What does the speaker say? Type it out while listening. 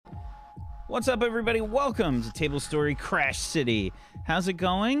What's up, everybody? Welcome to Table Story Crash City. How's it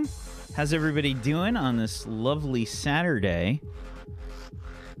going? How's everybody doing on this lovely Saturday?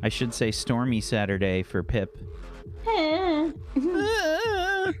 I should say stormy Saturday for Pip. POE.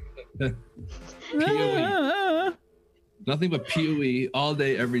 Nothing but POE all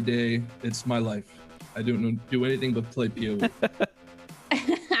day, every day. It's my life. I don't do anything but play POE.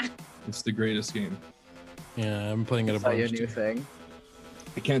 It's the greatest game. Yeah, I'm playing it a Is that bunch. your new thing?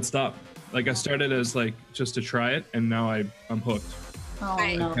 I can't stop. Like, I started as like just to try it, and now I'm hooked. Oh,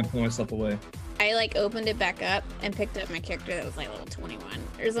 I no. can't pull myself away. I like opened it back up and picked up my character that was like level 21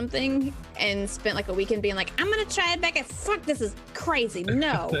 or something and spent like a weekend being like, I'm gonna try it back and fuck, this is crazy.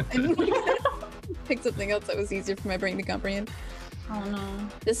 No. And pick something else that was easier for my brain to comprehend. Oh no.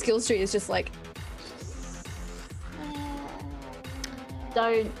 The skill tree is just like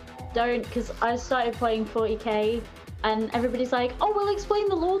Don't, because I started playing 40k and everybody's like, oh, we'll explain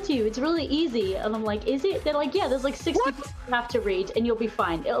the lore to you. It's really easy. And I'm like, is it? They're like, yeah, there's like 60 books you have to read and you'll be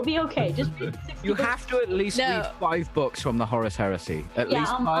fine. It'll be okay. Just read 60 You books. have to at least read 5 books from the Horus Heresy. At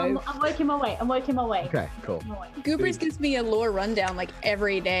least 5. I'm working my way. Okay, cool. Goobers gives me a lore rundown like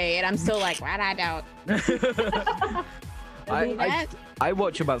every day and I'm still like, what I don't. I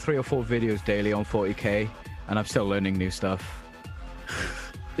watch about 3 or 4 videos daily on 40k, and I'm still learning new stuff.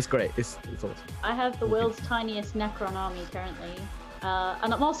 It's great. It's awesome. I have the world's tiniest Necron army currently.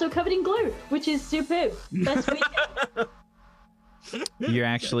 And I'm also covered in glue, which is superb. Best weekend. You're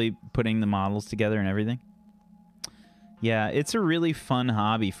actually putting the models together and everything? Yeah, it's a really fun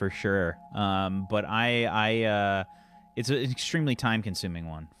hobby for sure. But it's an extremely time-consuming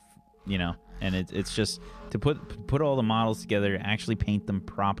one, you know. And it's just to put all the models together, actually paint them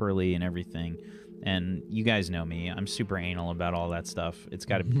properly and everything. And you guys know me; I'm super anal about all that stuff. It's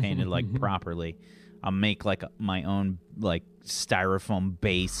got to be painted like properly. I'll make like my own like styrofoam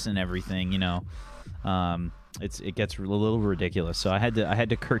base and everything, you know. It gets a little ridiculous, so I had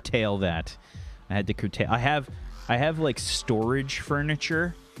to curtail that. I have like storage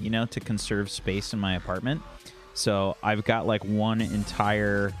furniture, you know, to conserve space in my apartment. So I've got like one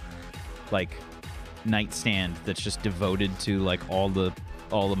entire like nightstand that's just devoted to like all the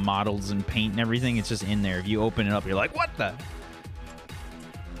models and paint and everything. It's just in there. If you open it up, you're like, what the?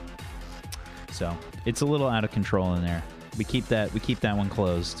 So it's a little out of control in there. We keep that one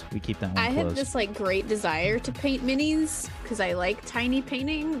closed. I have this like great desire to paint minis because I like tiny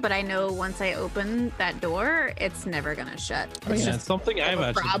painting, but I know once I open that door, it's never gonna shut. It's just something I've a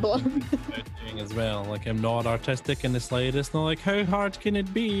actually problem. been doing as well. Like, I'm not artistic in the slightest. And like, how hard can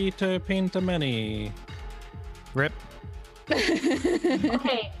it be to paint a mini? Rip.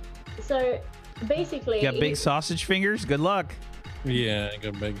 Okay, so basically... You got big sausage fingers? Good luck. Yeah, I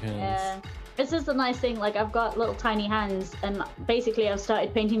got big hands. Yeah. This is the nice thing, like I've got little tiny hands and basically I've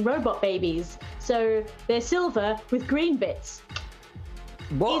started painting robot babies. So they're silver with green bits.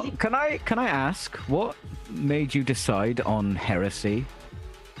 What Easy. can I ask? What made you decide on heresy?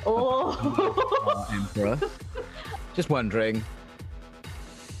 Oh. Emperor. Just wondering.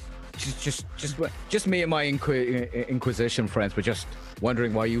 Just me and my Inquisition friends were just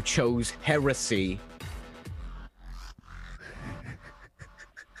wondering why you chose heresy.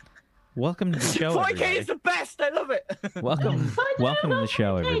 Welcome to the show, 40k everybody. is the best. I love it. Welcome to the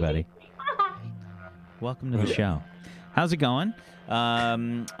show, everybody. Welcome to the show. How's it going?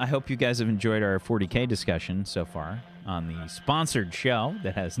 I hope you guys have enjoyed our 40k discussion so far on the sponsored show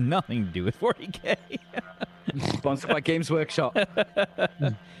that has nothing to do with 40k. Sponsored by Games Workshop.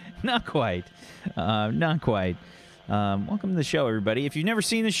 Not quite. Not quite. Welcome to the show, everybody. If you've never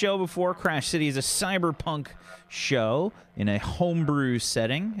seen the show before, Crash City is a cyberpunk show in a homebrew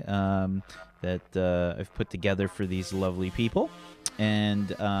setting that I've put together for these lovely people.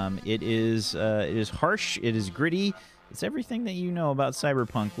 And it is harsh, it is gritty, it's everything that you know about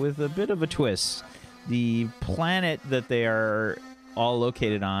cyberpunk with a bit of a twist. The planet that they are all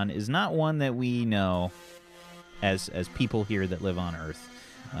located on is not one that we know as people here that live on Earth.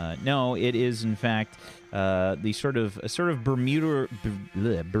 No, it is in fact the sort of Bermuda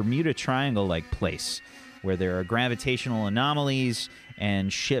Triangle-like place where there are gravitational anomalies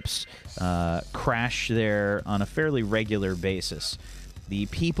and ships crash there on a fairly regular basis. The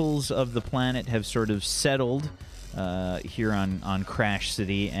peoples of the planet have sort of settled here on Crash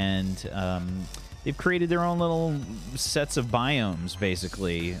City, and they've created their own little sets of biomes,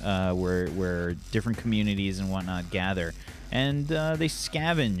 basically, where different communities and whatnot gather. And they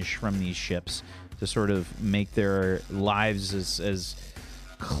scavenge from these ships to sort of make their lives as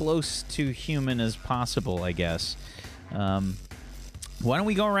close to human as possible, I guess. Why don't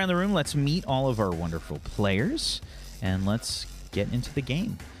we go around the room? Let's meet all of our wonderful players, and let's get into the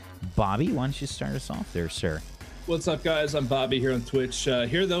game. Bobby, why don't you start us off there, sir? What's up, guys? I'm Bobby here on Twitch.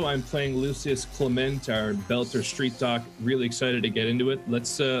 Here, though, I'm playing Lucius Clement, our Belter Street Doc. Really excited to get into it.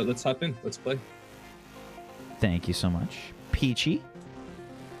 Let's hop in. Let's play. Thank you so much. Peachy.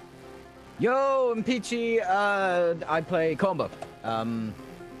 Yo, I'm Peachy. I play Combo.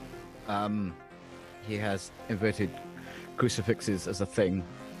 He has inverted crucifixes as a thing,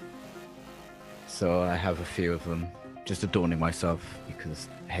 so I have a few of them, just adorning myself because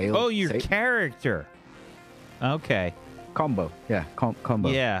hail. Oh, your Satan. character. Okay. Combo. Yeah, Combo.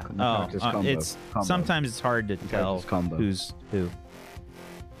 Yeah. Character's combo. It's Combo. sometimes it's hard to tell Character's combo. who's who.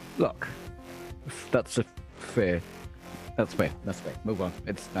 Look, that's a fair. That's fair. That's fair. Move on.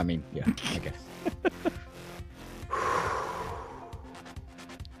 I guess.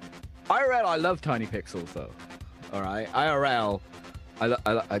 IRL, I love Tiny Pixels though. All right, IRL,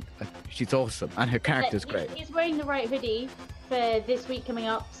 she's awesome and her character's great. He's wearing the right hoodie for this week coming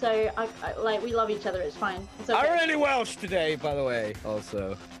up, so I like we love each other. It's fine. It's okay. I'm really Welsh today, by the way.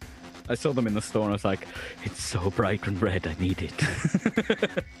 Also, I saw them in the store and I was like, it's so bright and red. I need it.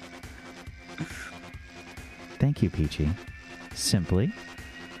 Thank you, Peachy. Simply.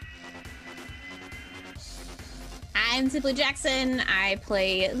 I'm Simply Jackson. I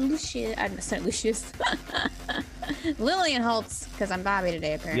play Lucius. I'm sorry, Lucius. Lillian Holtz, because I'm Bobby today,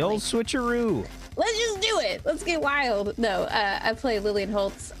 The apparently. old switcheroo. Let's just do it. Let's get wild. No, I play Lillian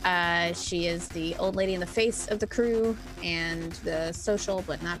Holtz. She is the old lady in the face of the crew and the social,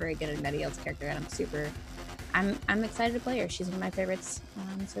 but not very good at anybody else's character. And I'm excited to play her. She's one of my favorites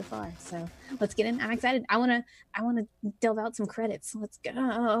so far. So let's get in. I'm excited. I wanna delve out some credits. Let's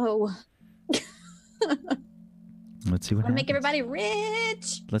go. Let's see what happens. Make everybody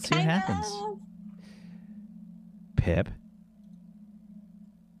rich. Let's see what kind happens. of. Pip.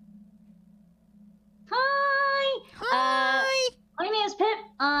 Hi. My name is Pip.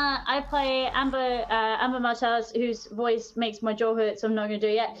 I play Amber Martellus, whose voice makes my jaw hurt, so I'm not going to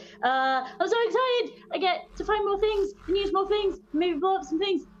do it yet. I'm so excited! I get to find more things and use more things, maybe blow up some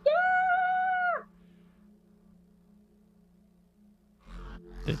things.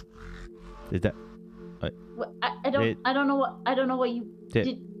 Yeah! Did that? I don't know what you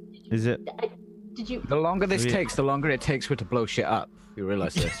did. Is it? Did you? The longer this takes, the longer it takes for it to blow shit up. You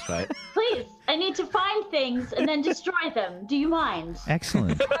realize this, right? Please, I need to find things and then destroy them. Do you mind?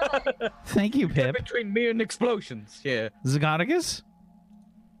 Excellent. Thank you, Pip. Between me and explosions, yeah. Zygoticus?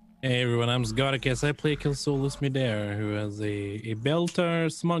 Hey everyone, I'm Zgodicus. I play Kilsolus Midair, who is a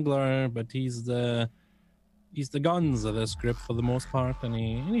belter smuggler, but he's the guns of this script for the most part, and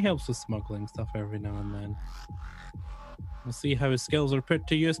he helps with smuggling stuff every now and then. We'll see how his skills are put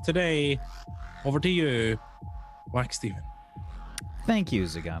to use today. Over to you, Wax Steven. Thank you,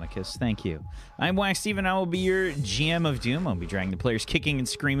 Zygonicus. Thank you. I'm Wax Steven. I will be your GM of Doom. I'll be dragging the players kicking and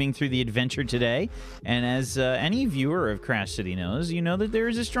screaming through the adventure today. And as any viewer of Crash City knows, you know that there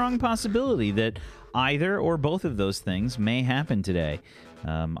is a strong possibility that either or both of those things may happen today.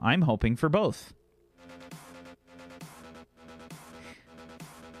 I'm hoping for both.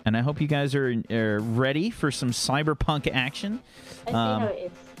 And I hope you guys are ready for some cyberpunk action. I see how it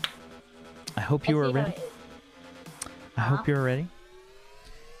is. I hope you are ready. I hope you're ready.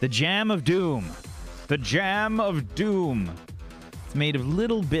 The Jam of Doom. The Jam of Doom. It's made of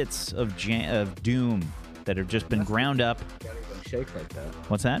little bits of doom that have just been ground up. Jelly don't shake like that.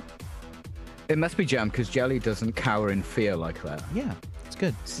 What's that? It must be jam because Jelly doesn't cower in fear like that. Yeah, it's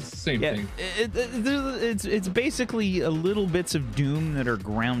good. It's the same Yeah, thing. it's basically a little bits of doom that are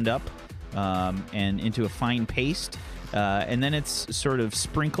ground up and into a fine paste, and then it's sort of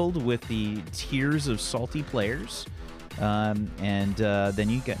sprinkled with the tears of salty players, and then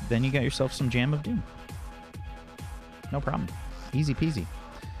you got yourself some Jam of Doom. No problem, easy peasy.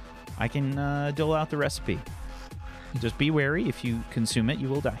 I can dole out the recipe. Just be wary. If you consume it, you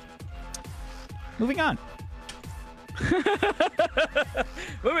will die. Moving on.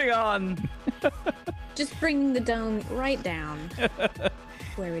 Moving on. Just bring the dome right down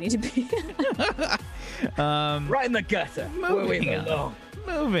where we need to be. Right in the gutter. Where we belong.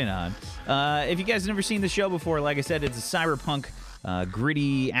 Moving on. If you guys have never seen the show before, like I said, it's a cyberpunk,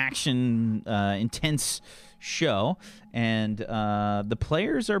 gritty, action, intense show. And the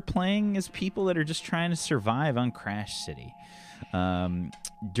players are playing as people that are just trying to survive on Crash City.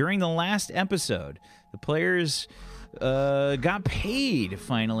 During the last episode, the players got paid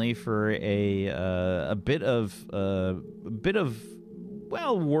finally for a bit of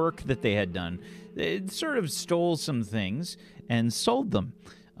work that they had done. They sort of stole some things and sold them,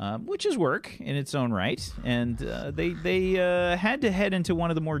 which is work in its own right. And they had to head into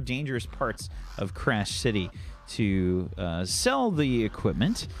one of the more dangerous parts of Crash City to sell the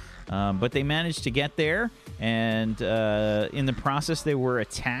equipment, but they managed to get there, and in the process they were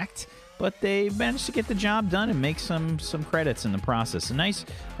attacked. But they managed to get the job done and make some credits in the process. A nice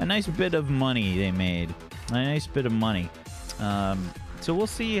bit of money they made. A nice bit of money. So we'll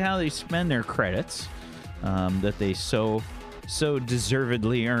see how they spend their credits that they so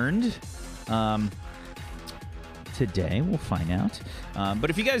deservedly earned. Today we'll find out.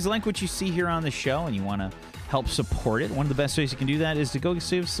 But if you guys like what you see here on the show and you want to help support it, one of the best ways you can do that is to go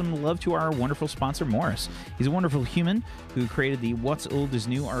give some love to our wonderful sponsor, Morris. He's a wonderful human who created the What's Old is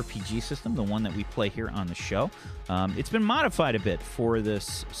New RPG system, the one that we play here on the show. It's been modified a bit for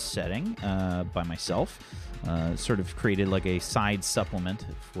this setting by myself. Sort of created like a side supplement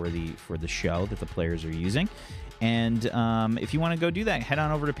for the show that the players are using. And if you want to go do that, head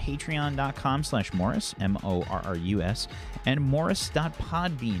on over to patreon.com/Morris, Morrus, and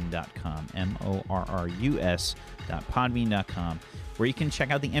morris.podbean.com, morrus.podbean.com, where you can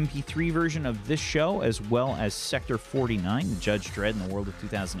check out the MP3 version of this show, as well as Sector 49, the Judge Dredd in the World of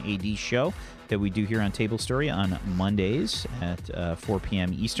 2000 AD show that we do here on Table Story on Mondays at 4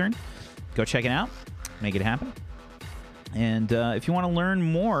 p.m. Eastern. Go check it out. Make it happen. And if you want to learn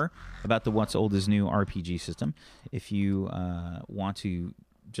more about the What's Old is New RPG system, if you want to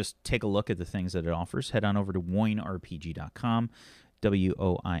just take a look at the things that it offers, head on over to woinrpg.com,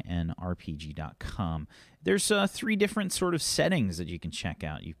 WOINRPG.com. There's 3 different sort of settings that you can check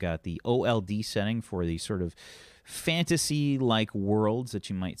out. You've got the OLD setting for the sort of fantasy-like worlds that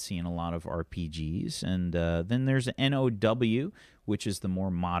you might see in a lot of RPGs. And then there's NOW, which is the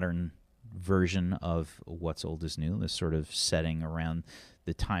more modern version of What's Old is New, this sort of setting around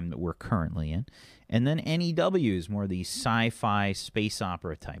the time that we're currently in. And then NEW is more the sci-fi space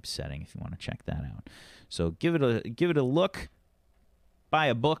opera type setting, if you want to check that out. So give it a look, buy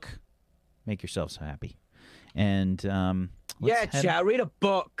a book, make yourselves happy. And chat, read a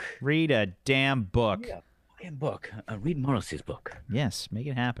book. Read a damn book. Read a fucking book. Read Morris's book. Yes, make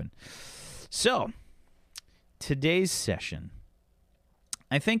it happen. So, today's session,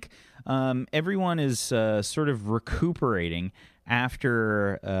 I think everyone is sort of recuperating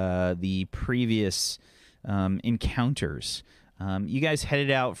after the previous encounters. You guys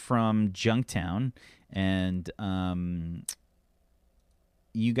headed out from Junktown, and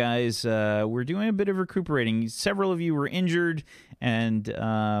you guys were doing a bit of recuperating. Several of you were injured, and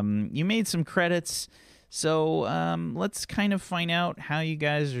you made some credits. So let's kind of find out how you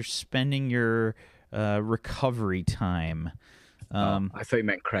guys are spending your recovery time. I thought you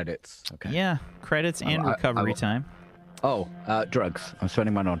meant credits. Okay. Yeah, credits and recovery time. Drugs. I'm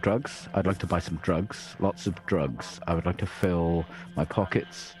spending mine on drugs. I'd like to buy some drugs. Lots of drugs. I would like to fill my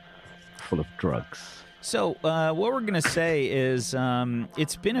pockets full of drugs. So what we're going to say is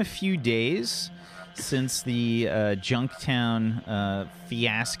it's been a few days since the Junktown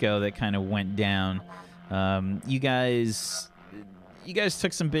fiasco that kind of went down. You guys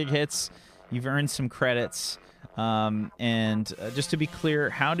took some big hits. You've earned some credits. And just to be clear,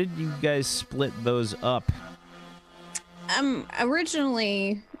 how did you guys split those up?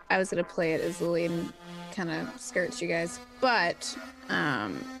 Originally, I was going to play it as Lillian kind of skirts you guys, but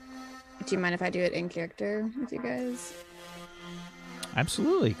do you mind if I do it in character with you guys?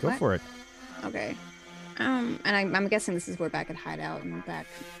 Absolutely. Go for it. Okay. And I'm guessing this is we're back at Hideout and back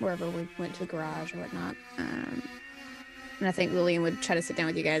wherever we went to the garage or whatnot. And I think Lillian would try to sit down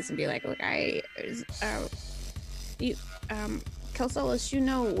with you guys and be like, look,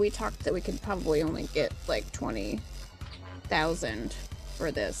 Kelsolis, we talked that we could probably only get like 20,000 for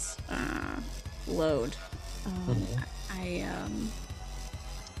this load.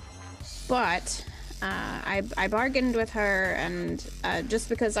 But I bargained with her, and just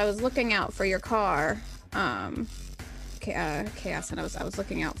because I was looking out for your car, Chaos, and I was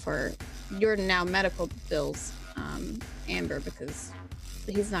looking out for your now medical bills, Amber, because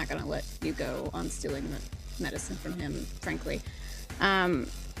he's not gonna let you go on stealing the medicine from him, frankly.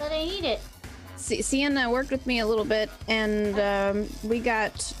 But I need it. Sienna worked with me a little bit, and we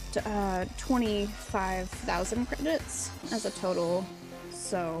got 25,000 credits as a total.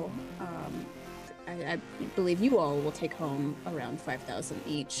 So I believe you all will take home around 5,000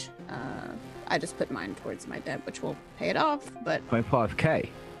 each. I just put mine towards my debt, which will pay it off. But 25K.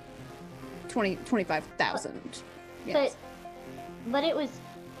 25,000. Yes. But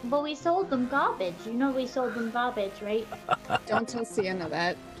we sold them garbage. We sold them garbage, right? Don't tell Sienna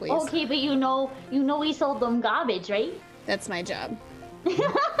that, please. Okay, but you know we sold them garbage, right? That's my job.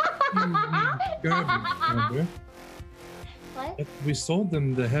 Garbage. What? We sold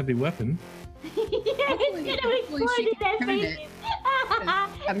them the heavy weapon. It's gonna explode in their faces.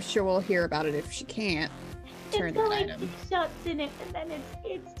 I'm sure we'll hear about it if she can't. turn It's got that like item. 6 shots in it, and then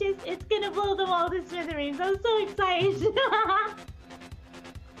it's gonna blow them all to smithereens. I'm so excited.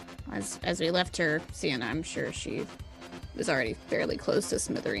 As we left her, Sienna, I'm sure she was already fairly close to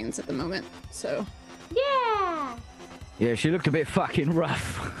smithereens at the moment. So Yeah. Yeah, she looked a bit fucking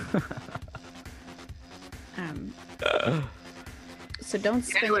rough. so don't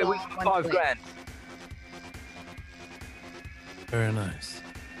spend Anyway, it all we on one 5 plate. grand. Very nice.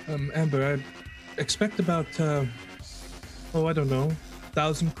 Amber, I expect about, I don't know,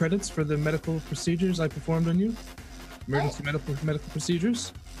 1,000 credits for the medical procedures I performed on you. Emergency medical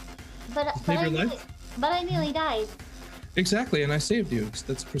procedures. But Save your nearly, life? but I nearly died. Exactly, and I saved you.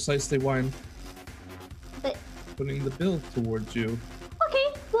 That's precisely why I'm But putting the bill towards you.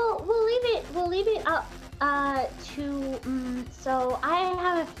 okay, we'll leave it up to so I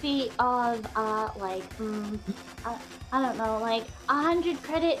have a fee of I don't know, like 100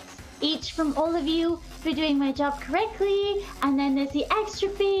 credits each from all of you for doing my job correctly, and then there's the extra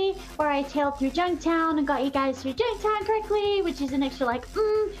fee where I tailed through Junktown and got you guys through Junktown correctly, which is an extra like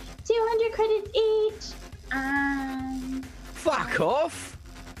 200 credits each. Fuck off!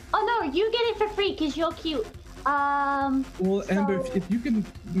 Oh no, you get it for free because you're cute. Well, Amber, So- if you can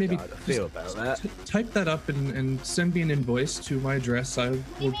maybe God, I feel about that. type that up and send me an invoice to my address, I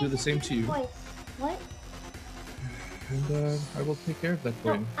will do the same to you, Voice. What? and I will take care of that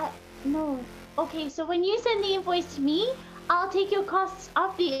for No, you. no. Okay, so when you send the invoice to me, I'll take your costs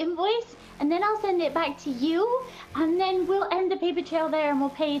off the invoice, and then I'll send it back to you, and then we'll end the paper trail there, and we'll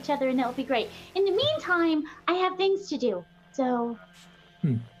pay each other, and it'll be great. In the meantime, I have things to do, so...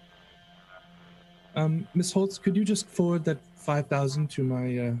 Miss Holtz, could you just forward that 5,000 to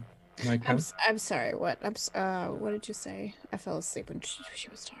my my account? I'm sorry. What? What did you say? I fell asleep when she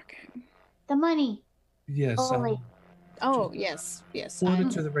was talking. The money. Yes. Holy. Oh yes. Forward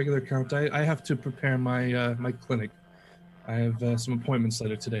it to the regular account. I have to prepare my my clinic. I have some appointments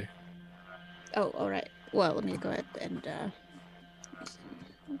later today. Oh, all right. Well, let me go ahead and.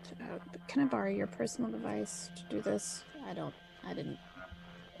 Can I borrow your personal device to do this? I didn't.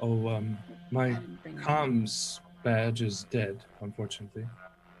 Oh, my I didn't bring it. comms badge is dead, unfortunately.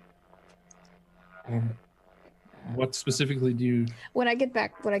 What specifically do you? When I get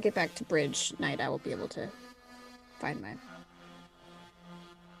back to Bridge Night, I will be able to find my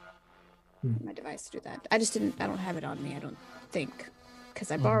my device to do that. I don't have it on me. I don't think,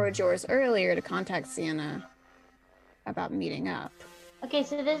 because I borrowed yours earlier to contact Sienna about meeting up. Okay,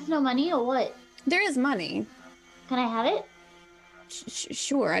 so there's no money, or what? There is money. Can I have it?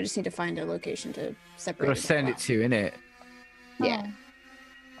 Sure. I just need to find a location to separate. Gotta send it to you, innit? Yeah.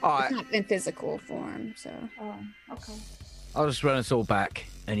 Alright, It's not in physical form, so Oh, okay. I'll just run us all back,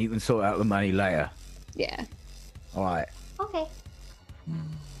 and you can sort out the money later. yeah. Alright. Okay.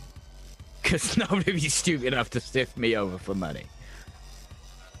 Because nobody be stupid enough to stiff me over for money.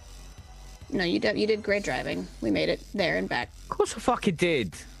 No, you did great driving. We made it there and back. Of course I fucking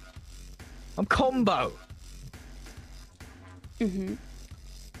did. I'm combo.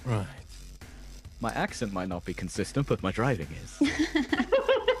 Right. My accent might not be consistent, but my driving is.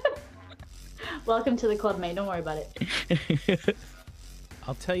 Welcome to the club, mate. Don't worry about it.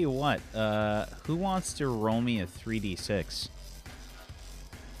 I'll tell you what. Who wants to roll me a 3d6?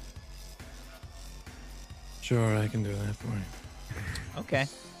 Sure, I can do that for you. Okay.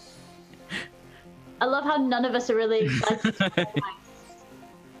 I love how none of us are really excited. I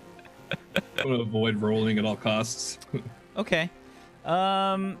want to avoid rolling at all costs. Okay.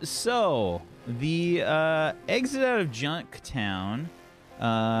 So the exit out of Junktown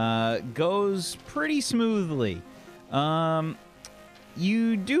goes pretty smoothly.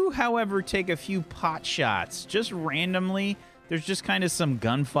 You do, however, take a few pot shots just randomly. There's just kind of some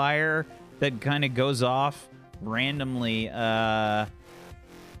gunfire that kind of goes off randomly.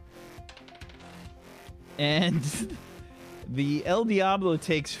 And the El Diablo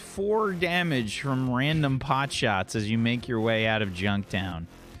takes 4 damage from random pot shots as you make your way out of Junktown.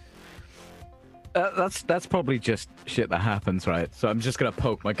 That's probably just shit that happens, right? So I'm just gonna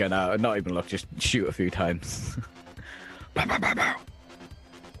poke my gun out and not even look, just shoot a few times. Bow, bow, bow, bow.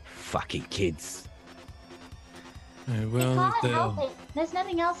 Fucking kids. Well, Can't they'll- help it. There's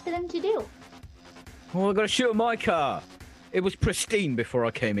nothing else for them to do. Oh, I gotta shoot at my car. It was pristine before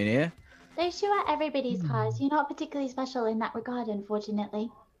I came in here. They shoot at everybody's cars. You're not particularly special in that regard,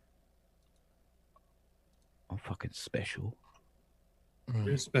 unfortunately. I'm fucking special.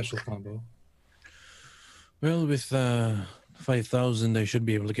 You're a special combo. Well, with 5,000, I should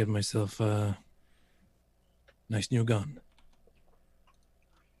be able to get myself a nice new gun.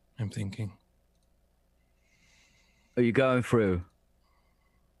 I'm thinking. Are you going through?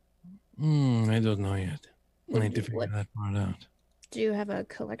 I don't know yet. I need to figure What- that part out. Do you have a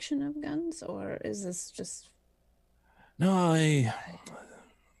collection of guns, or is this just? No,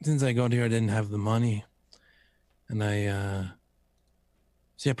 since I got here, I didn't have the money, and I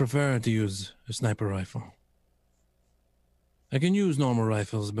prefer to use a sniper rifle. I can use normal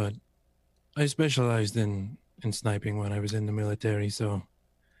rifles, but I specialized in sniping when I was in the military, so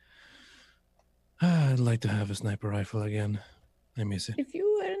I'd like to have a sniper rifle again. I miss it. If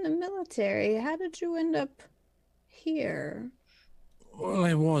you were in the military, how did you end up here? Well,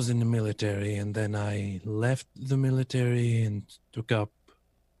 I was in the military, and then I left the military and took up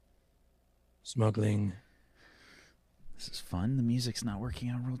smuggling. This is fun. The music's not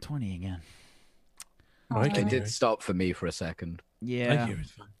working on Roll20 again. I It can hear did it. stop for me for a second. I Yeah, hear it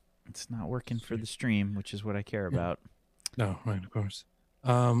fine. it's not working for the stream, which is what I care about. No, right, of course.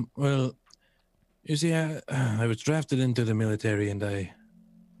 Well, you see, I was drafted into the military, and I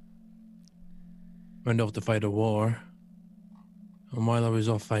went off to fight a war. And while I was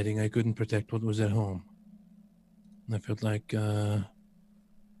off fighting, I couldn't protect what was at home. And I felt like I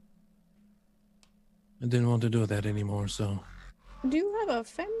didn't want to do that anymore, so Do you have a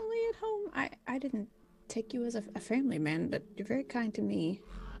family at home? I didn't take you as a family man, but you're very kind to me.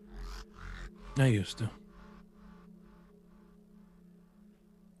 I used to.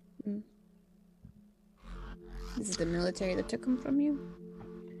 Is it the military that took him from you?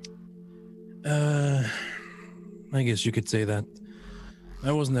 I guess you could say that.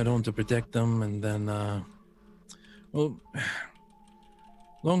 I wasn't at home to protect them, and then, well,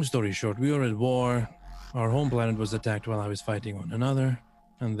 long story short, we were at war. Our home planet was attacked while I was fighting on another,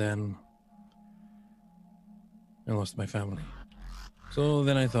 and then I lost my family. So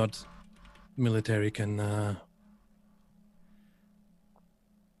then I thought, military can,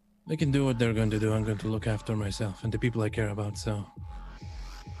 they can do what they're going to do. I'm going to look after myself and the people I care about, so.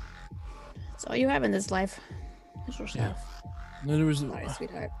 That's all you have in this life. Is yourself. No, there was, Sorry,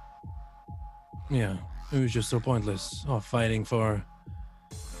 sweetheart. yeah, it was just so pointless. Oh, fighting for,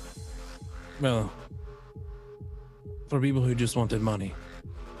 well, for people who just wanted money.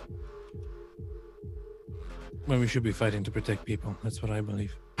 When we should be fighting to protect people. That's what I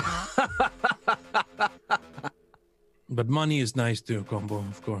believe. But money is nice too, Combo,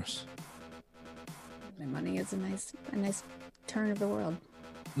 of course. My money is a nice turn of the world.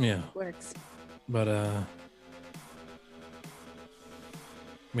 Yeah, Works. but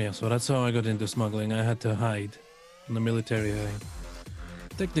yeah, so that's how I got into smuggling. I had to hide in the military. I'm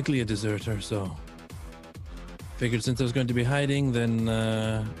technically a deserter, so figured since I was going to be hiding, then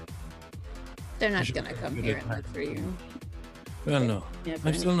They're not should gonna come figure here it and out. look for you. well, no. Yeah, I'm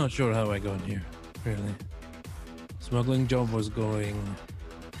but still not sure how I got here, really. Smuggling job was going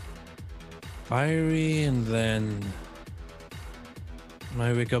fiery, and then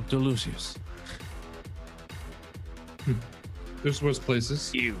I wake up to Lucius. There's worse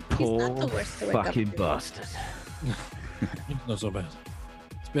places. You He's not the worst to wake up fucking to. bastard. It's not so bad.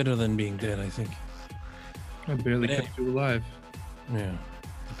 It's better than being dead, I think. I barely Yeah. kept you alive. Yeah.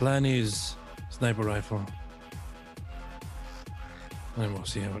 The plan is sniper rifle. And we'll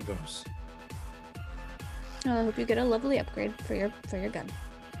see how it goes. Well, I hope you get a lovely upgrade for your gun.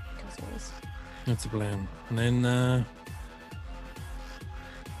 As always. That's the plan. And then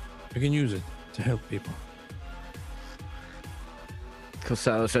we can use it to help people.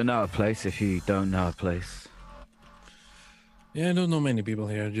 So know a place if you don't know a place. Yeah, I don't know many people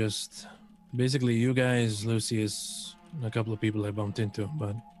here. Just basically you guys, Lucius, and a couple of people I bumped into.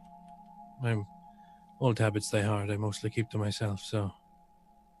 But I'm old habits die hard. I mostly keep to myself. So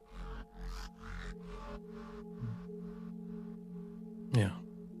yeah,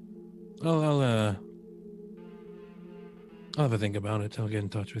 I'll have a think about it. I'll get in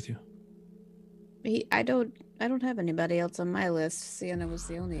touch with you. I don't have anybody else on my list. Sienna was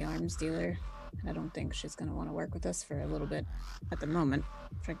the only arms dealer. And I don't think she's gonna want to work with us for a little bit at the moment,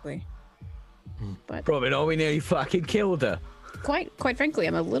 frankly. But Probably not. We nearly fucking killed her. quite frankly,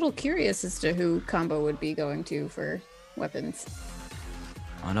 I'm a little curious as to who Combo would be going to for weapons.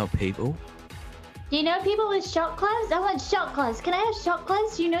 I know people. Do you know people with shot gloves? I want shot gloves. Can I have shot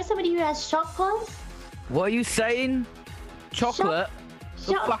gloves? Do you know somebody who has shot gloves? What are you saying? Chocolate?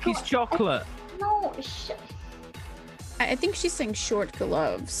 The Shot fuck is glo- chocolate? No, I think she's saying short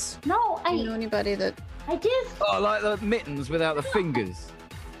gloves. no, Do you know anybody that, I did. Oh, like the mittens without the fingers.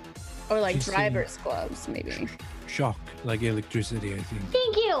 or like She's saying- driver's gloves, maybe? Shock, like electricity, I think.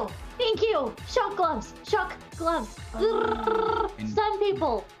 Thank you. Shot gloves. Stun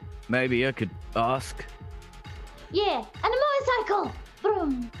people. Maybe I could ask. Yeah, and a motorcycle.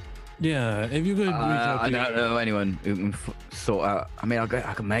 Vroom. Yeah, if you could reach out to I don't know anyone who can sort out. I mean, I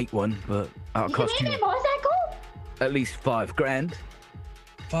can make one, but that'll You can cost make you. me a motorcycle? at least 5 grand.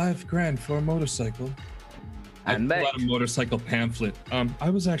 5 grand for a motorcycle. And I pull mate. out a motorcycle pamphlet. I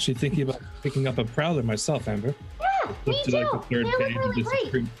was actually thinking about picking up a Prowler myself, Amber. Yeah, me Up too. to like the third They look page of really this great.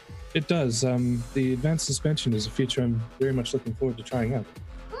 screen. It does. The advanced suspension is a feature I'm very much looking forward to trying out.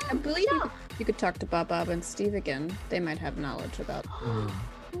 I believe you could talk to Bob and Steve again. They might have knowledge about some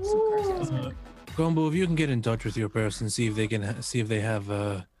cars. Ooh. Combo, if you can get in touch with your person, see if they can see if they have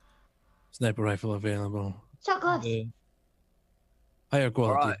a sniper rifle available. Shot gloves. Higher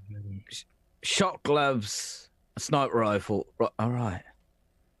quality. Alright. Shot gloves, a sniper rifle. Right, all right.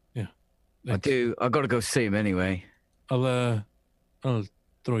 Yeah. I gotta go see him anyway. I'll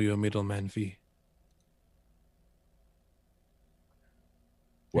throw you a middleman fee.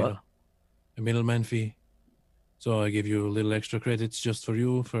 You What? know, a middleman fee. So I give you a little extra credits just for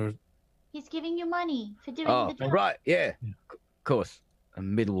you for He's giving you money for doing Oh, the job. right, yeah. Yeah. Of course. A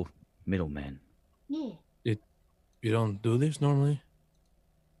middleman. Yeah. you don't do this normally.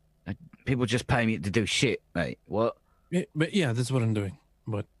 People just pay me to do shit, mate. What? Yeah, but yeah, that's what I'm doing.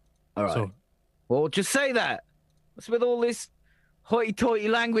 But All right. so Well, just say that. What's with all this hoity-toity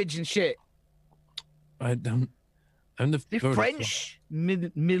language and shit? I'm the You first- French?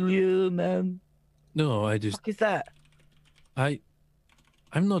 Milieu, man. No, I What just the fuck is that?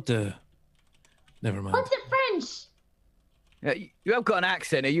 I'm not never mind. What's it French? Yeah, you have got an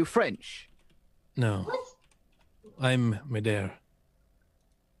accent. Are you French? No, What's I'm Medea.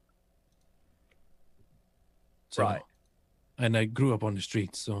 So, Right. And I grew up on the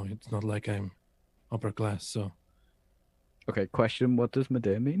streets, so it's not like I'm upper class. So Okay, question. What does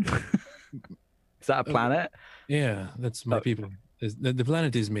Medea mean? Is that a planet? yeah, that's my Oh. people. The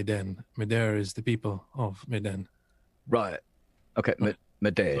planet is Meden. Medea is the people of Meden. Right. Okay,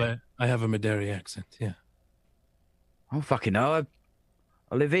 Medea. So I have a Mederi accent. Yeah. I don't fucking know.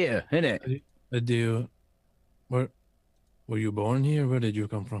 I live here, innit? Do you, were you born here? Where did you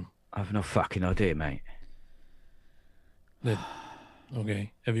come from? I have no fucking idea, mate.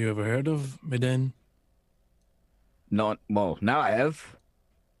 Okay. Have you ever heard of Meden? Not well. Now I have.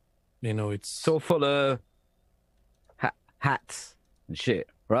 You know, it's It's all full of hats and shit,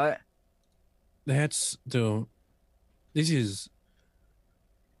 right? that's to. It's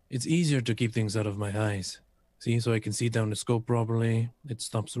easier to keep things out of my eyes. See, so I can see down the scope properly. It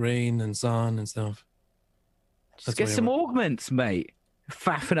stops rain and sun and stuff. Just That's get why some I'm- augments, mate.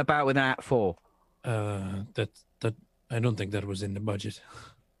 Faffing about with an hat for. That I don't think that was in the budget.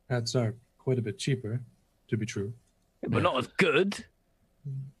 Hats are quite a bit cheaper, to be true. But Yeah. not as good.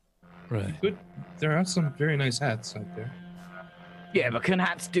 Right. Good. There are some very nice hats out there. Yeah, but can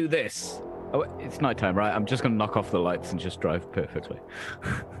hats do this? Oh, it's nighttime, right? I'm just gonna knock off the lights and just drive perfectly.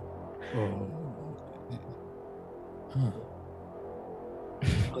 Oh. Huh.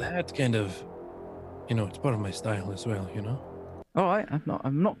 Well, that kind of, it's part of my style as well. All right,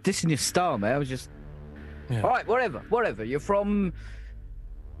 I'm not dissing your style, mate. I was just. Yeah. All right, whatever. You're from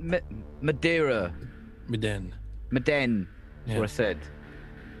Madeira, Meden. Meden. That's Yeah. what I said.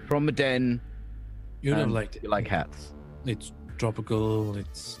 From Meden. You'd have and liked it. You like hats. It's tropical.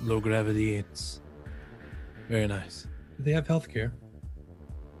 It's low gravity. It's very nice. Do they have healthcare?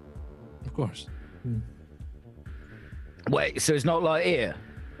 Of course. Wait, so it's not like here?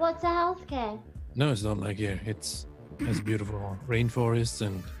 What's a healthcare? No, it's not like here. It's beautiful rainforests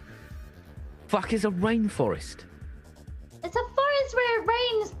and Fuck is a rainforest? It's a forest where it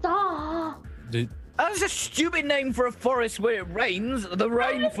rains. Duh. the, That's a stupid name for a forest where it rains. The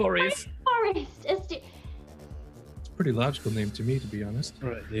rainforest. Forest. It's It's a pretty logical name to me, to be honest.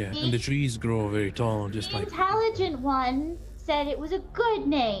 right. Yeah, and the trees grow very tall, just the like intelligent one said it was a good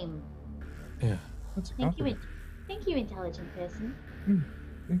name. yeah. That's a Thank you, compliment. thank you, intelligent person.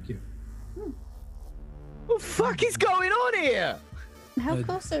 Thank you. What the fuck is going on here? How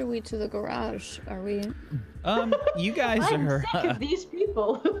close are we to the garage? Are we? You guys I'm are. sick of these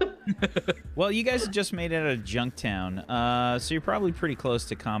people. Well, you guys just made it out of Junktown, so you're probably pretty close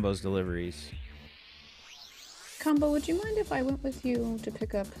to Combo's deliveries. Combo, would you mind if I went with you to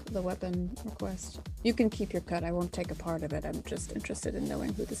pick up the weapon request? You can keep your cut. I won't take a part of it. I'm just interested in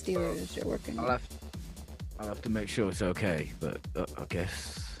knowing who this dealer is you're working I'll with. have to make sure it's okay, but I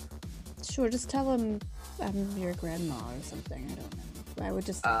guess. Sure, just tell him I'm your grandma or something. I don't know. I would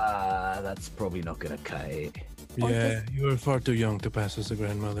just. That's probably not gonna cut it. Yeah, you are far too young to pass as a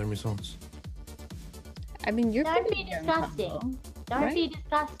grandmother, Miss Holmes. I mean, you're Don't pretty be young, disgusting. Combo. Don't Right? be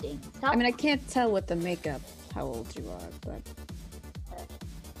disgusting. Stop. I mean, I can't tell with the makeup how old you are, but.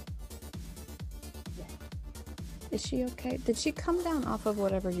 Is she okay? Did she come down off of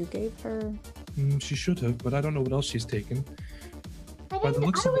whatever you gave her? She should have, but I don't know what else she's taken. I by the didn't.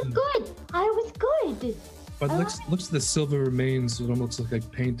 looks I of was it- good. I was good. But looks at the silver remains. It almost looks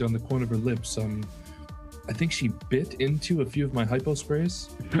like paint on the corner of her lips. I think she bit into a few of my hypo sprays.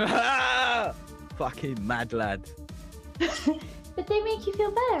 Fucking mad lad. But they make you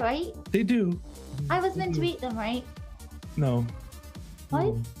feel better, right? They do. I was meant to eat them, right? No. What?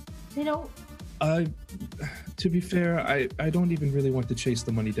 No. They don't. To be fair, I don't even really want to chase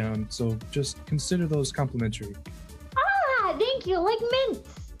the money down. So just consider those complimentary. Ah, thank you. Like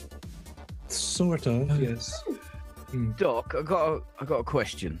mints. Sort of, yes. Doc, I got a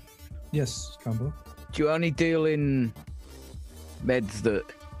question. Yes, Combo. Do you only deal in meds that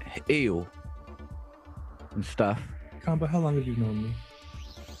heal and stuff? Combo, how long have you known me?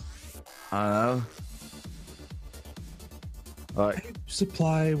 I don't know. Like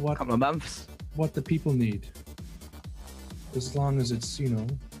Supply a what couple of months. the people need. As long as it's,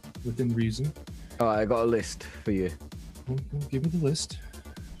 within reason. Alright, I got a list for you. Well, give me the list.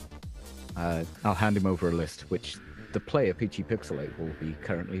 I'll hand him over a list, which the player Peachy Pixelate will be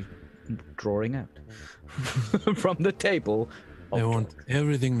currently drawing out from the table. I want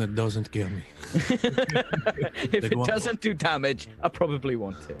everything that doesn't kill me. If it doesn't do damage, I probably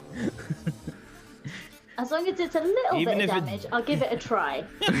want it. As long as it's a little Even bit of if it- damage, I'll give it a try.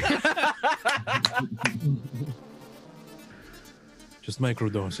 Just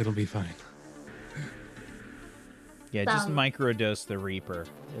microdose, it'll be fine. Yeah, just Sounds- microdose the Reaper.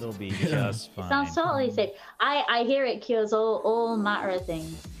 It'll be just fine. Sounds totally safe. I hear it cures all matter of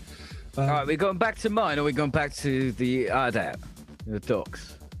things. Alright, we're going back to mine, or we're going back to the Ardat, the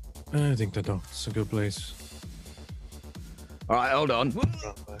docks. I think the doc's a good place. Alright, hold on.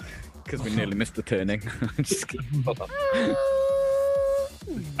 Because we nearly missed the turning. Just kidding. Hold on.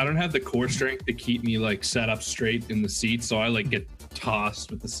 I don't have the core strength to keep me sat up straight in the seat, so I get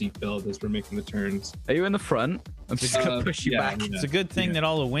tossed with the seatbelt as we're making the turns. Are you in the front? I'm just gonna push you yeah, back. It's a good thing that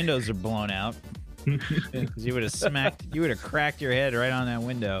all the windows are blown out. Because you would have cracked your head right on that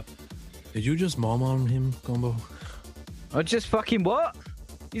window. Did you just mom on him, Combo? I just fucking what?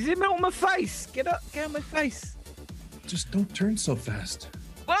 He's in on my face. Get up, get on my face. Just don't turn so fast.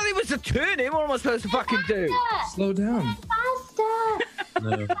 Well, it was a turning. What am I supposed to fucking do? Slow down. Faster!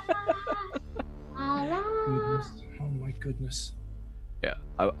 No. Goodness. Oh my goodness. Yeah,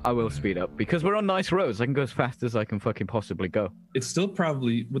 I will speed up because we're on nice roads. I can go as fast as I can fucking possibly go. It's still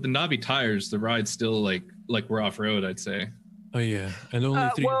probably with the Navi tires. The ride's still like we're off road. I'd say. Oh yeah, and only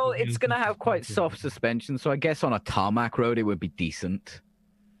three. Well, it's gonna have quite soft suspension, so I guess on a tarmac road it would be decent.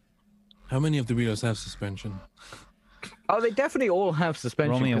 How many of the wheels have suspension? Oh, they definitely all have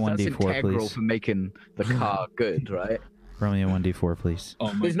suspension. Roll me a 'cause that's 1d4, integral please. for making the car good, right? Roll me a 1d4, please.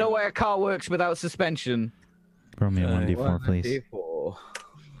 Oh my. There's no way a car works without suspension. Roll me a 1d4, 1d4. please.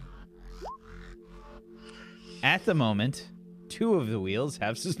 At the moment, 2 of the wheels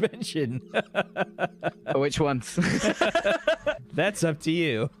have suspension. Which ones? That's up to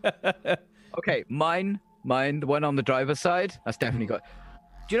you. Okay, mine, the one on the driver's side, that's definitely got.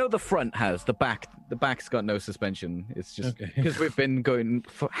 Do you know the front has the back? The back's got no suspension. It's just Okay. because we've been going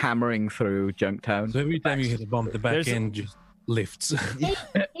hammering through Junktown. So every time you hit a bump, the back There's a- end just lifts. Hey,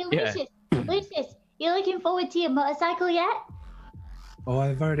 Yeah. Lucius, you looking forward to your motorcycle yet? Oh,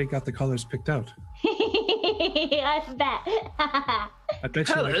 I've already got the colors picked out. I bet. I bet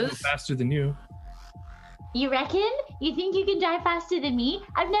you I go Colors? faster than you. You reckon? You think you can drive faster than me?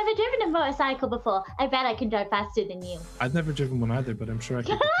 I've never driven a motorcycle before. I bet I can drive faster than you. I've never driven one either, but I'm sure I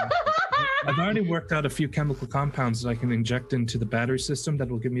can. I've already worked out a few chemical compounds that I can inject into the battery system that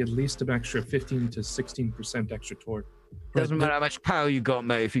will give me at least an extra 15 to 16% extra torque. Doesn't matter how much power you got,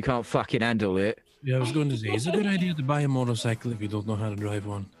 mate, if you can't fucking handle it. Yeah, I was going to say, it's a good idea to buy a motorcycle if you don't know how to drive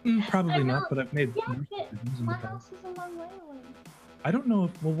one. Probably I not, know. but I've made. Yeah, worse but decisions in my the past. house is a long way away. I don't know.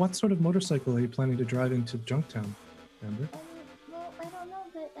 Well, what sort of motorcycle are you planning to drive into Junktown, Amber? Well, I don't know,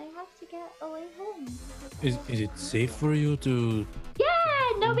 but I have to get away home. Is it safe for you to? Yeah,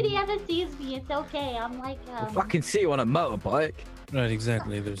 nobody ever sees me. It's okay. I'm like, I fucking see you on a motorbike. Right,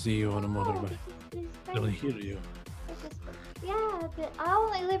 exactly. They see you on a no, motorbike. this is They'll fine. hear you. Yeah, but I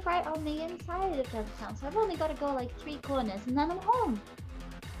only live right on the inside of Junktown, so I've only got to go like 3 corners and then I'm home.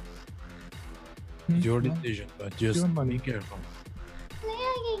 It's your Well, decision, but just your money. be careful.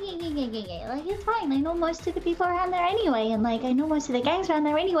 Yeah. Like, it's fine. I know most of the people around there anyway, and like, I know most of the gangs around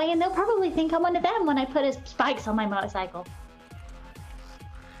there anyway, and they'll probably think I'm one of them when I put spikes on my motorcycle.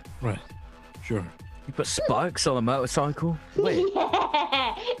 Right. Sure. You put spikes on a motorcycle? Wait.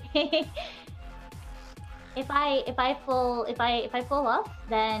 Yeah. If I fall off,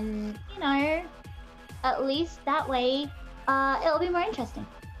 then at least that way, it'll be more interesting.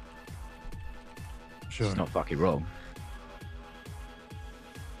 Sure. It's not fucking wrong.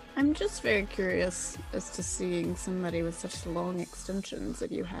 I'm just very curious as to seeing somebody with such long extensions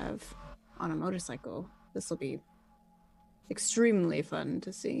that you have on a motorcycle. This will be extremely fun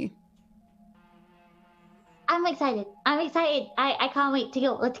to see. I'm excited. I can't wait to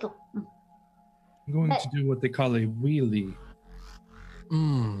go. Let's go. I'm going to do what they call a wheelie.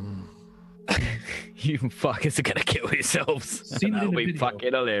 You fuckers are gonna kill yourselves. Seen it That'll in a be video.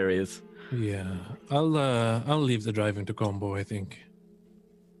 fucking hilarious. Yeah, I'll leave the driving to Combo, I think.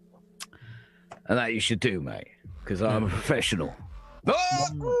 And that you should do, mate, because I'm a professional.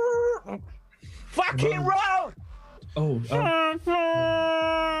 Fucking road! Oh,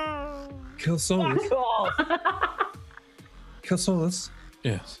 Kilsolus. Kilsolus.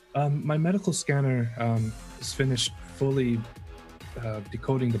 Yes. My medical scanner is finished fully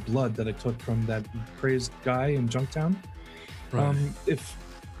decoding the blood that I took from that crazed guy in Junktown. Right. If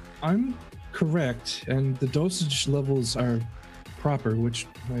I'm correct and the dosage levels are proper, which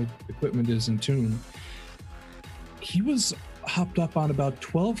my equipment is in tune, he was hopped up on about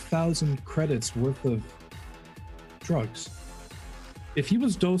 12,000 credits worth of drugs. If he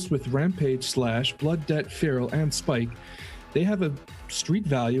was dosed with Rampage, Slash, Blood Debt, Feral, and Spike, they have a street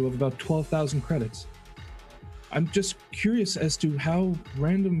value of about 12,000 credits. I'm just curious as to how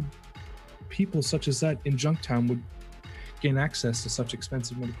random people such as that in Junktown would gain access to such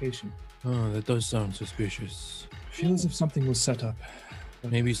expensive medication. Oh, that does sound suspicious. I feel as if something was set up.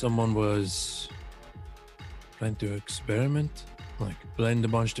 Maybe someone was trying to experiment, like blend a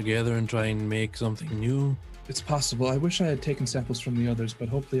bunch together and try and make something new. It's possible. I wish I had taken samples from the others, but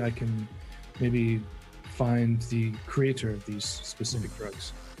hopefully I can maybe find the creator of these specific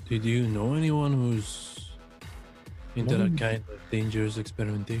drugs. Did you know anyone who's into No. that kind of dangerous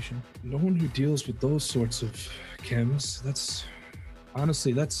experimentation? No one who deals with those sorts of chems. That's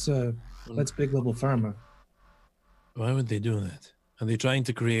honestly, that's big level pharma. Why would they do that? Are they trying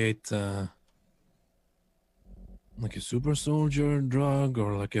to create like a super soldier drug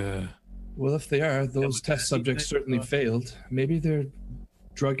or like a... Well, if they are, those test subjects certainly failed. Maybe they're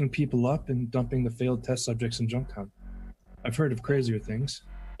drugging people up and dumping the failed test subjects in Junktown. I've heard of crazier things.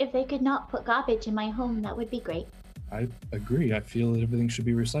 If they could not put garbage in my home, that would be great. I agree. I feel that everything should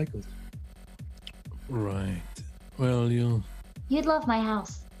be recycled. Right. Well, You'd love my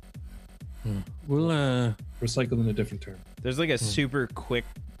house. we'll Recycled in a different term. There's like a super quick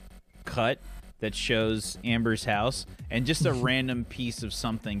cut that shows Amber's house, and just a random piece of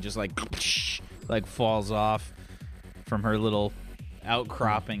something just like falls off from her little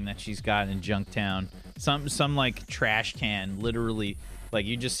outcropping that she's got in Junktown. Some like trash can, literally, like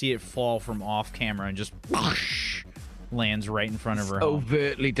you just see it fall from off camera and just lands right in front of her home.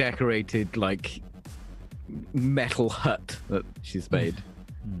 Overtly decorated, like metal hut that she's made.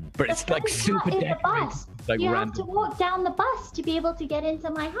 But it's like That's super not in the decorated. bus. Like You have random. to walk down the bus to be able to get into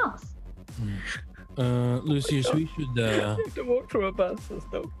my house. Lucius, we should to walk through a bus. That's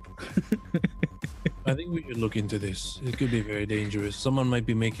dope. I think we should look into this. It could be very dangerous. Someone might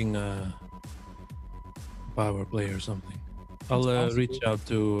be making a power play or something. I'll reach out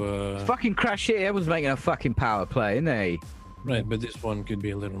to Fucking Crash here was making a fucking power play, isn't he? right, but this one could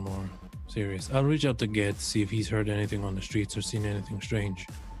be a little more serious. I'll reach out to Get, see if he's heard anything on the streets or seen anything strange.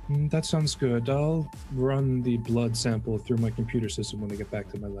 That sounds good. I'll run the blood sample through my computer system when I get back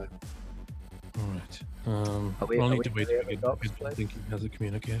to my lab. All right. Are we- I'll are need we to wait near till the Get docks, back. I please? think he has a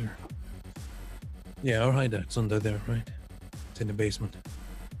communicator. Yeah, our hideout's under there, right? It's in the basement.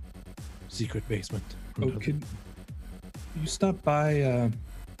 Secret basement. Oh, could you stop by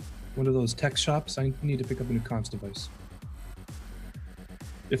one of those tech shops? I need to pick up a new comms device.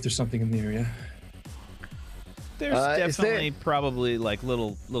 If there's something in the area. There's Is there- definitely probably like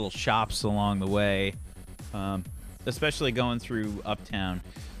little shops along the way, especially going through Uptown.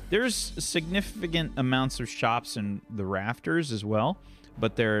 There's significant amounts of shops in the rafters as well,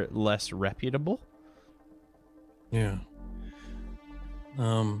 but they're less reputable. Yeah.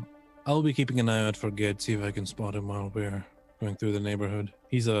 I'll be keeping an eye out for Get, see if I can spot him while we're going through the neighborhood.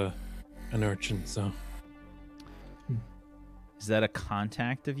 He's an urchin, so Is that a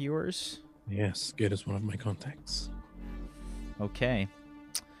contact of yours? yes, Get is one of my contacts. Okay.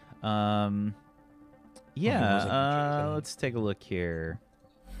 wasn't Yeah, much let's take a look here.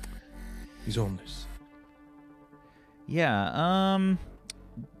 He's homeless. Yeah,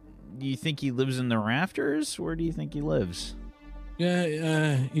 do you think he lives in the rafters? Where do you think he lives?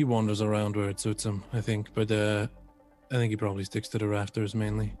 Yeah, he wanders around where it suits him, I think, but I think he probably sticks to the rafters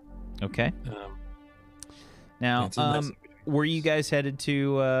mainly. Okay. Um, Now, it's a mess. were you guys headed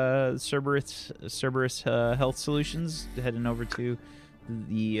to Cerberus Health Solutions, heading over to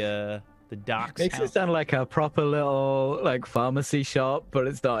the The docks. Makes it sound like a proper little like pharmacy shop, but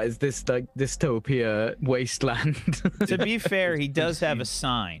it's not. It's this like dystopia wasteland. To be fair, he does have a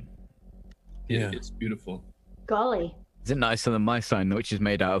sign. Yeah. It's beautiful. Golly. Is it nicer than my sign, which is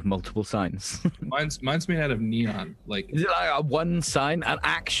made out of multiple signs? Mine's made out of neon. Like Is it like a one sign, an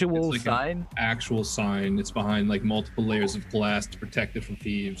actual It's like sign? actual sign. It's behind like multiple layers of glass to protect it from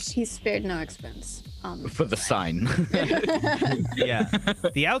thieves. He spared no expense. For the sign. Yeah.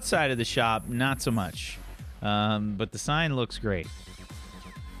 The outside of the shop, not so much. But the sign looks great.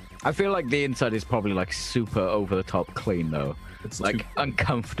 I feel the inside is probably super over the top clean though. It's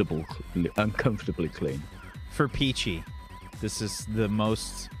Uncomfortably clean. For Peachy, this is the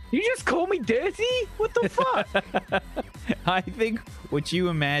most... You just call me dirty? What the fuck? I think what you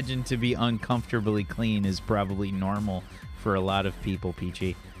imagine to be uncomfortably clean is probably normal for a lot of people,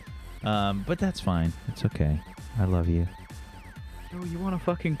 Peachy. But that's fine. It's okay. I love you. Oh, you want to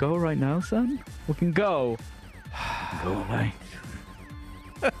fucking go right now, son? We can go. Go away.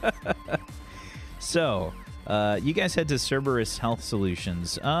 So, you guys head to Cerberus Health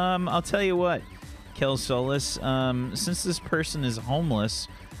Solutions. I'll tell you what, Kel Solus, since this person is homeless,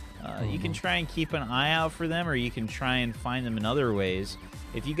 you can try and keep an eye out for them, or you can try and find them in other ways.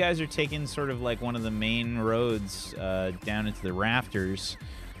 If you guys are taking sort of like one of the main roads down into the rafters,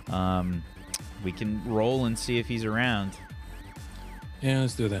 we can roll and see if he's around. Yeah,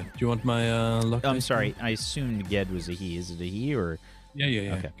 let's do that. Do you want my luck? I'm dice? sorry, I assumed Ged was a he. Is it a he or...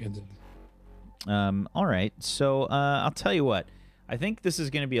 Yeah. Okay. Good. all right. So I'll tell you what. I think this is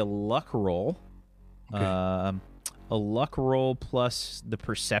going to be a luck roll. Okay. A luck roll plus the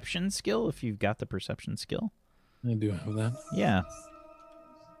perception skill, if you've got the perception skill. I do have that. Yeah.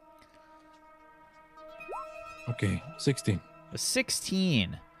 Okay, 16. A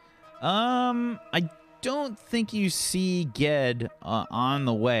 16. I don't think you see Ged on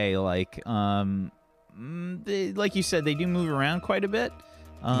the way. Like you said, they do move around quite a bit.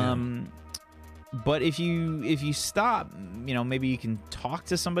 But if you stop, maybe you can talk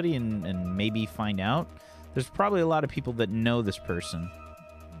to somebody and maybe find out. There's probably a lot of people that know this person.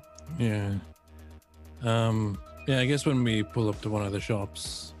 Yeah. Yeah, I guess when we pull up to one of the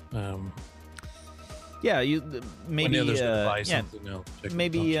shops, Yeah, you maybe when the others buy yeah, something, I'll check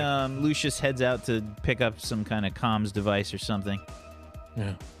maybe I'll check. Lucius heads out to pick up some kind of comms device or something.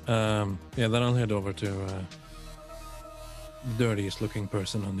 Yeah. Yeah, then I'll head over to the dirtiest looking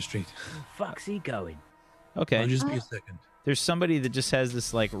person on the street. Fuck's he going? Okay. I'll just be a second. There's somebody that just has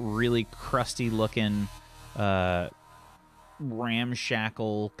this like really crusty looking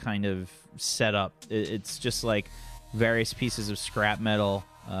ramshackle kind of setup. It's just like various pieces of scrap metal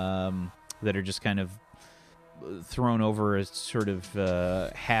that are just kind of thrown over a sort of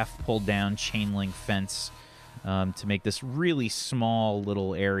half pulled down chain link fence to make this really small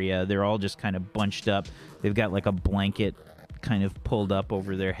little area. They're all just kind of bunched up. They've got like a blanket kind of pulled up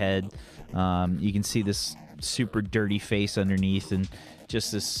over their head. You can see this super dirty face underneath, and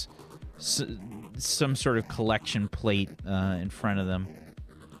just this some sort of collection plate in front of them.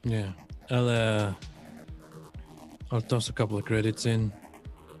 Yeah. I'll toss a couple of credits in,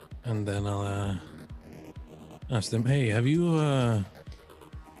 and then I'll ask them, hey, have you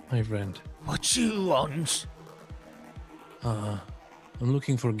my friend, What you want? I'm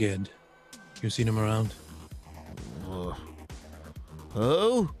looking for Ged. You seen him around?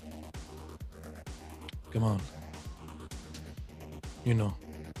 Oh? Come on. You know.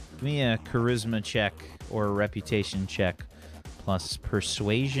 Give me a charisma check or a reputation check plus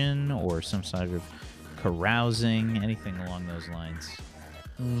persuasion or some sort of carousing, anything along those lines.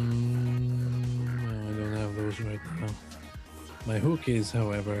 I don't have those right now. My hook is,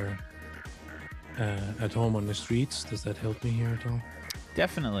 however, at home on the streets. Does that help me here at all?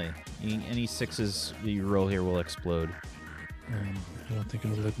 Definitely. Any sixes that you roll here will explode. I don't think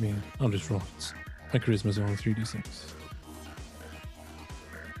it'll let me. I'll just roll it. My charisma's only 3d6.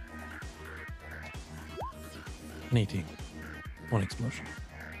 An 18. One explosion.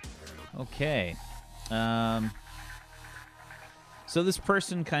 Okay. So this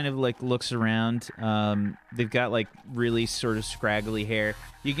person kind of like looks around. They've got like really sort of scraggly hair.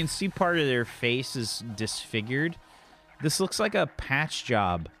 You can see part of their face is disfigured. This looks like a patch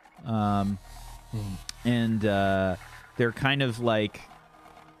job. And they're kind of like,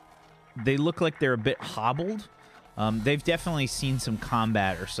 they look like they're a bit hobbled. They've definitely seen some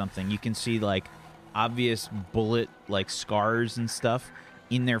combat or something. You can see like obvious bullet like scars and stuff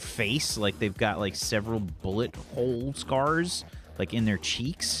in their face. Like they've got like several bullet hole scars like in their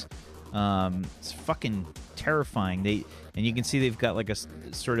cheeks. It's fucking terrifying. And you can see they've got like a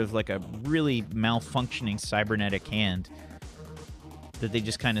sort of like a really malfunctioning cybernetic hand. that they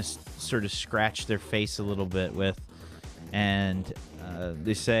just kind of sort of scratch their face a little bit with, and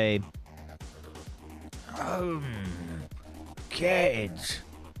they say, Gedds.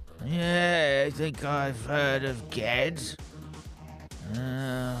 Yeah, I think I've heard of Gedds.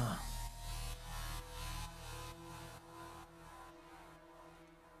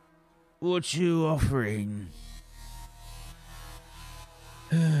 What you offering?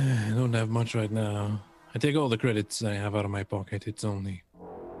 I don't have much right now. I take all the credits I have out of my pocket. It's only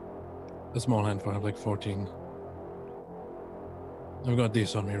a small handful. I have like 14. I've got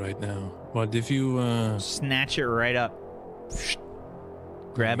this on me right now. But if you Snatch it right up.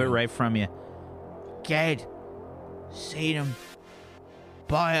 Grab it right from you. Ged, seen him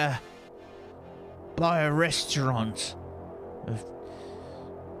by a restaurant.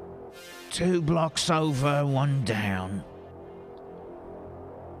 2 blocks over, 1 down.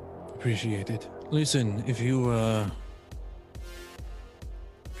 appreciate it. Listen, if you ever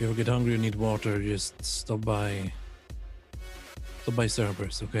get hungry or need water, just stop by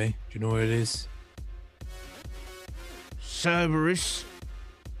Cerberus, okay? Do you know where it is? Cerberus?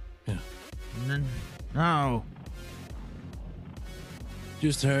 Yeah. No.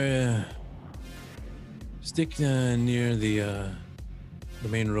 Just stick near the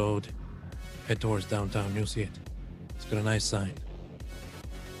main road. Head towards downtown. You'll see it. It's got a nice sign.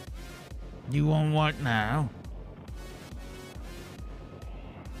 You want what now?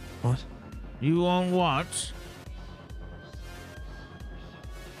 What? You want what?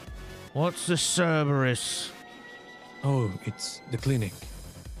 What's the Cerberus? Oh, it's the clinic.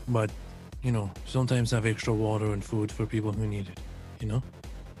 But, you know, sometimes have extra water and food for people who need it. You know?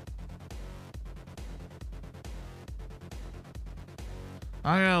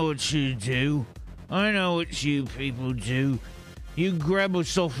 I know what you do. I know what you people do. You grab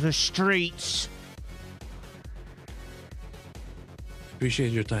us off the streets.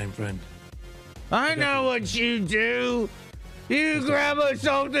 Appreciate your time, friend. I know what you do. You grab us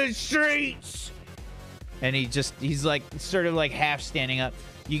off the streets. And he's like sort of like half standing up.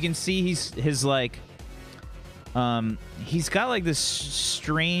 You can see he's got like this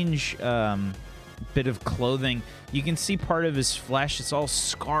strange bit of clothing. You can see part of his flesh. It's all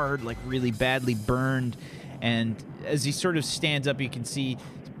scarred, like really badly burned. And as he sort of stands up, you can see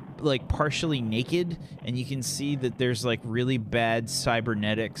like partially naked, and you can see that there's like really bad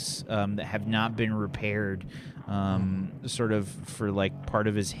cybernetics that have not been repaired, sort of for like part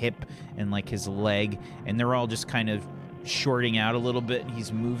of his hip and like his leg, and they're all just kind of shorting out a little bit, and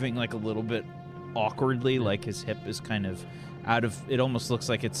he's moving like a little bit awkwardly, like his hip is kind of out of it. Almost looks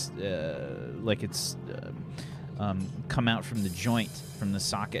like it's come out from the joint, from the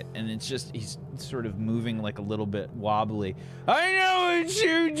socket, and it's just he's sort of moving like a little bit wobbly. I know what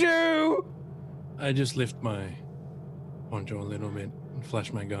you do. I just lift my poncho a little bit and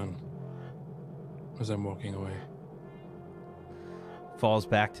flash my gun as I'm walking away. Falls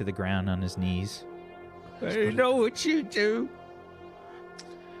back to the ground on his knees. I know what you do.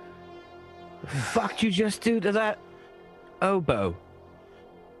 The fuck you just do to that oboe?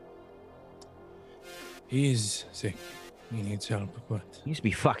 He's sick. He needs help, but... He used to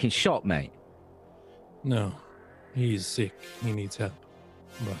be fucking shot, mate. No. He's sick. He needs help.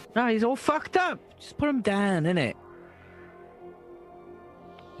 But No, he's all fucked up. Just put him down, innit?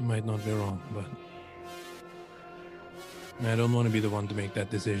 you might not be wrong, but... I don't want to be the one to make that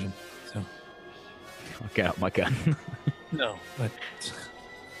decision, so... I'll get out my gun. No, but...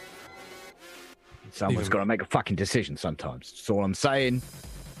 Someone's got to make a fucking decision sometimes. That's all I'm saying.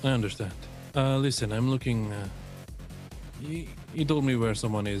 I understand. Listen, I'm looking... He told me where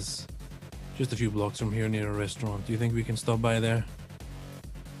someone is. Just a few blocks from here near a restaurant. Do you think we can stop by there?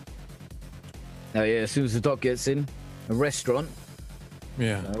 Oh, yeah, as soon as the doc gets in, a restaurant.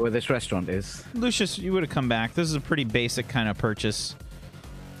 Yeah. Where this restaurant is. Lucius, you would have come back. This is a pretty basic kind of purchase.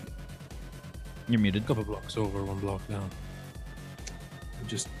 You're muted. A couple blocks over, 1 block down.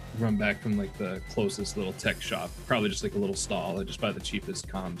 Just run back from like the closest little tech shop, probably just like a little stall. I just buy the cheapest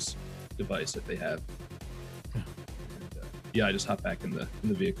comms device that they have. Yeah. And, yeah, I just hop back in the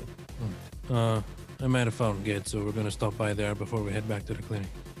vehicle. I might have found Ged, so we're gonna stop by there before we head back to the clinic.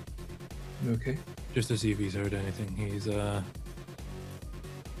 Okay. Just to see if he's heard anything. He's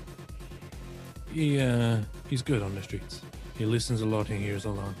good on the streets. He listens a lot, he hears a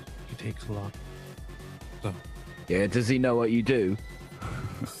lot, he takes a lot. So Yeah, does he know what you do?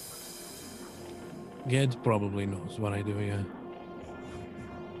 Ged probably knows what I do, yeah.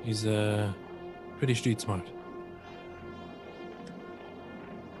 He's pretty street smart.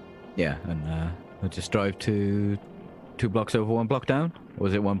 Yeah, and I just drive to 2 blocks over, 1 block down? Or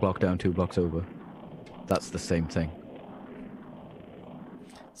is it 1 block down, 2 blocks over? That's the same thing.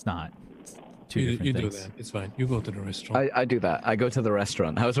 It's not. It's two You different do things. that. It's fine. You go to the restaurant. I do that. I go to the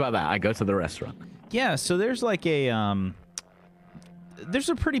restaurant. How's about that? I go to the restaurant. Yeah, so there's like a there's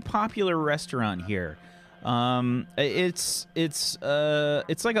a pretty popular restaurant here. It's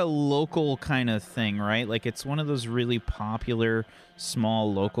like a local kind of thing, right? Like it's one of those really popular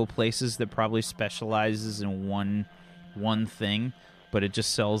small local places that probably specializes in one thing, but it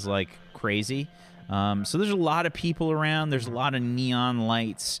just sells like crazy. So there's a lot of people around. There's a lot of neon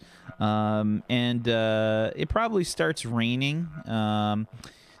lights, and it probably starts raining.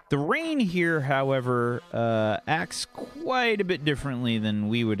 The rain here, however, acts quite a bit differently than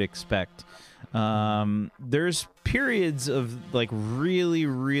we would expect. There's periods of like really,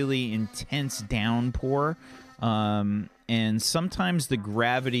 really intense downpour, and sometimes the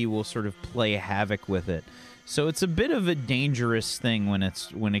gravity will sort of play havoc with it. So it's a bit of a dangerous thing when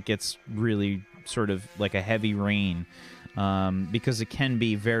it gets really sort of like a heavy rain, because it can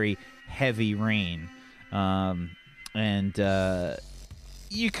be very heavy rain, and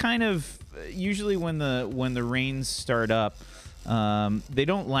you kind of usually when the rains start up, they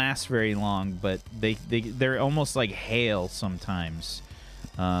don't last very long, but they're almost like hail sometimes.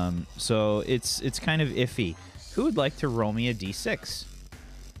 So it's kind of iffy. Who would like to roll me a d6?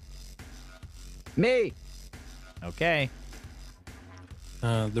 Me. Okay.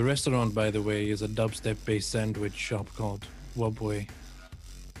 The restaurant, by the way, is a dubstep-based sandwich shop called Wubway.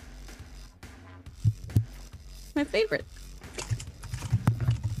 My favorite.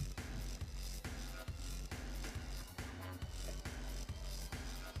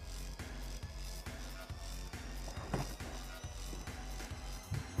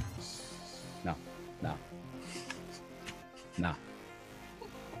 No. No. No.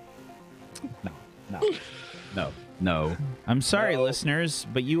 No. No. No. No. I'm sorry, listeners,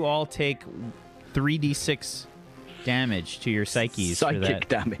 but you all take 3d6 damage to your psyches for Psychic that.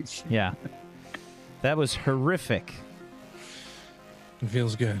 damage. Yeah. That was horrific. It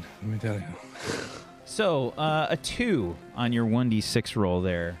feels good, let me tell you. So, a 2 on your 1d6 roll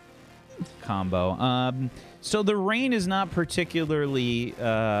there, Combo. So the rain is not particularly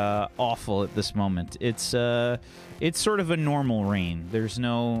awful at this moment. It's sort of a normal rain. There's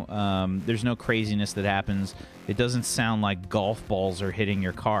no craziness that happens. It doesn't sound like golf balls are hitting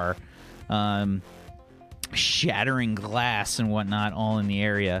your car, shattering glass and whatnot all in the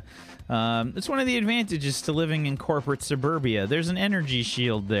area. It's one of the advantages to living in corporate suburbia. There's an energy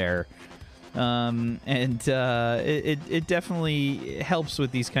shield there. It definitely helps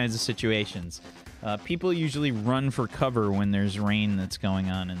with these kinds of situations. People usually run for cover when there's rain that's going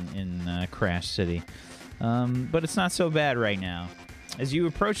on in Crash City. But it's not so bad right now. As you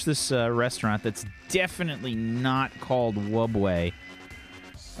approach this restaurant that's definitely not called Wubway,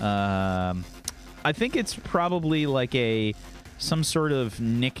 I think it's probably like some sort of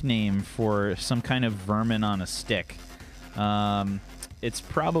nickname for some kind of vermin on a stick. It's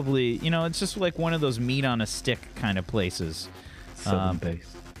probably, it's just like one of those meat on a stick kind of places. Southern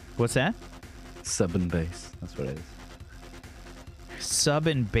base. What's that? Sub and base. That's what it is. Sub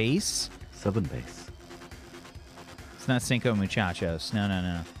and base? Sub and base. It's not Cinco Muchachos.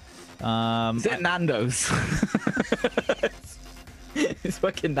 No. Is it Nando's? It's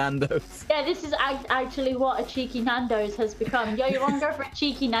fucking Nando's. Yeah, this is actually what a cheeky Nando's has become. Yo, you want to go for a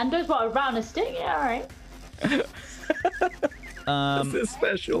cheeky Nando's? What, around a stick? Yeah, all right. This is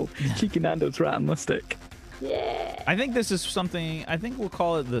special. Cheeky Nando's right on my stick. Yeah. I think this is something, I think we'll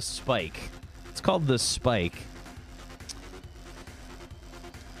call it the Spike. It's called the Spike.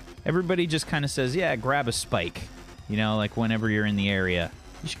 Everybody just kind of says, yeah, grab a spike. Like whenever you're in the area.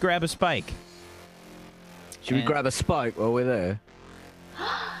 You should grab a spike. Should we grab a spike while we're there?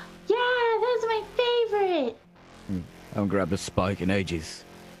 Yeah, that's my favorite. I haven't grabbed a spike in ages.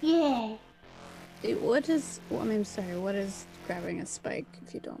 Yeah. What is grabbing a spike,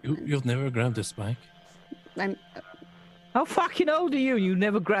 if you don't mind? You've never grabbed a spike? How fucking old are you? You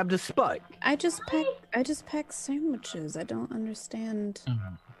never grabbed a spike? I just pack sandwiches. I don't understand.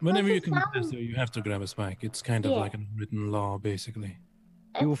 Whenever What's you it can sound? pass there, you have to grab a spike. It's kind of Yeah. like an unwritten law, basically.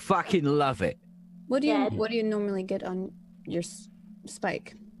 You'll fucking love it. What do Yeah. you normally get on your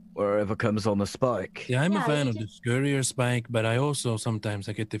spike? Wherever comes on the spike. Yeah, I'm a Yeah, fan you of the just- scurrier spike, but I also sometimes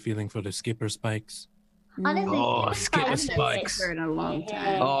I get the feeling for the skipper spikes. Honestly, Oh, skipper skipper spikes. spikes. For in a long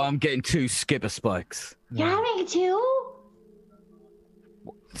time. Yeah. Oh, I'm getting 2 skipper spikes. Yeah, me too.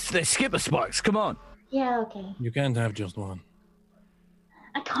 They're skipper spikes, come on. Yeah, okay. You can't have just one.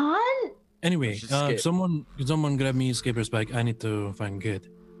 I can't. Anyway, should skip. someone grab me a skipper spike. I need to find good.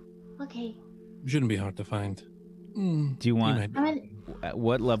 Okay. Shouldn't be hard to find. Do you want, might be. I mean, at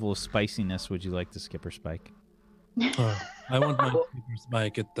what level of spiciness would you like the skipper spike? I want my sneakers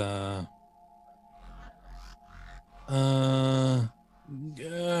bike at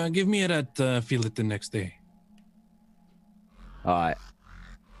give me it at Feel It the next day. All right.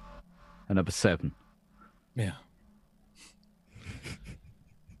 And number 7. Yeah.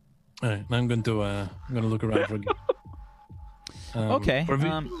 All right, I'm going to look around for Ged. Okay, For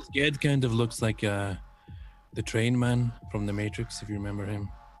visuals, Ged kind of looks like the train man from the Matrix, if you remember him.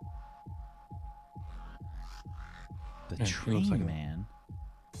 The Yeah, he train looks like a- man.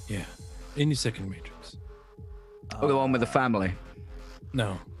 Yeah, in the second Matrix. Oh, the one with the family.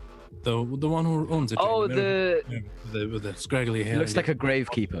 No, the one who owns it. Oh, with the scraggly hair. He looks like a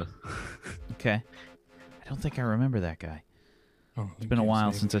gravekeeper. Okay. I don't think I remember that guy. Oh, It's been a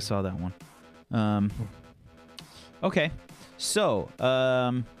while since I saw that one. Okay. So,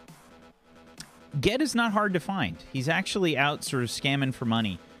 Ged is not hard to find. He's actually out sort of scamming for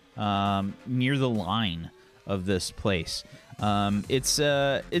money near the line of this place. It's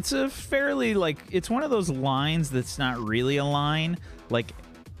a fairly, like, it's one of those lines that's not really a line. Like,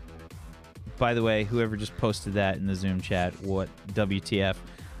 by the way, whoever just posted that in the Zoom chat, what WTF?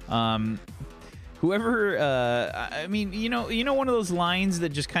 Whoever, I mean, you know, one of those lines that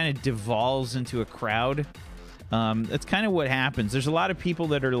just kind of devolves into a crowd. That's kind of what happens. There's a lot of people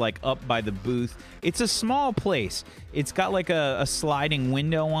that are like up by the booth. It's a small place. It's got like a sliding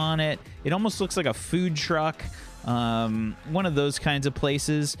window on it. It almost looks like a food truck, one of those kinds of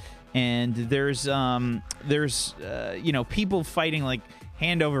places. And there's you know, people fighting like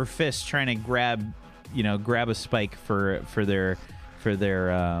hand over fist trying to grab a spike for their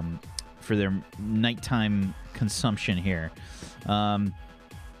nighttime consumption here.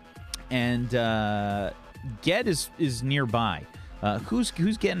 Ged is nearby. Who's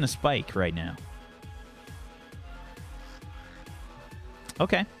getting a spike right now?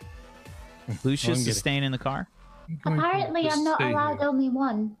 Okay. Lucius is staying in the car. Apparently, I'm not allowed only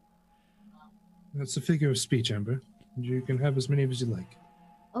one. That's a figure of speech, Amber. You can have as many as you like.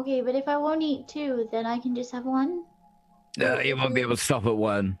 Okay, but if I won't eat 2, then I can just have 1? No, you won't be able to stop at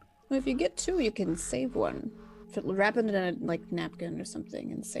 1. Well, if you get 2, you can save one. Wrap it in a napkin or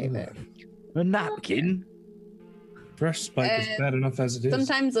something and save it. A napkin? Fresh spike is bad enough as it is.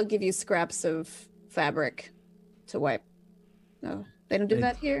 Sometimes they'll give you scraps of fabric to wipe. No, they don't do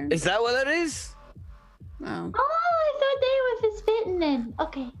that here. Is that what it is? Oh, Oh, I thought they were for spitting then.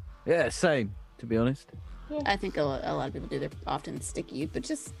 Okay. Yeah, same, to be honest. I think a lot of people do. They're often sticky, but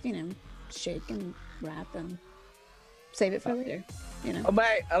just shake and wrap and save it for later. Oh,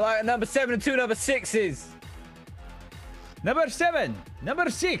 mate, I like number 7 and 2 number 6s. Number 7, number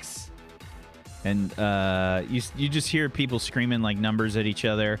 6. And you just hear people screaming like numbers at each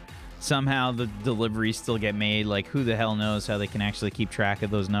other. Somehow the deliveries still get made. Like, who the hell knows how they can actually keep track of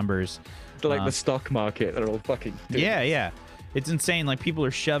those numbers? Like the stock market, they're all fucking. Yeah. It's insane. Like, people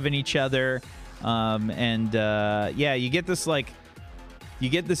are shoving each other. You get this like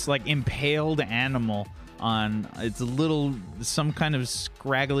impaled animal on. It's some kind of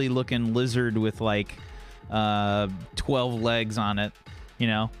scraggly looking lizard with like 12 legs on it,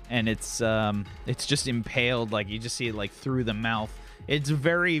 and it's just impaled. Like, you just see it like through the mouth. It's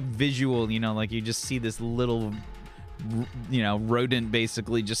very visual, like you just see this little rodent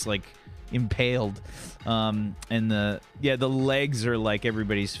basically just like impaled. And the legs are like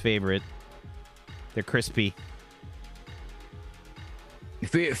everybody's favorite. They're crispy.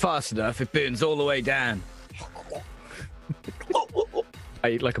 If you eat it fast enough, it burns all the way down.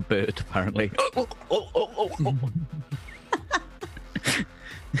 I eat like a bird, apparently.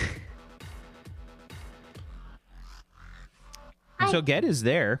 So Ged is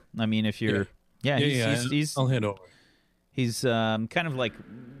there. I mean, if you're, he's I'll head over. He's kind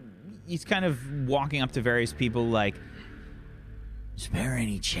of walking up to various people like, spare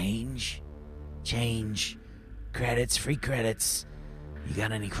any change? Change, credits, free credits. You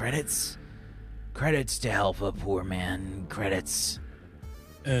got any credits? Credits to help a poor man. Credits.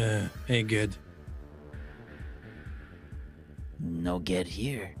 Hey, good. No Ged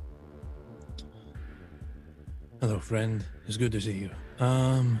here. Hello, friend. It's good to see you.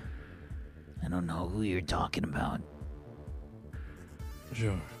 I don't know who you're talking about.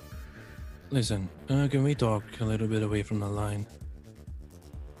 Sure. Listen, can we talk a little bit away from the line?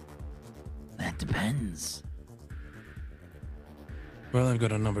 That depends. Well, I've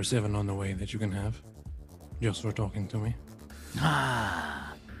got a number 7 on the way that you can have. Just for talking to me.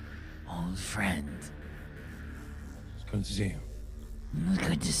 Ah, old friend. It's good to see you.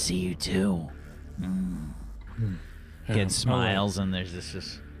 Good to see you too. Ged smiles, and there's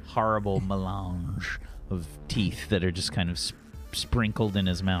this horrible melange of teeth that are just kind of sprinkled in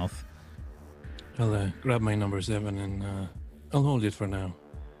his mouth. I'll grab my number 7 and I'll hold it for now.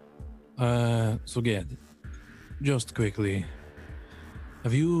 So Ged, just quickly,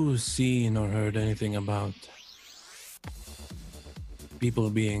 have you seen or heard anything about people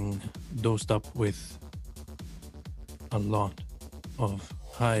being dosed up with a lot of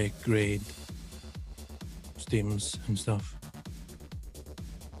high-grade stims and stuff?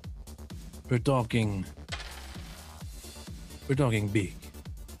 We're talking big.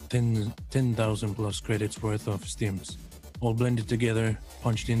 10,000 plus credits worth of stims, all blended together,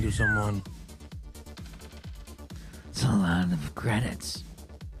 punched into someone. It's a lot of credits.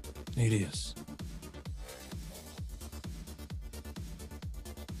 It is.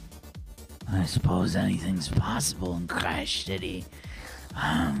 I suppose anything's possible in Crash City.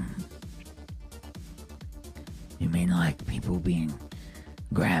 You mean like people being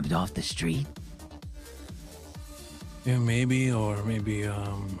grabbed off the street? Yeah, maybe, or maybe,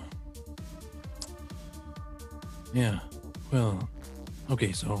 yeah, well,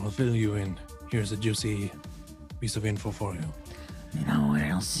 okay, so I'll fill you in. Here's a juicy piece of info for you. You know what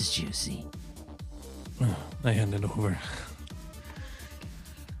else is juicy? I hand it over.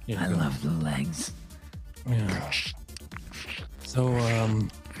 I love the legs. Yeah. So,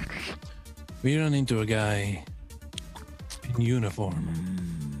 we run into a guy in uniform.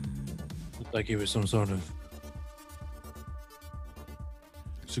 Looked like he was some sort of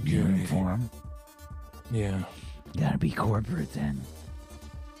security. Uniform. Yeah, Gotta be corporate then.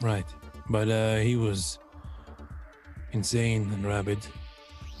 right. But he was insane and rabid.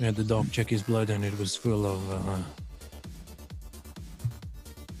 We had the dog check his blood and it was full of,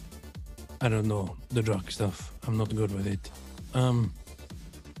 I don't know, the drug stuff. I'm not good with it. I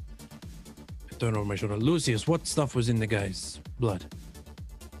turn over my shoulder. Lucius, what stuff was in the guy's blood?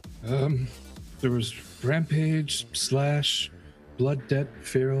 There was Rampage, Slash, Blood Debt,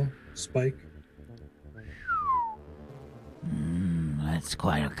 Feral, Spike. That's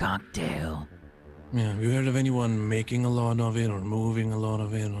quite a cocktail. Yeah, have you heard of anyone making a lot of it or moving a lot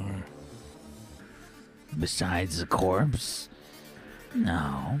of it or... Besides the corpse?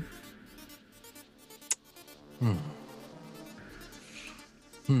 No.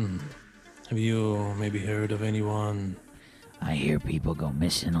 Have you maybe heard of anyone? I hear people go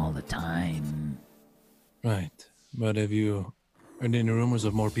missing all the time. Right, but have you heard any rumors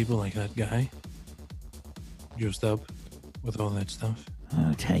of more people like that guy? Juiced up with all that stuff?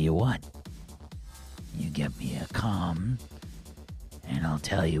 I'll tell you what. You get me a comm, and I'll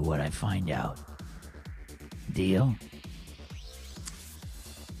tell you what I find out. Deal?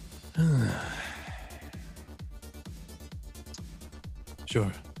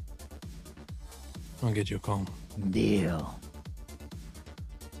 Sure. I'll get you a call. Deal.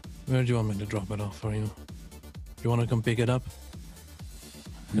 Where do you want me to drop it off for you? You want to come pick it up?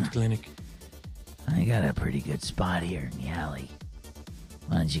 At the clinic? I got a pretty good spot here in the alley.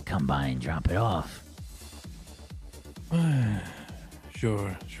 Why don't you come by and drop it off?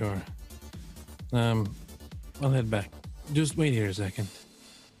 Sure. I'll head back. Just wait here a second.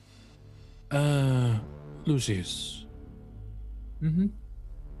 Lucius, Mm-hmm.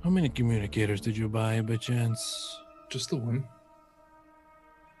 how many communicators did you buy by chance? Just the one.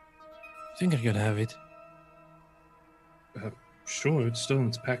 Think I could have it. Sure, it's still in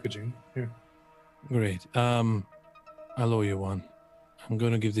its packaging. Here. Great. I'll owe you one. I'm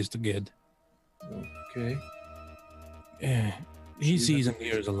gonna give this to Ged. Okay. Yeah, he sees and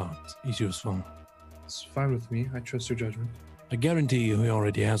hears a lot. He's useful. It's fine with me. I trust your judgment. I guarantee you he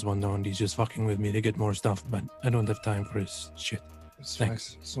already has one though, and he's just fucking with me to get more stuff, but I don't have time for his shit. It's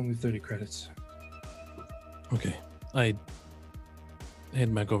Thanks. fine. It's only 30 credits. Okay. I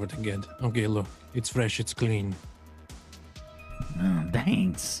head back over to Ged. Okay, look. It's fresh, it's clean. Oh,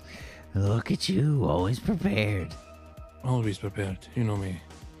 thanks. Look at you, always prepared. Always prepared. You know me.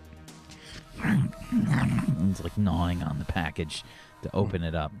 It's like gnawing on the package to open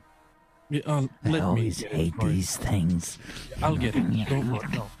it up. Yeah, I let me always get hate it for you. these things. I'll get it. Don't worry.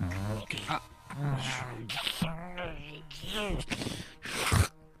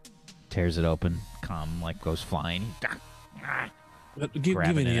 Tears it open. Like goes flying. Give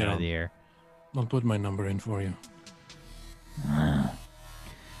Grabbing it it here. out of the air. I'll put my number in for you.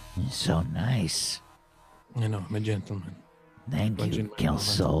 You're so nice. I know, I'm a gentleman. Thank Punch in you, my Gil mouth.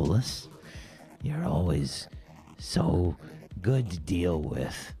 Solus. You're always so good to deal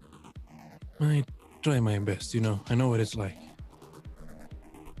with. I try my best, you know. I know what it's like.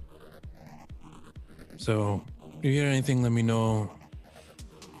 So, if you hear anything, let me know.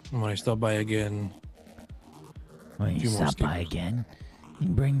 When I stop by again. When you Few more stop by stickers. again, you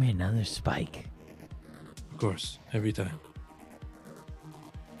can bring me another spike. Of course, every time.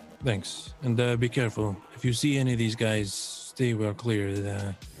 Thanks. And be careful. If you see any of these guys, stay well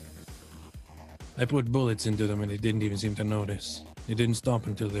clear. I put bullets into them and they didn't even seem to notice. They didn't stop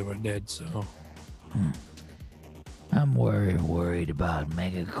until they were dead, so... I'm worried about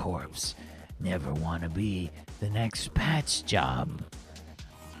Megacorps. Never want to be the next Pat's job.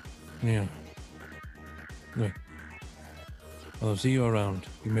 Yeah. Good. Well, I'll see you around.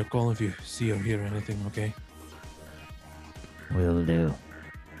 Give me a call if you see or hear anything, okay? Will do.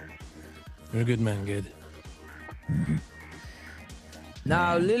 You're a good man, Gid.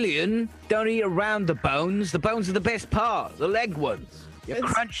 Now, Lillian, don't eat around the bones. The bones are the best part, the leg ones. You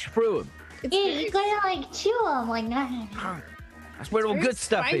It's- crunch through them. It's Yeah, very- you gotta like chew them like that. That's where all very good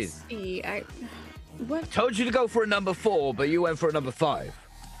stuff is. spicy. What? Told you to go for a number 4, but you went for a number 5.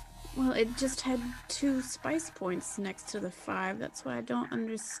 Well, it just had 2 spice points next to the 5. That's why I don't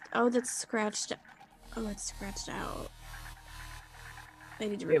understand. Oh, that's scratched. Oh, it's scratched out. I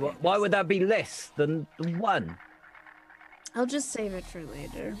need to Yeah, repair why this. would that be less than 1? I'll just save it for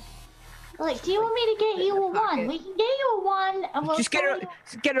later. Like, do you want me to get you a 1? We can get you a 1, and we'll Just get her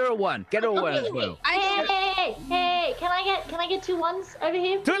a 1. Get her a 1 as well. Hey, can I get 2 1s over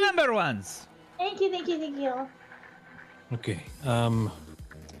here? 2 number 1s. Thank you. Okay.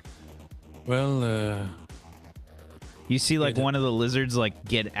 Well, You see, like, Yeah. one of the lizards, like,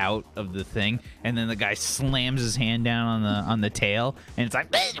 get out of the thing, and then the guy slams his hand down on the tail, and it's like...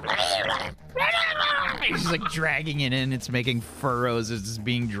 He's just, like, dragging it in. It's making furrows as it's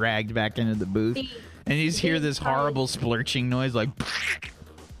being dragged back into the booth. And you just hear this horrible splurching noise, like...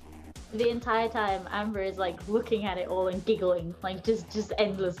 The entire time, Amber is like looking at it all and giggling, like just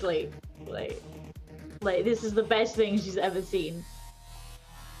endlessly, like this is the best thing she's ever seen.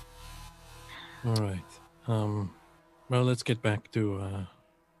 all right. Well, let's get back to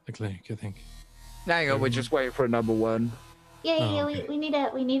the clinic, I think. Hang on, we're just waiting for a number 1. Yeah, Oh, okay. we need a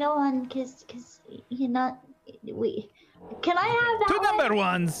 1 because you're not we. Can I have that 2 one? number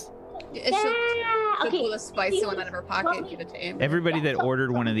 1s. She'll Okay. pull a spicy one out of her pocket and give it to him. Everybody that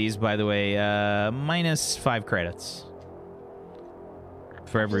ordered one of these, by the way, minus 5 credits.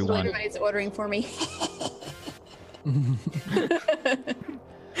 For every one. Everybody's ordering for me.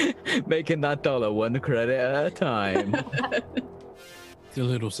 Making that dollar 1 credit at a time. The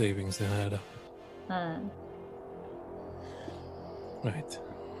little savings that add up. Right.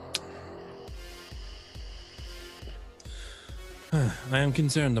 I am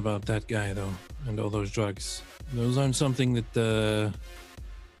concerned about that guy, though, and all those drugs. Those aren't something that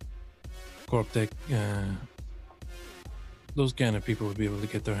Corptech, those kind of people would be able to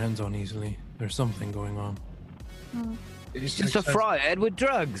get their hands on easily. There's something going on. It's just a fryhead with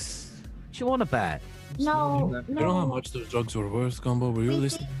drugs. What you want about? No, You know how no. much those drugs were worth, Combo? Were you We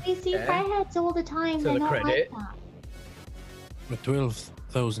listening? see fryheads all the time. So They're the not credit. like that. For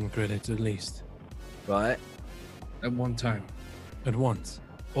 12,000 credits at least. Right. At one time. At once.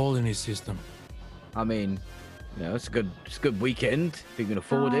 All in his system. I mean, you know, it's a good weekend if you can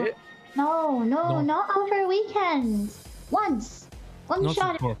afford it. No, not over weekends. One Not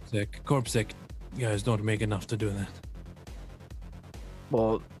shot. for Corpsec. Corpsec guys don't make enough to do that.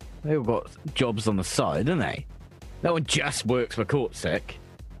 Well, they've got jobs on the side, don't they? No one just works for Corpsec.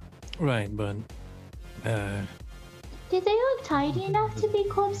 Right, but Did they look tidy enough to be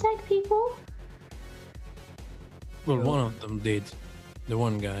Corpsec people? well, one of them did. The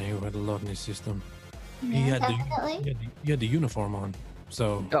one guy who had a lot in his system. Yeah, He had definitely. he had the uniform on.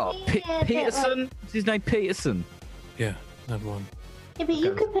 So Oh, Yeah, but, Peterson? What's his name? Peterson. yeah, that one. Yeah, but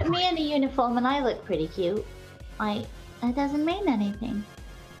you could put me in a uniform and I look pretty cute. Like, that doesn't mean anything.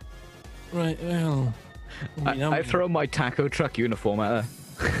 Right, well, I mean, I throw my taco truck uniform at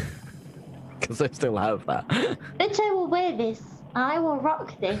her. Because I still have that. Bitch, I will wear this. I will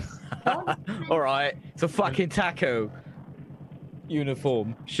rock this. Don't Alright, it's a fucking taco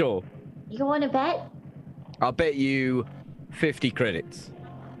uniform. Sure. you want to bet? I'll bet you 50 credits.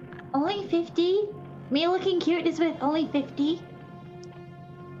 Only 50? Me looking cute is worth only 50?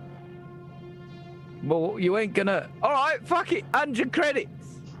 Well, you ain't gonna. Alright, fuck it. 100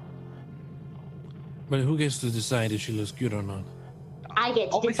 credits. but who gets to decide if she looks good or not? I get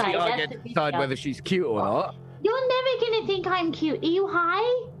to Obviously, decide. I That's get the to big decide deal. whether she's cute or not. You're never gonna think I'm cute. Are you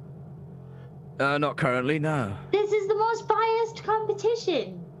high? Not currently, no. This is the most biased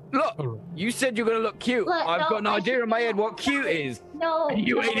competition. Look, Alright. you said you're gonna look cute. Look, I've no, got an I idea should in my head not. what cute is. No. And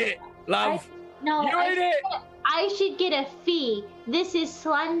you no, ain't it, love. No, You ain't it. I should get a fee. This is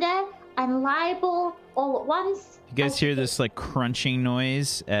slander and libel all at once. You guys hear this, like, crunching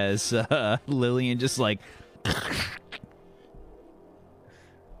noise as Lillian just, like...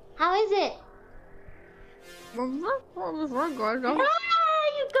 How is it? We're good. Ah,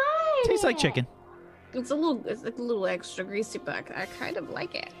 you got Tastes like chicken. It's like a little extra greasy, but I kind of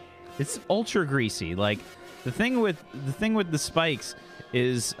like it. It's ultra greasy. Like the thing with the spikes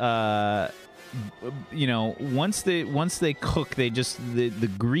is, once they cook, they just the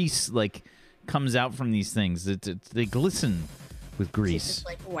grease like comes out from these things. They glisten with She's grease. just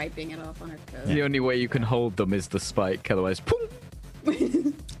like wiping it off on her coat. The only way you can hold them is the spike, otherwise, boom.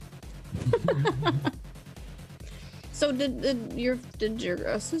 So did your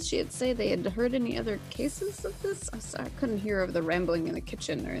associate say they had heard any other cases of this? I couldn't hear of the rambling in the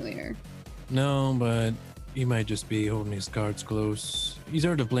kitchen earlier. No, but he might just be holding his cards close. He's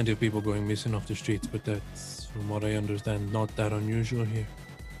heard of plenty of people going missing off the streets, but that's, from what I understand, not that unusual here.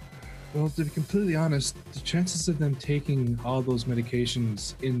 Well, to be completely honest, the chances of them taking all those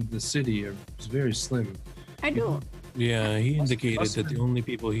medications in the city are very slim. I don't. Yeah, he indicated that the only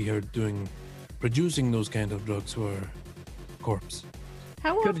people he heard producing those kind of drugs were corpse.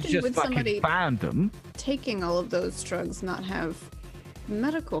 How Could often have just would fucking somebody banned them. taking all of those drugs not have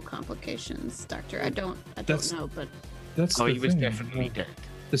medical complications, Doctor? I don't That's- know, but That's Oh, the he was thing. definitely dead.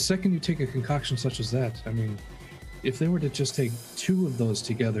 The second you take a concoction such as that, I mean, if they were to just take 2 of those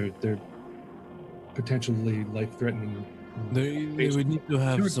together, they're potentially life-threatening. They would need to They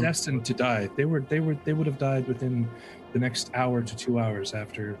have were some. destined to die. They would have died within the next hour to 2 hours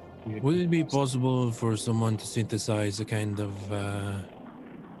after. Would it be possible for someone to synthesize a kind of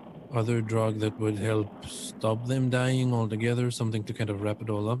other drug that would help stop them dying altogether? Something to kind of wrap it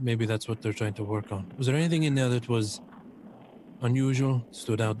all up? Maybe that's what they're trying to work on. Was there anything in there that was unusual,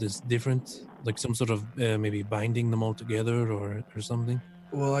 stood out as different? Like some sort of maybe binding them all together or something?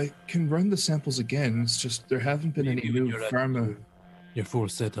 Well, I can run the samples again. It's just there haven't been Maybe any when new you're at pharma. your full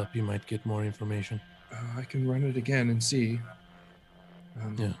setup, you might get more information. I can run it again and see.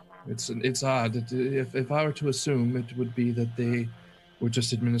 Yeah. It's odd. If I were to assume, it would be that they were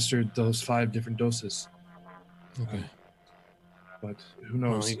just administered those 5 different doses. Okay. But who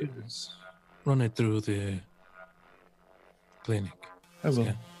knows? you could- It's- Run it through the clinic. I will.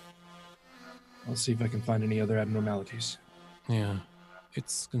 Yeah. I'll see if I can find any other abnormalities. Yeah.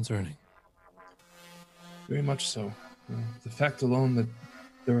 It's concerning. Very much so. The fact alone that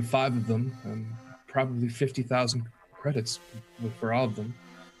there were 5 of them, and probably 50,000 credits for all of them,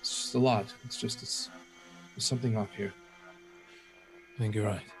 it's just a lot. There's something off here. I think you're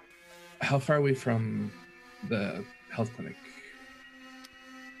right. How far are we from the health clinic?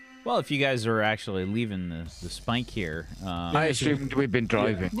 Well, if you guys are actually leaving the spike here, I assumed we'd been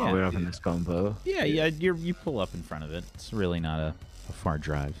driving while we were having this convo. yeah, you pull up in front of it. It's really not a far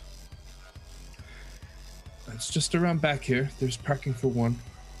drive. It's just around back here. There's parking for 1.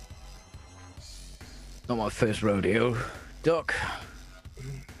 Not my first rodeo. Doc.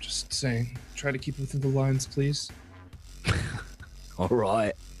 Just saying. Try to keep within the lines, please. All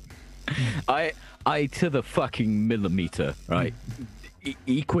right. I to the fucking millimeter, right?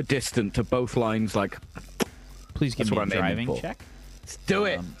 Equidistant to both lines, like. Please give That's me what a I'm aiming driving for. check. Let's do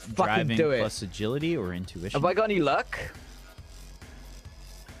it. Fucking Driving do it. plus agility or intuition. Have I got any luck?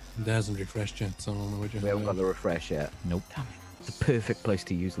 It hasn't refreshed yet, so I don't know what you're We haven't got the refresh yet. Nope. It's the perfect place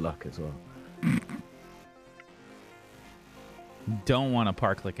to use luck as well. Don't want to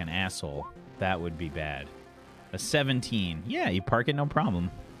park like an asshole. That would be bad. A 17. Yeah, you park it no problem.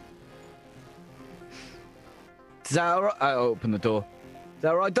 Is that all right? I open the door. Is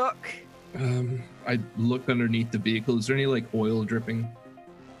that all right, Doc? I look underneath the vehicle. Is there any like oil dripping?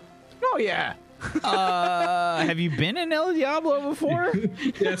 Oh yeah. Have you been in El Diablo before?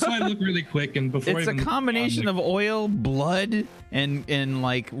 Yeah, so I look really quick, and before It's a combination of oil, blood, and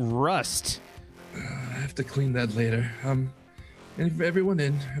like rust. I have to clean that later. And everyone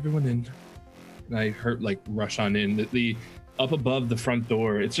in. And I rush on in. The up above the front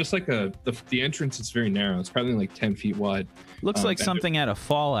door. It's just like the entrance is very narrow. It's probably like 10 feet wide. Looks like and- something out of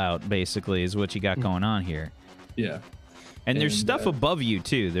Fallout, basically, is what you got going on here. Yeah. And there's And, stuff above you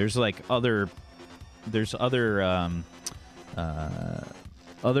too. There's like other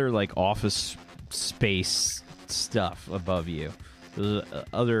like office space stuff above you. There's,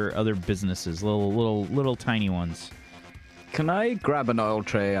 other businesses, little tiny ones. Can I grab an oil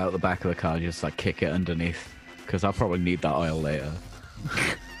tray out the back of the car and just like kick it underneath? Because I'll probably need that oil later.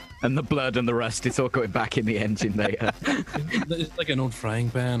 And the blood and the rust, it's all going back in the engine later. It's like an old frying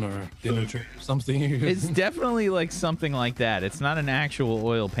pan or dinner tray or something. It's definitely like something like that. It's not an actual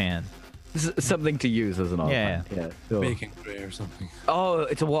oil pan. Something to use as an oil Yeah. pan. Yeah. Sure. baking tray or something. Oh,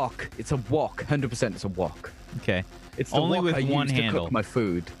 it's a wok. It's a wok. 100% it's a wok. Okay. It's the Only wok with I one use to handle. cook my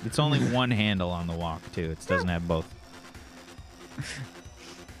food. It's only one handle on the wok too. It doesn't have both.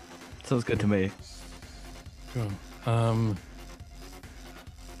 Sounds good to me. Cool.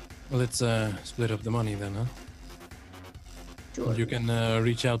 Well, let's split up the money then, huh? Sure. You can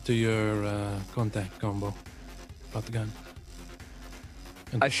reach out to your contact combo about the gun.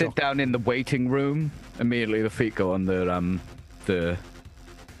 And I the sit shock. down in the waiting room. Immediately, the feet go on the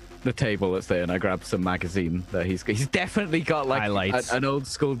table that's there, and I grab some magazine that he's definitely got like Highlights. an old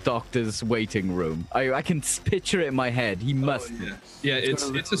school doctor's waiting room. I can picture it in my head. He must. Yeah, it's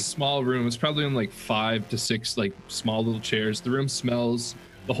a small room. It's probably on like 5 to 6 like small little chairs. The room smells.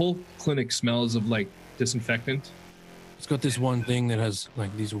 The whole clinic smells of like disinfectant. It's got this one thing that has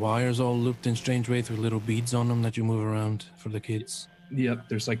like these wires all looped in strange ways with little beads on them that you move around for the kids. Yep,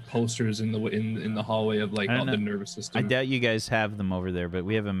 there's like posters in the hallway of like I all don't the know. nervous I system. doubt you guys have them over there, but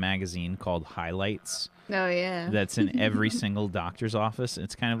we have a magazine called Highlights Oh yeah. that's in every single doctor's office.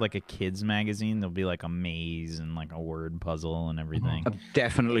 It's kind of like a kid's magazine. There'll be like a maze and like a word puzzle and everything. I'm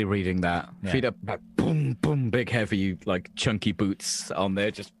definitely reading that. Yeah. Feet up, like, boom, boom, big, heavy, like chunky boots on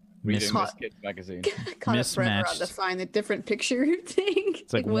there, just reading Miss- this kid's magazine. Caught up forever on mismatched. to find the different picture thing.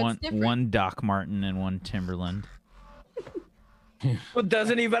 It's like what's different? one Doc Martin and one Timberland. But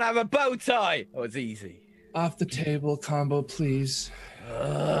doesn't even have a bow tie. Oh, it's easy. Off the table, combo, please.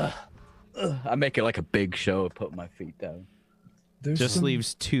 I make it like a big show. Put my feet down. There's Just some-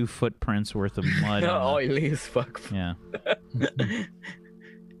 leaves 2 footprints worth of mud. on Oily as fuck. the- yeah.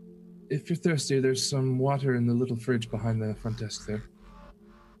 If you're thirsty, there's some water in the little fridge behind the front desk there.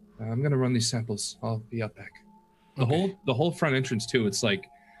 I'm gonna run these samples. I'll be out back. The whole front entrance too. It's like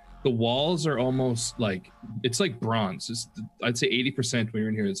the walls are almost like it's like bronze. I'd say 80% when you're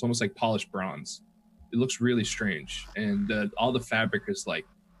in here. It's almost like polished bronze. It looks really strange, and all the fabric is like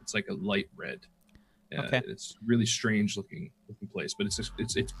it's like a light red. Okay. It's really strange looking place, but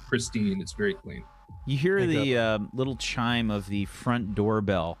it's pristine. It's very clean. You hear the little chime of the front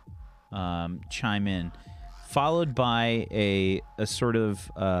doorbell chime in, followed by a sort of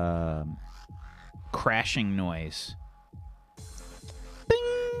crashing noise. Bing!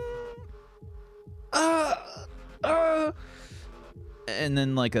 And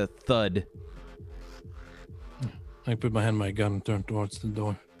then like a thud. I put my hand on my gun and turn towards the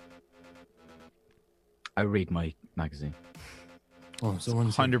door. I read my magazine. Oh,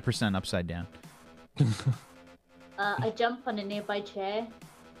 someone's here. 100% upside down. I jump on a nearby chair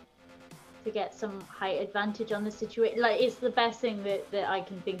to get some height advantage on the situation. Like, it's the best thing that I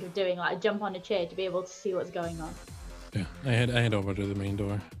can think of doing. Like, I jump on a chair to be able to see what's going on. Yeah, I head over to the main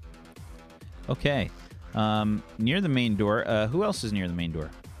door. Okay. Near the main door. Who else is near the main door?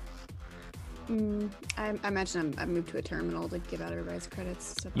 I imagine I moved to a terminal to give out everybody's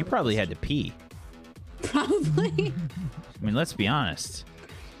credits. So You probably had to pee. Probably. I mean, let's be honest.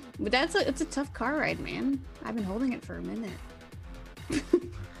 But it's a tough car ride, man. I've been holding it for a minute.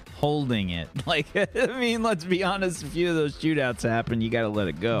 Holding it. Like, I mean, let's be honest. A few of those shootouts happen. You got to let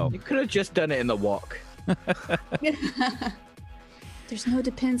it go. You could have just done it in the walk. There's no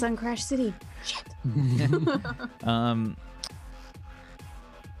depends on Crash City. Shit.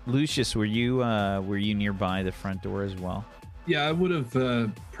 Lucius, were you nearby the front door as well? Yeah, I would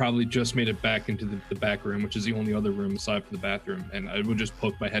have probably just made it back into the back room, which is the only other room aside from the bathroom, and I would just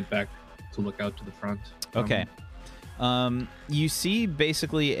poke my head back to look out to the front. Okay. You see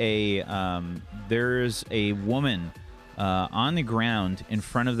basically there's a woman on the ground in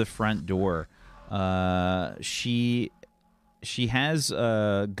front of the front door. She has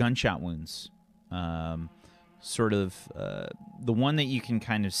gunshot wounds. Sort of the one that you can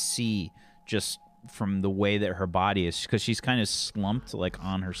kind of see just from the way that her body is, because she's kind of slumped like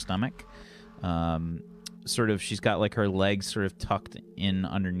on her stomach. Sort of she's got like her legs sort of tucked in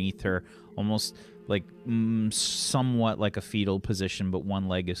underneath her, almost like somewhat like a fetal position, but one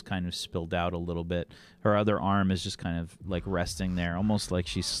leg is kind of spilled out a little bit. Her other arm is just kind of like resting there, almost like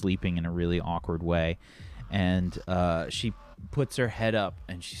she's sleeping in a really awkward way. And she puts her head up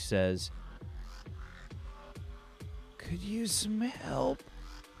and she says, "Could use some help."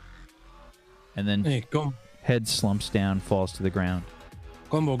 And then Hey, come. head slumps down, falls to the ground.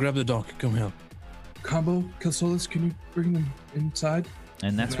 Combo, grab the doc. Come help. Combo, Kilsolis, can you bring them inside?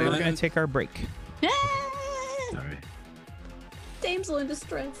 And that's where we're going to take our break. Sorry. Damsel in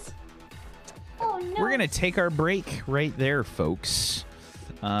distress. Oh no! We're going to take our break right there, folks.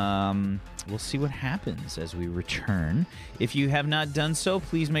 We'll see what happens as we return. If you have not done so,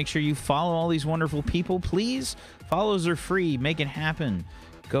 please make sure you follow all these wonderful people. Please, follows are free. Make it happen.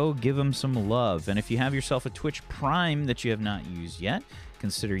 Go give them some love. And if you have yourself a Twitch Prime that you have not used yet,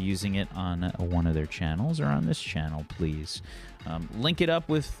 consider using it on one of their channels or on this channel, please. Link it up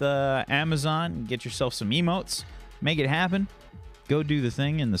with Amazon. Get yourself some emotes. Make it happen. Go do the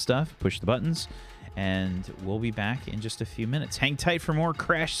thing and the stuff. Push the buttons. and we'll be back in just a few minutes. Hang tight for more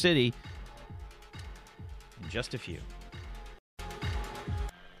Crash City in just a few.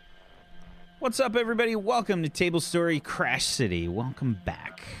 What's up, everybody? Welcome to Table Story Crash City. Welcome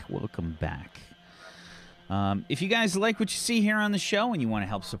back. Welcome back. If you guys like what you see here on the show and you want to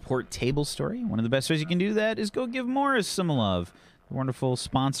help support Table Story, one of the best ways you can do that is go give Morris some love. The wonderful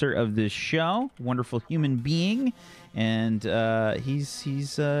sponsor of this show, wonderful human being, and he's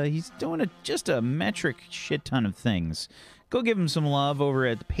doing just a metric shit ton of things. Go give him some love over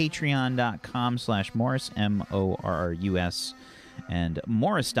at patreon.com/Morris, MORRUS, and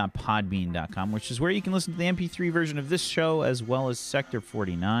morris.podbean.com, which is where you can listen to the MP3 version of this show as well as Sector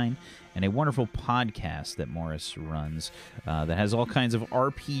 49 and a wonderful podcast that Morris runs that has all kinds of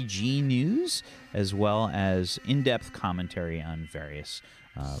RPG news as well as in-depth commentary on various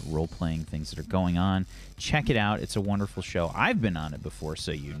role-playing things that are going on. Check it out. It's a wonderful show. I've been on it before,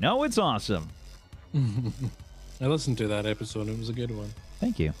 so you know it's awesome. I listened to that episode. It was a good one.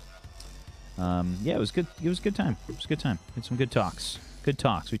 Thank you. Yeah, it was good. It was a good time. It was a good time. We had some good talks. Good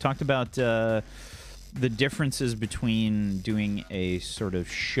talks. We talked about the differences between doing a sort of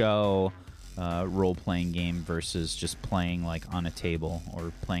show role-playing game versus just playing like on a table,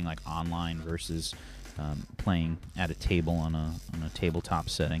 or playing like online versus playing at a table on a tabletop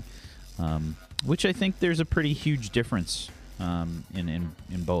setting, which I think there's a pretty huge difference in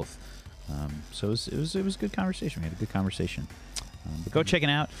both. So it was a good conversation. We had a good conversation. But go check it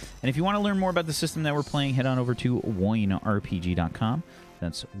out. And if you want to learn more about the system that we're playing, head on over to WoinRPG.com.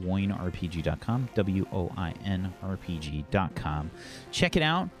 That's WoinRPG.com, WoinRPG.com. Check it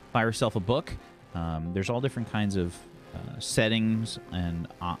out. Buy yourself a book. There's all different kinds of settings and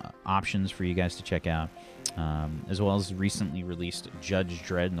options for you guys to check out, as well as recently released Judge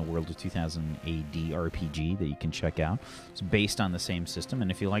Dredd in the World of 2000 AD RPG that you can check out. It's based on the same system, and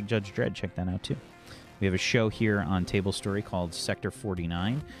if you like Judge Dredd, check that out too. We have a show here on Table Story called Sector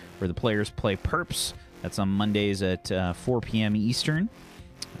 49, where the players play Perps. That's on Mondays at 4 p.m. Eastern,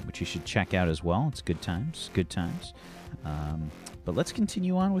 which you should check out as well. It's good times, good times. But let's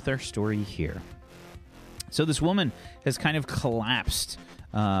continue on with our story here. So this woman has kind of collapsed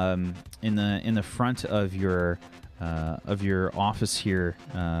in the front of your office here,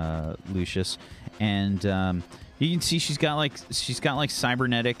 Lucius, and you can see she's got like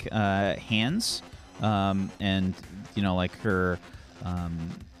cybernetic hands. And you know, like her,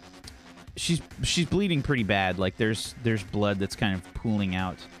 she's bleeding pretty bad. Like there's blood that's kind of pooling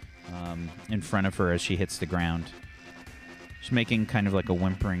out in front of her as she hits the ground. She's making kind of like a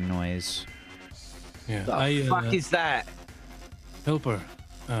whimpering noise. Yeah, The fuck is that? help her.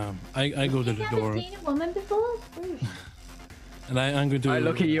 I go to the Have you door, seen a woman before? and I'm going to. I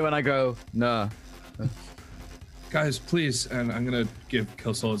look at you and I go, no. Guys, please, and I'm gonna give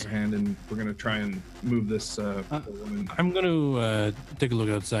Kelsolas a hand, and we're gonna try and move this woman. I'm going to take a look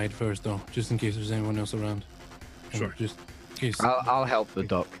outside first, though, just in case there's anyone else around. And Sure. Just in case. I'll help the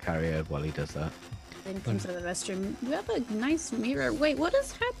doc carry her while he does that. Then comes out of the restroom. You have a nice mirror. Wait, what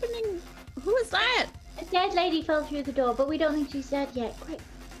is happening? Who is that? A dead lady fell through the door, but we don't think she's dead yet. Quick.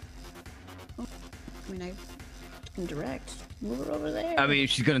 I mean, I can direct. Move her over there. I mean,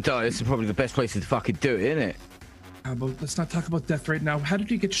 if she's gonna die, this is probably the best place to fucking do it, isn't it? But let's not talk about death right now. How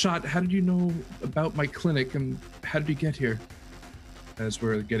did you get shot? How did you know about my clinic, and how did you get here? As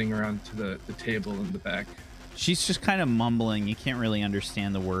we're getting around to the table in the back. She's just kind of mumbling. You can't really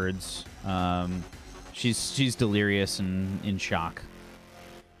understand the words. She's delirious and in shock.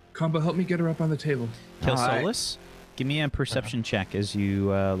 Combo, help me get her up on the table. Kill All right. Solus, give me a perception check as you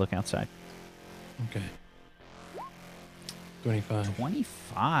look outside. Okay. 25.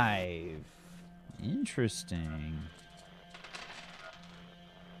 25. Interesting.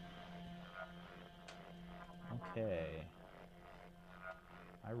 Okay.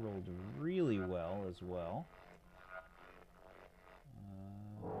 I rolled really well as well.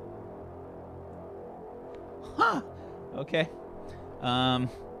 Huh. Okay.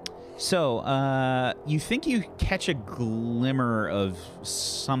 So, you think you catch a glimmer of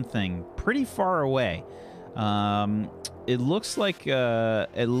something pretty far away. It looks like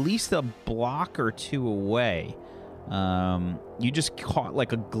at least a block or two away. You just caught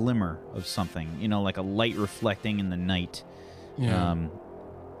like a glimmer of something, you know, like a light reflecting in the night. Yeah.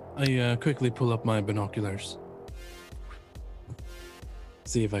 I quickly pull up my binoculars.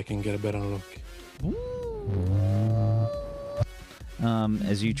 See if I can get a better look.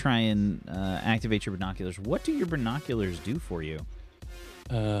 As you try and activate your binoculars, what do your binoculars do for you?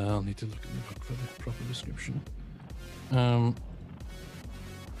 I'll need to look in the book for the proper description. But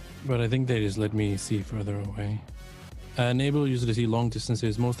I think they just let me see further away. Enable user to see long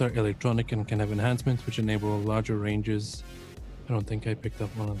distances. Most are electronic and can have enhancements which enable larger ranges. I don't think I picked up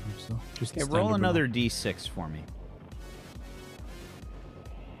one of them, so just Okay, standard roll another remote. d6 for me.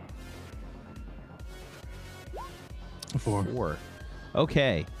 4. 4.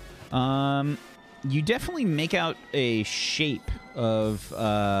 Okay. You definitely make out a shape of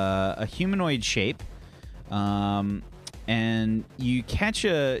a humanoid shape, and you catch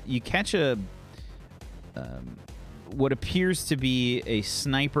a what appears to be a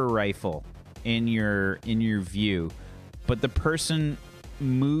sniper rifle in your view, but the person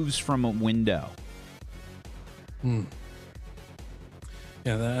moves from a window.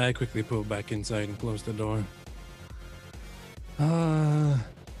 Yeah, I quickly pull back inside and close the door.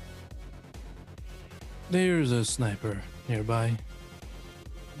 There's a sniper nearby.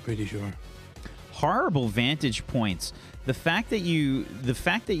 Pretty sure. Horrible vantage points. The fact that you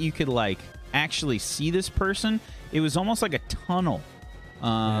could like actually see this person, it was almost like a tunnel.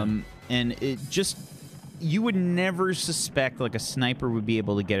 And it just, you would never suspect like a sniper would be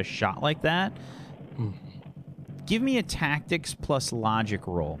able to get a shot like that. Give me a tactics plus logic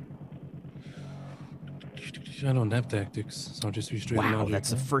roll. I don't have tactics, so I'll just be straight Wow, logic.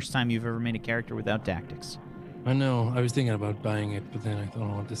 that's the first time you've ever made a character without tactics. I know. I was thinking about buying it, but then I thought I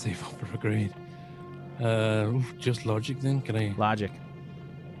want to save up for a grade. Just logic then? Can I? Logic.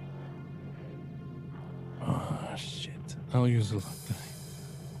 Oh, shit. I'll use a luck die.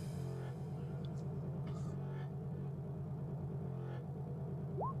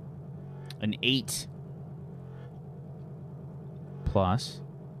 An 8 plus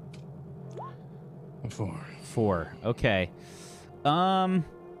 4. 4. Okay.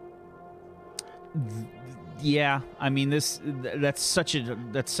 Yeah, I mean that's such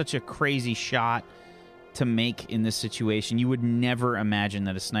a crazy shot to make in this situation. You would never imagine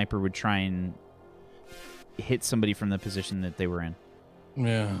that a sniper would try and hit somebody from the position that they were in.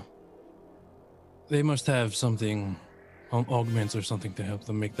 Yeah. They must have something, augments or something to help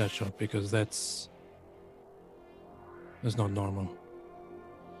them make that shot, because that's not normal.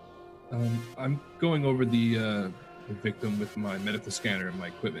 I'm going over the victim with my medical scanner and my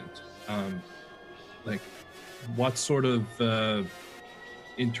equipment. Like, what sort of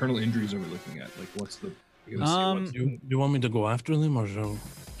internal injuries are we looking at? Like, what's the? Do you want me to go after them, or shall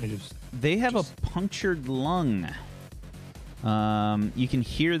I just? They have a punctured lung. You can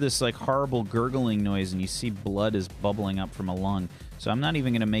hear this like horrible gurgling noise, and you see blood is bubbling up from a lung. So I'm not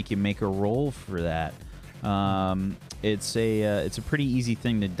even going to make you make a roll for that. It's a pretty easy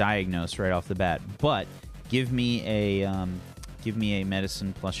thing to diagnose right off the bat. But give me a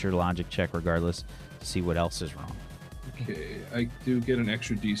medicine plus your logic check regardless to see what else is wrong. Okay, I do get an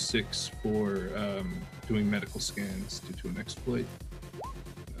extra D6 for doing medical scans due to an exploit.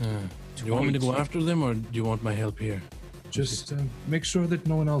 Do you want me to go after them, or do you want my help here? Just make sure that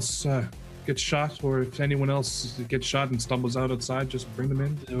no one else gets shot, or if anyone else gets shot and stumbles out outside, just bring them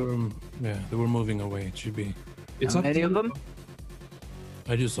in. They were moving away. It should be. It's How up many to of you. them?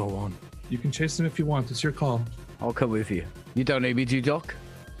 I just saw one. You can chase them if you want. It's your call. I'll come with you. You don't need me, do you, Doc?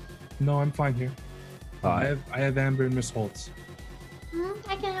 No, I'm fine here. All right. I have Amber and Miss Holtz.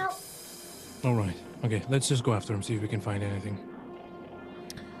 I can help. All right. Okay, let's just go after him, see if we can find anything.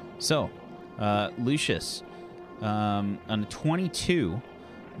 So, Lucius, on a 22,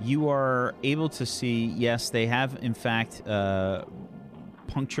 you are able to see, yes, they have, in fact,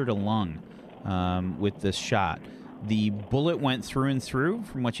 punctured a lung with this shot. The bullet went through and through,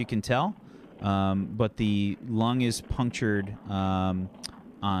 from what you can tell, but the lung is punctured on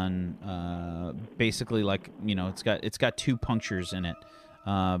basically like, you know, it's got 2 punctures in it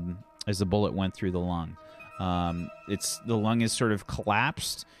as the bullet went through the lung. The lung is sort of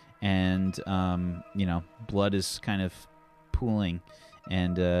collapsed, and you know, blood is kind of pooling,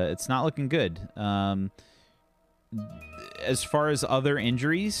 and it's not looking good. As far as other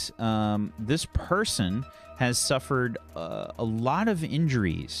injuries, this person has suffered a lot of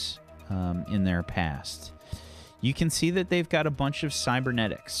injuries in their past. You can see that they've got a bunch of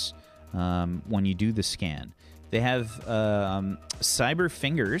cybernetics when you do the scan. They have cyber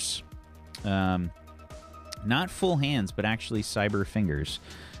fingers, not full hands, but actually cyber fingers.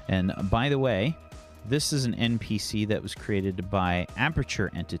 And by the way, this is an NPC that was created by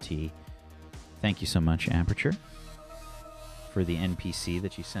Aperture Entity. Thank you so much, Aperture, for the NPC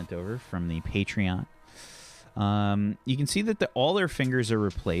that you sent over from the Patreon. You can see that all their fingers are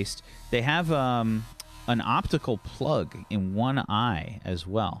replaced. They have an optical plug in one eye as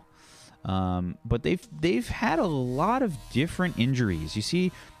well. But they've had a lot of different injuries. You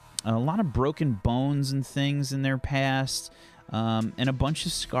see a lot of broken bones and things in their past, and a bunch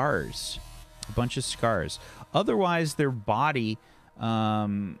of scars. A bunch of scars. Otherwise, their body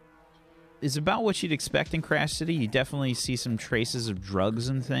is about what you'd expect in Crash City. You definitely see some traces of drugs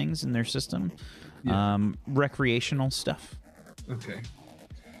and things in their system. Yeah. Recreational stuff. Okay.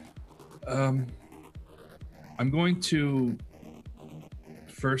 I'm going to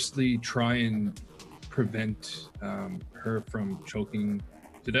firstly try and prevent her from choking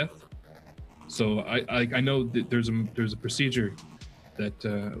to death. So I know that there's a procedure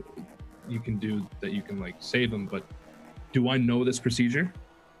that you can do that you can like save them, but do I know this procedure?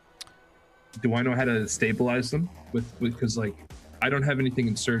 Do I know how to stabilize them because like I don't have anything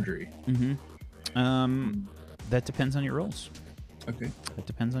in surgery. That depends on your rolls. Okay. That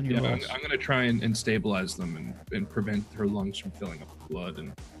depends on your Yeah, rolls. I'm going to try and stabilize them and prevent her lungs from filling up with blood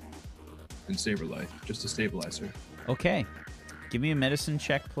and save her life, just to stabilize her. Okay. Give me a medicine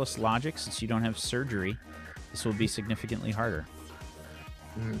check plus logic since you don't have surgery. This will be significantly harder.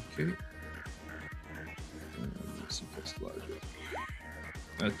 Okay. Let's see, plus logic.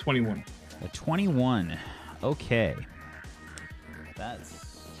 21. A 21. Okay.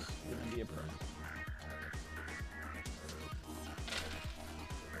 That's going to be a pro.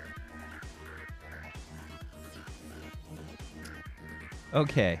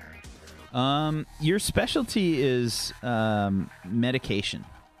 Okay. Your specialty is medication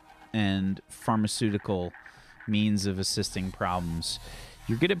and pharmaceutical means of assisting problems.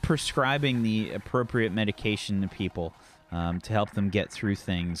 You're good at prescribing the appropriate medication to people to help them get through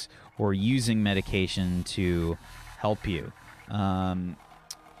things, or using medication to help you.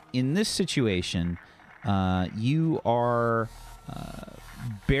 In this situation, you are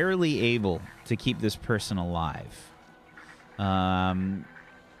barely able to keep this person alive.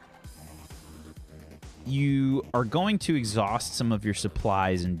 You are going to exhaust some of your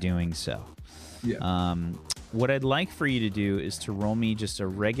supplies in doing so. Yeah. What I'd like for you to do is to roll me just a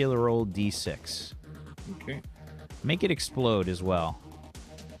regular old d6. Okay. Make it explode as well.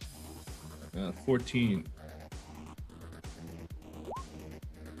 14.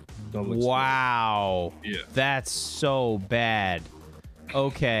 Double explode. Wow. Yeah. That's so bad.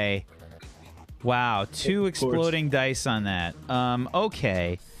 Okay. Wow. 2 exploding dice on that.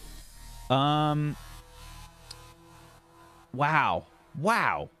 Okay. Wow.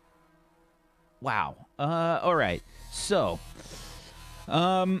 All right. So,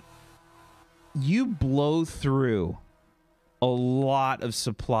 you blow through a lot of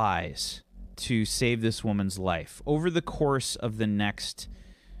supplies to save this woman's life over the course of the next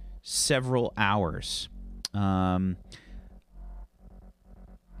several hours.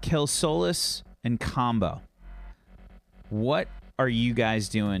 Kelsolis and Combo, what are you guys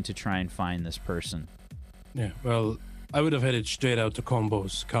doing to try and find this person? Yeah, well, I would have headed straight out to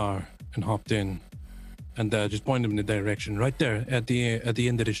Combo's car and hopped in and just point him in the direction right there at the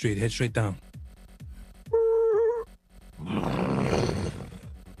end of the street. Head straight down.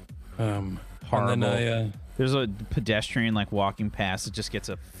 Horrible. And then There's a pedestrian like walking past. It just gets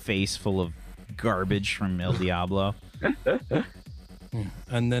a face full of garbage from El Diablo.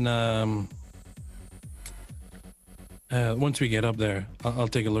 and then once we get up there, I'll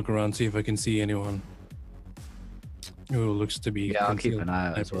take a look around, see if I can see anyone who looks to be. Yeah, I'll keep concealed an eye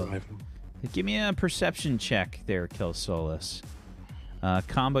out as sniper well. rifle. Give me a perception check there, Kelsolis.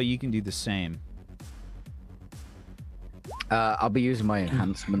 Combo, you can do the same. I'll be using my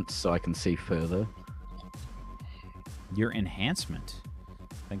enhancements so I can see further. Your enhancement.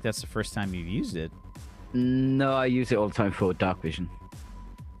 I think that's the first time you've used it. No, I use it all the time for dark vision.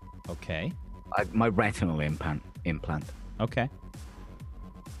 Okay. My retinal implant. Okay.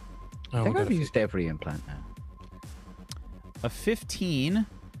 I think we I've gotta used every implant now. A 15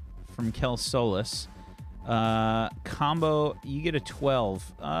 from Kelsolis. Combo, you get a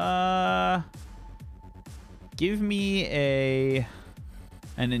 12. Give me an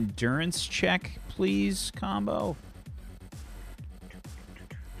endurance check, please, Combo.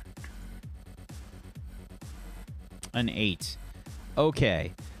 An 8.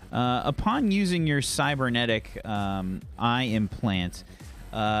 Okay. Upon using your cybernetic eye implant,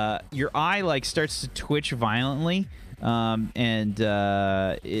 your eye like starts to twitch violently, and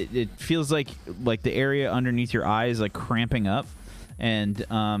it feels like the area underneath your eye is like cramping up,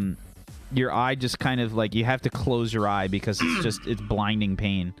 and your eye just kind of like you have to close your eye because it's blinding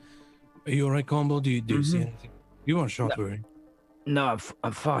pain. Are you alright, Combo? Do you see anything? You aren't shot, were you? No,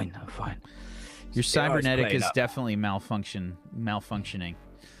 I'm fine. Your Yeah, it's cybernetic playing is up. definitely malfunctioning.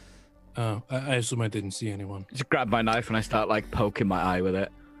 I assume I didn't see anyone. Just grab my knife and I start like poking my eye with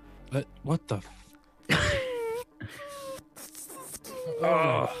it. What the?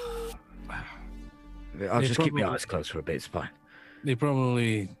 I'll They just keep my probably- eyes closed for a bit. It's fine. They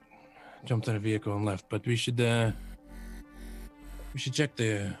probably jumped in a vehicle and left. But we should check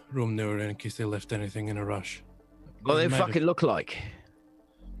the room they were in case they left anything in a rush. What they Might have- fucking look like?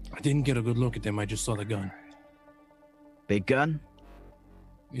 I didn't get a good look at them. I just saw the gun. Big gun?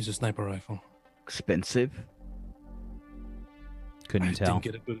 It's a sniper rifle. Expensive? Couldn't I tell. didn't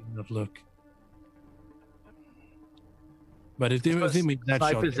get a good enough look. But if they made that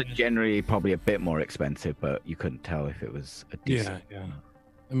shot, Snipers are generally probably a bit more expensive, but you couldn't tell if it was a decent. yeah.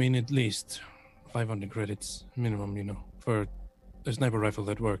 I mean, at least 500 credits minimum, you know, for a sniper rifle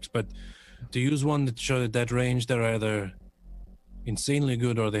that works. But to use one that shot at that range, they're either insanely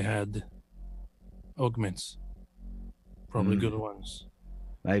good or they had augments. Probably good ones.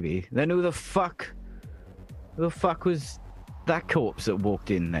 Maybe. Then who the fuck was that corpse that walked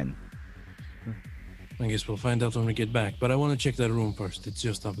in then? I guess we'll find out when we get back. But I want to check that room first. It's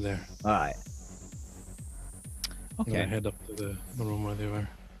just up there. All right. I'm gonna Okay. head up to the room where they were.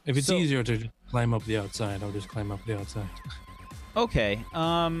 If it's So- easier to just climb up the outside, I'll just climb up the outside. Okay.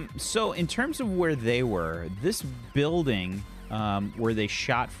 So in terms of where they were, this building where they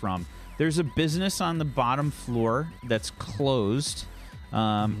shot from, there's a business on the bottom floor that's closed.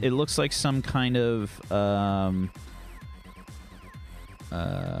 It looks like some kind of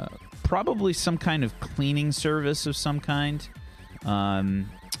probably some kind of cleaning service of some kind. And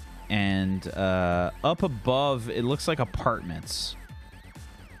up above, it looks like apartments.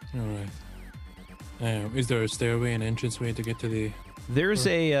 All right. Is there a stairway and entranceway to get to the? There's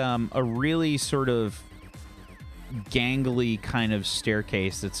a really sort of gangly kind of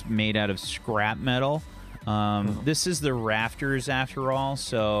staircase that's made out of scrap metal. This is the rafters after all,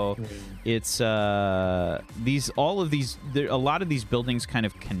 so it's a lot of these buildings kind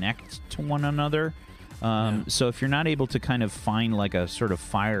of connect to one another. So if you're not able to kind of find like a sort of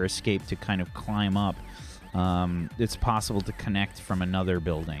fire escape to kind of climb up, it's possible to connect from another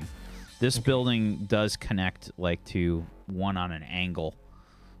building. This building does connect like to one on an angle.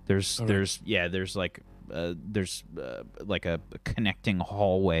 There's like a connecting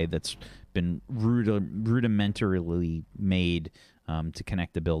hallway that's been rudimentarily made to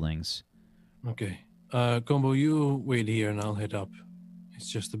connect the buildings. Okay. Combo, you wait here and I'll head up. It's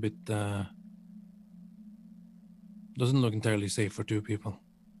just a bit doesn't look entirely safe for two people.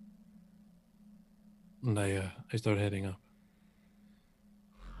 And I start heading up.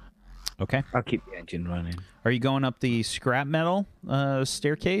 Okay. I'll keep the engine running. Are you going up the scrap metal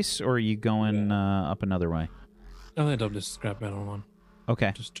staircase, or are you going up another way? I'll head up this scrap metal one.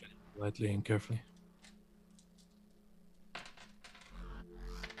 Okay. Just tread lightly and carefully.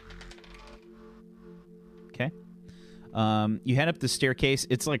 Okay. You head up the staircase.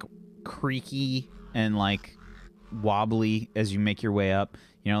 It's like creaky and like wobbly as you make your way up.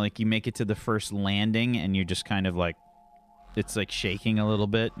 You know, like you make it to the first landing and you just kind of like, it's like shaking a little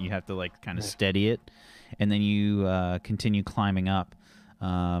bit. You have to like kind of steady it. And then you continue climbing up.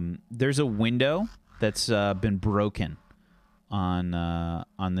 There's a window that's been broken on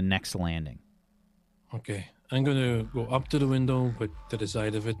the next landing. Okay. I'm gonna go up to the window, but to the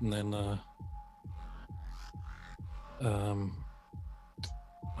side of it, and then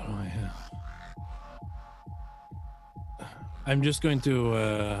what do I have? I'm just going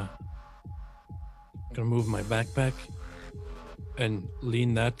to gonna move my backpack and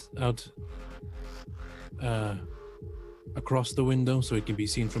lean that out across the window so it can be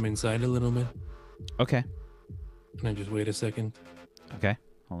seen from inside a little bit. Okay. And then just wait a second. Okay.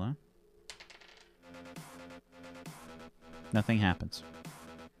 Hold on. Nothing happens.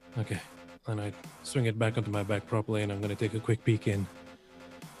 Okay. And I swing it back onto my back properly, and I'm gonna take a quick peek in.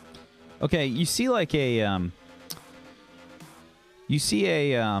 Okay, you see like a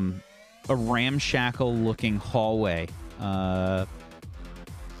ramshackle looking hallway.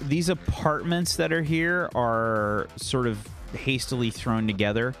 These apartments that are here are sort of hastily thrown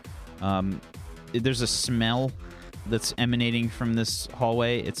together. There's a smell that's emanating from this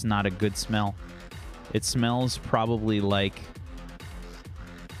hallway. It's not a good smell. It smells probably like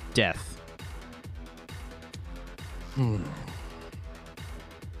death. All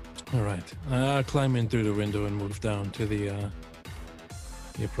right. I'll climb in through the window and move down to the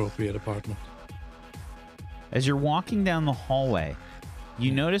appropriate apartment. As you're walking down the hallway,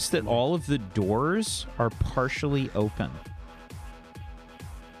 you notice that all of the doors are partially open.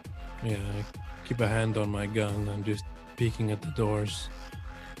 Yeah, I keep a hand on my gun and just peeking at the doors.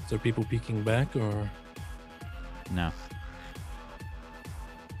 Is there people peeking back or? No.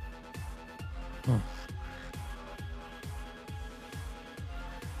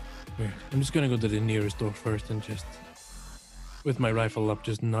 Weird. I'm just gonna go to the nearest door first and just, with my rifle up,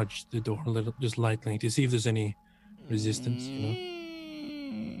 just nudge the door a little, just lightly, to see if there's any resistance. You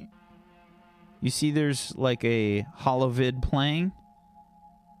know. You see there's like a holovid playing,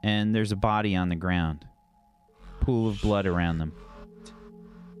 and there's a body on the ground. Pool of blood around them.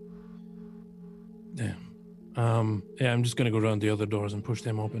 Damn. Yeah, I'm just gonna go around the other doors and push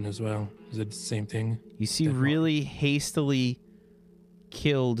them open as well. Is it the same thing? You see really hastily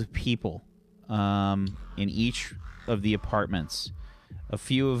killed people in each of the apartments. A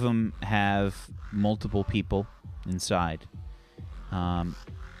few of them have multiple people inside.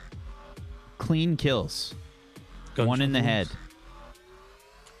 Clean kills. One in the head.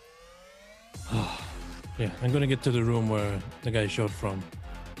 Yeah, I'm gonna get to the room where the guy shot from.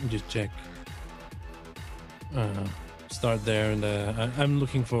 And just check. Start there, and I'm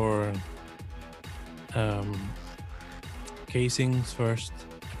looking for casings first.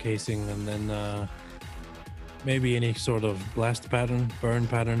 A casing, and then maybe any sort of blast pattern, burn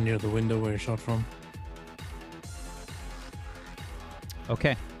pattern near the window where he shot from.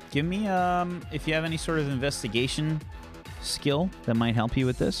 Okay. Give me, if you have any sort of investigation skill that might help you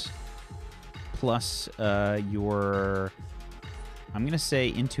with this. Plus your, I'm going to say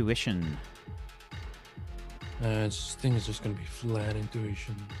intuition. I think it's just going to be flat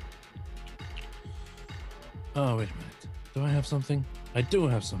intuition. Oh, wait a minute. Do I have something? I do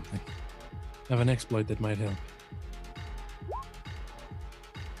have something. I have an exploit that might help.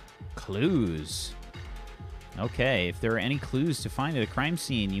 Clues. Okay, if there are any clues to find at a crime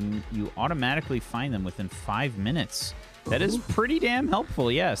scene, you automatically find them within 5 minutes. That is pretty damn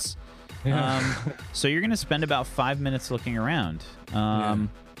helpful, yes. Yeah. So you're going to spend about 5 minutes looking around. Yeah.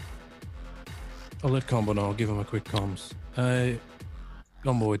 I'll let Combo know. I'll give him a quick comms.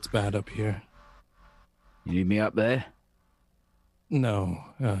 Combo, it's bad up here. You need me up there? No,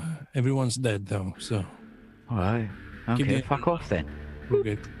 everyone's dead though, so All right. Keep Okay, it- fuck off then. we're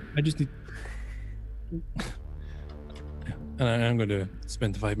good. I just need... And I'm going to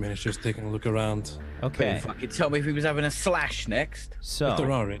spend 5 minutes just taking a look around. Okay, Fucking tell me if he was having a slash next. If there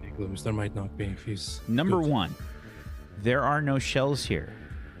so are any clues, there might not be if he's... number good. 1, there are no shells here.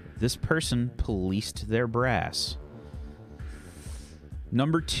 This person policed their brass.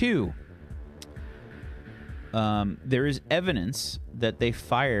 Number 2, there is evidence that they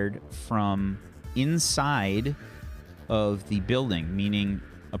fired from inside of the building, meaning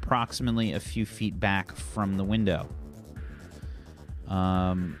approximately a few feet back from the window.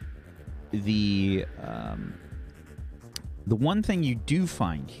 The one thing you do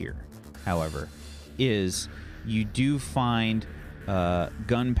find here, however, is you do find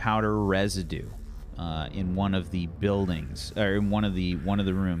gunpowder residue in one of the buildings, or in one of the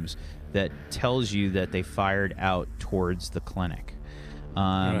rooms, that tells you that they fired out towards the clinic.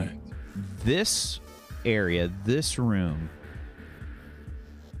 Right. This area, this room,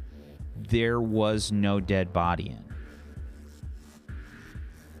 there was no dead body in.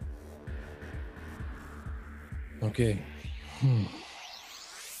 Okay.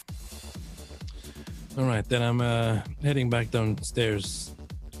 All right, then I'm heading back downstairs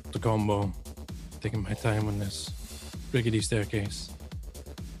to Combo, taking my time on this rickety staircase.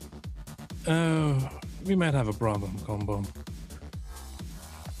 We might have a problem, Combo.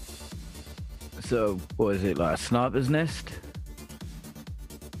 So, what is it, like a sniper's nest?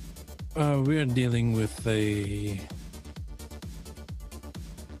 We're dealing with a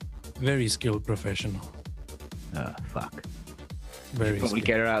very skilled professional. Oh, fuck. Very Probably skilled.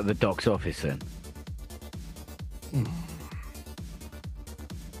 get her out of the doc's office then.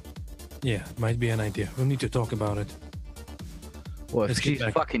 Yeah, might be an idea. We'll need to talk about it. Well, if Let's get she's a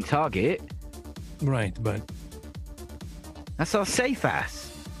back. fucking target, Right, but that's our safe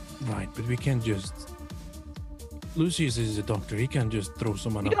ass. we can't just. Lucius is a doctor. He can't just throw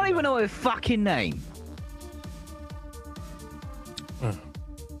someone You up. don't even know her fucking name.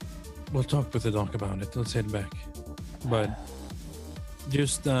 We'll talk with the doc about it. Let's head back. But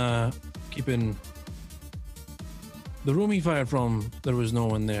just keep in the room he fired from. There was no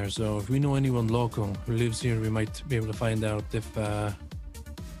one there. So if we know anyone local who lives here, we might be able to find out if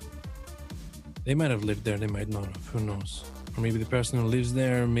they might have lived there. They might not have. Who knows? Or maybe the person who lives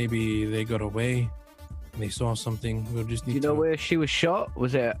there, maybe they got away. And they saw something. We'll just need Do you know to. where she was shot?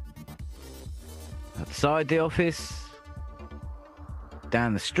 Was it outside the office?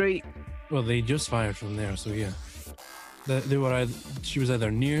 Down the street? Well, they just fired from there, so yeah. They were either, she was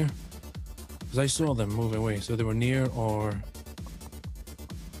either near, because I saw them move away, so they were near, or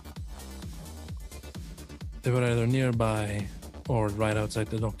they were either nearby or right outside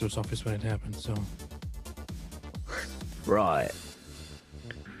the doctor's office when it happened. So Right.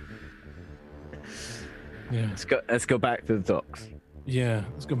 yeah, Let's go back to the docks. yeah.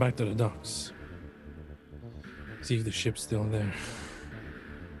 Let's go back to the docks. See if the ship's still there.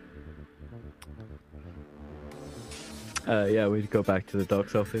 Yeah, we'd go back to the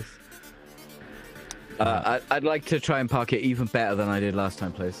doc's office. I'd like to try and park it even better than I did last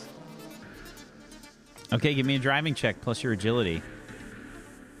time, please. Okay, give me a driving check plus your agility.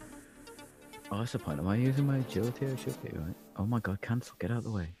 Oh, that's the point. Am I using my agility? I should be, right? Oh my god, cancel. Get out of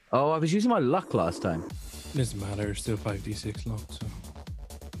the way. Oh, I was using my luck last time. Doesn't matter. Still 5d6 luck. So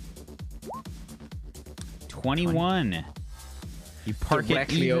 21. You park it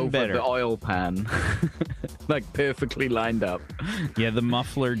Directly even over better. the oil pan. Like, perfectly lined up. Yeah, the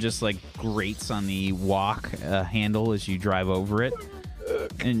muffler just like grates on the walk handle as you drive over it.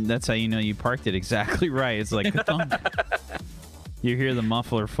 And that's how you know you parked it exactly right. It's like a thump. You hear the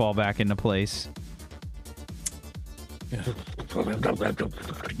muffler fall back into place. yeah.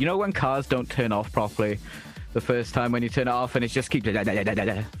 You know when cars don't turn off properly the first time when you turn it off and it just keeps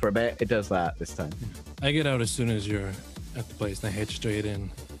for a bit? It does that this time. I get out as soon as you're at the place and I head straight in.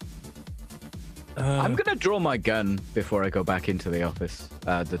 I'm gonna draw my gun before I go back into the office.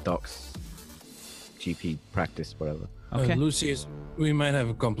 The doc's GP practice, whatever. Okay. Lucius, we might have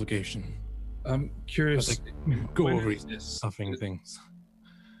a complication. I'm curious. Go when over is this? stuffing things.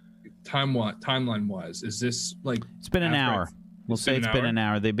 Timeline wise, is this like? It's been an after hour. We'll say it's been an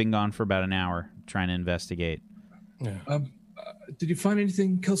hour. They've been gone for about an hour trying to investigate. Yeah. Did you find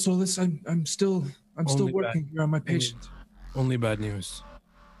anything, Kelsolis? I'm still Only working here on my patient. Only bad news.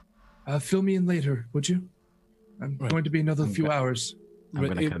 Fill me in later, would you? I'm Right. going to be another few hours. I'm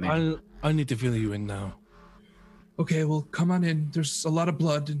gonna come in. I'll need to fill you in now. Okay, well, come on in. There's a lot of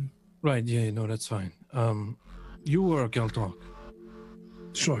blood, and Right, yeah, no, that's fine. You work, I'll talk.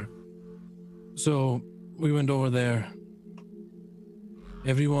 sure. So, we went over there.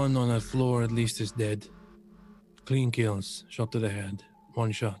 Everyone on that floor at least is dead. Clean kills, shot to the head,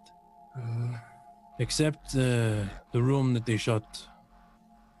 one shot. Except the room that they shot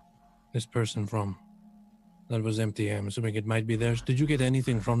this person from. That was empty. I'm assuming it might be theirs. Did you get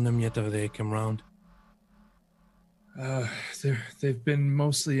anything from them yet? Have they come round? They've been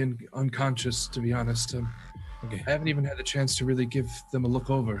mostly unconscious, to be honest. Okay. I haven't even had a chance to really give them a look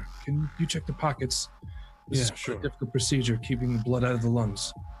over. Can you check the pockets? This Yeah, is quite sure. a difficult procedure, keeping blood out of the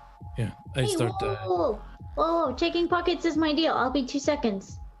lungs. Yeah, I Hey, start. whoa, checking pockets is my deal. I'll be 2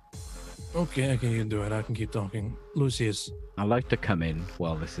 seconds. Okay, you can do it. I can keep talking. Lucius, I like to come in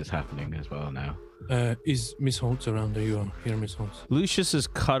while this is happening as well now. is Miss Holtz around? Are you here, Miss Holtz? Lucius has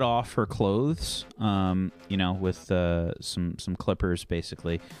cut off her clothes, with some clippers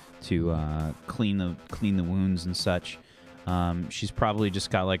basically to clean the wounds and such. She's probably just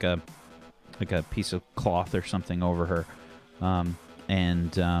got like a piece of cloth or something over her,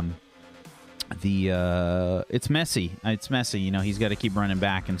 it's messy. It's messy. He's got to keep running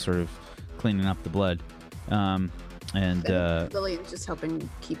back and sort of cleaning up the blood. Lillian's just helping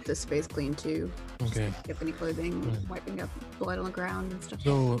keep the space clean too. Okay. Pick up any clothing, wiping up blood on the ground and stuff.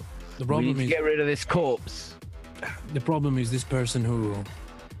 So the We problem need to is get rid of this corpse. this person who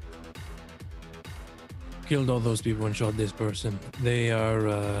killed all those people and shot this person. They are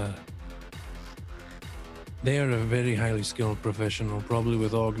a very highly skilled professional, probably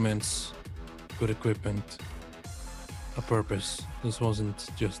with augments, good equipment, a purpose. This wasn't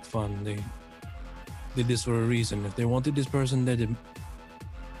just fun. They did this for a reason. If they wanted this person dead,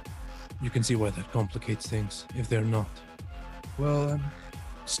 you can see why that complicates things. If they're not, Well, I'm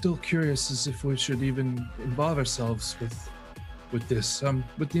still curious as if we should even involve ourselves with this.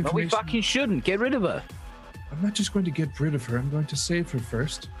 With the But we information. fucking shouldn't. Get rid of her. I'm not just going to get rid of her. I'm going to save her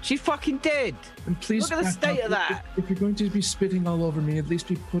first. She's fucking dead. And please, Look at the back state up. of that. If you're going to be spitting all over me, at least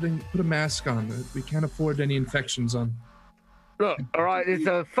put a mask on. We can't afford any infections on. Look, all right, there's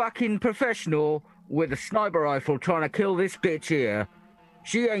a fucking professional with a sniper rifle trying to kill this bitch here.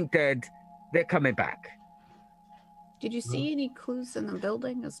 She ain't dead. They're coming back. Did you see any clues in the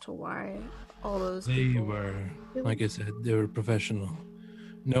building as to why all those they people were, like I said, they were professional.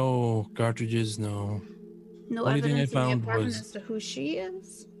 No cartridges, no. No Only thing I evidence in the found apartment was- as to who she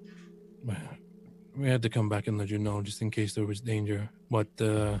is? We had to come back and let you know just in case there was danger. But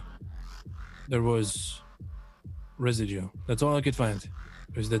there was residue. That's all I could find.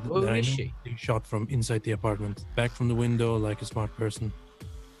 Was that Who is she? they shot from inside the apartment, back from the window like a smart person.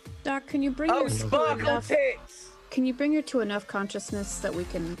 Doc, can you bring Oh, her to sparkle enough? tits! Can you bring her to enough consciousness that we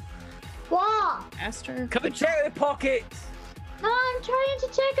can What? ask her? Come and check her pockets! No, I'm trying to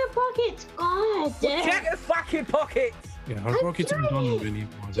check her pockets. God damn. Check her fucking pockets! Yeah, her pockets aren't done anymore.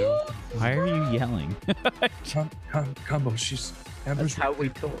 They're- Why are you yelling? Combo, she's Amber's. That's how we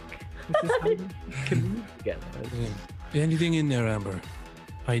talk. This is how we communicate together. Yeah. Anything in there, Amber?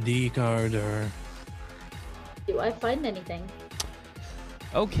 ID card or Do I find anything?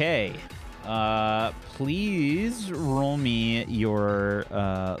 Okay. Please roll me your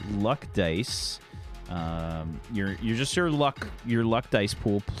luck dice. Your just your luck dice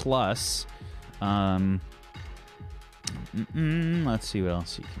pool plus. Let's see what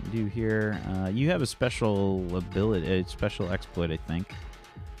else you can do here. You have a special ability, a special exploit, I think.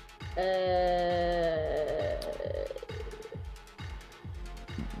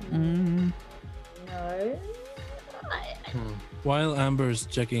 No. While Amber's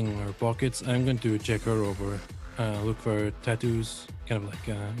checking her pockets, I'm going to check her over. Look for tattoos, kind of like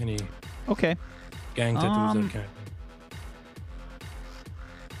any Okay. gang tattoos that kind of.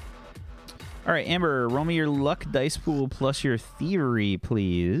 All right, Amber, roll me your luck dice pool plus your thievery,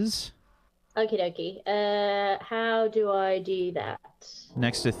 please. Okie dokie. How do I do that?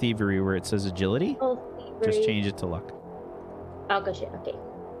 Next to thievery, where it says agility, Oh, thievery. just change it to luck. Oh, gotcha. Okay.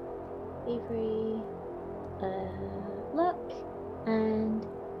 Thievery. Look. And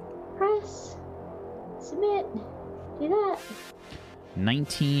press. Submit. Do that.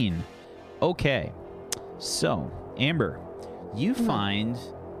 19. Okay. So, Amber, you find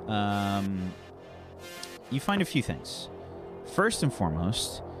a few things. First and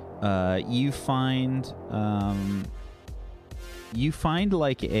foremost, you find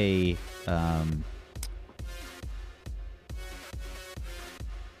like a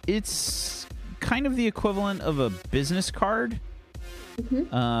it's kind of the equivalent of a business card.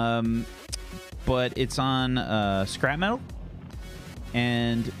 But it's on scrap metal,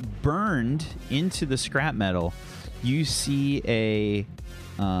 and burned into the scrap metal, you see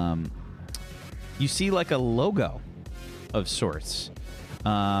like a logo of sorts,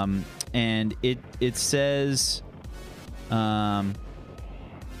 and it says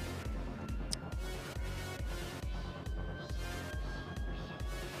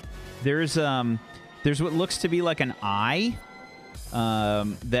there's what looks to be like an eye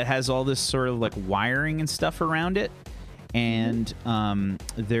that has all this sort of like wiring and stuff around it, and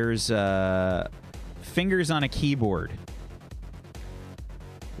there's fingers on a keyboard.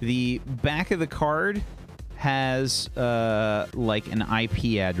 The back of the card has like an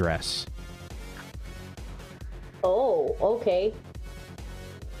IP address. Oh, okay.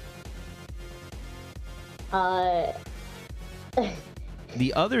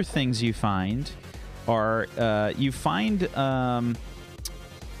 The other things you find are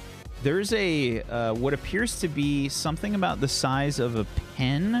there's a what appears to be something about the size of a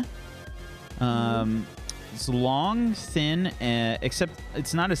pen. It's long, thin, except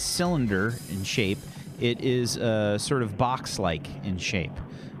it's not a cylinder in shape. It is sort of box-like in shape.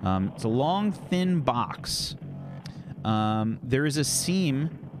 It's a long, thin box. There is a seam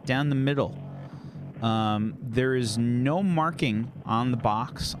down the middle. There is no marking on the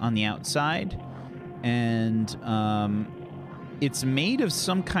box on the outside, and it's made of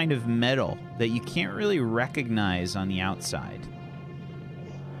some kind of metal that you can't really recognize on the outside.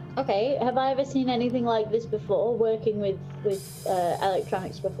 Okay, have I ever seen anything like this before, working with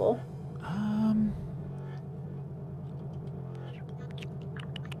electronics before?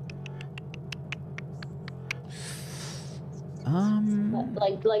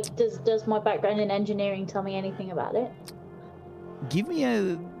 Like, does my background in engineering tell me anything about it? Give me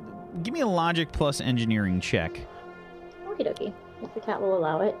a logic plus engineering check. Okie dokie, if the cat will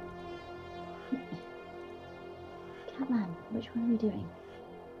allow it. Catman, which one are we doing?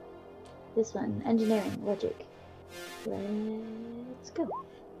 This one, engineering, logic. Let's go.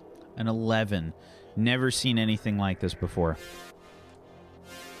 An 11. Never seen anything like this before.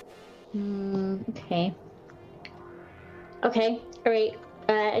 Okay. Okay, alright.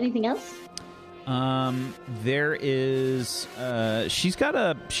 Anything else? There is she's got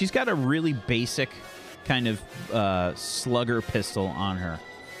a really basic kind of slugger pistol on her.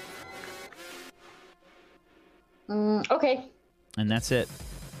 Okay. And that's it.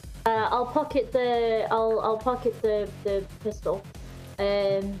 I'll pocket the pistol.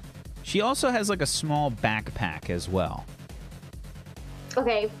 She also has like a small backpack as well.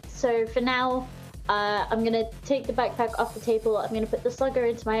 Okay, so for now, I'm gonna take the backpack off the table. I'm gonna put the slugger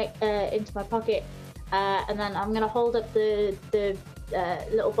into my pocket, and then I'm gonna hold up the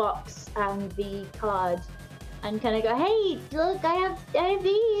little box and the card, and kind of go, "Hey, look, I have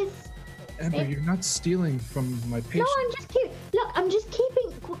these." Amber, you're not stealing from my patient. No, I'm just keeping. Look, I'm just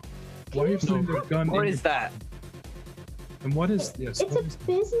keeping. Why are you putting the gun What in is that? And what is this? It's What a is-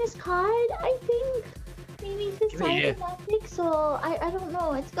 business card, I think. Maybe it says Give me it. cybernetics, or I don't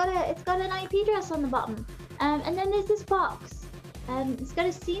know. It's got an IP address on the bottom. And then there's this box. It's got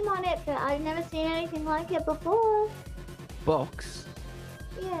a seam on it, but I've never seen anything like it before. Box?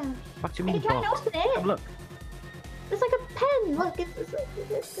 Yeah. What do you I mean can try and box? open Have a it. look. It's like a pen. Look, it's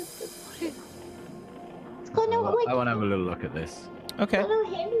got no like. I want to have a little look at this. Okay. Got no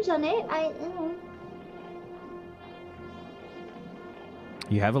hinge on it.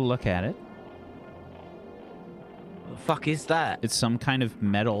 You have a look at it. What the fuck is that? It's some kind of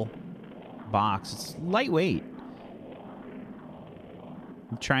metal box. It's lightweight.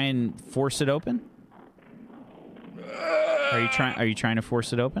 Try and force it open. Are you trying to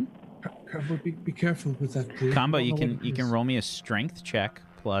force it open? Combo, be careful with that, please. Combo, I you don't know what can it is. roll me a strength check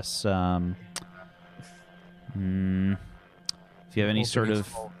plus if you have any sort of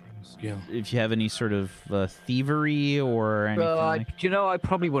skill. if you have any sort of thievery or anything. Well, like- do you know, I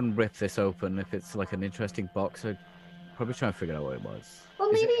probably wouldn't rip this open if it's like an interesting box. I'd probably try and figure out what it was. Well,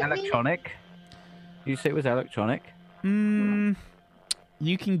 Is maybe it electronic? You say it was electronic?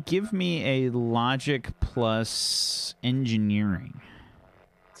 You can give me a logic plus engineering.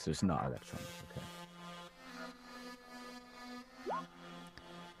 So it's not electronic.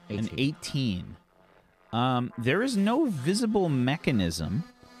 Okay. An 18. There is no visible mechanism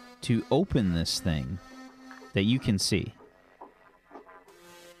to open this thing that you can see.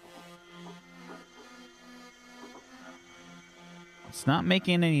 It's not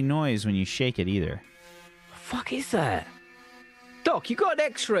making any noise when you shake it either. The fuck is that? Doc, you got an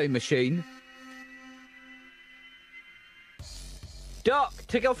X-ray machine? Doc,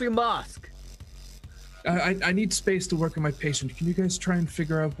 take off your mask. I need space to work on my patient. Can you guys try and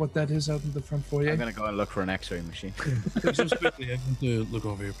figure out what that is out in the front foyer? I'm gonna go and look for an X-ray machine. Just quickly, I want to look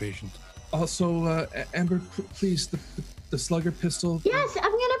over your patient. Also, Amber, please, the slugger pistol. Yes, I'm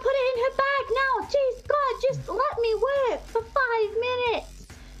gonna put it in her bag now. Jeez, God, just let me work for 5 minutes.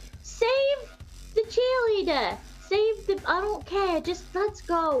 Save the cheerleader. Save the. I don't care. Just let's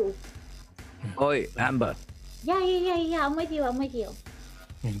go. Oi, Amber. Yeah. I'm with you.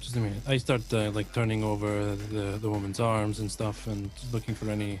 Yeah, just a minute. I start like turning over the woman's arms and stuff, and looking for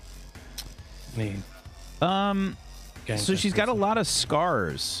any. So she's got a lot of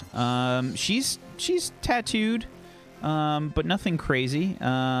scars. She's tattooed, but nothing crazy.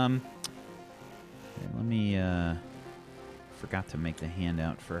 Here, let me. Forgot to make the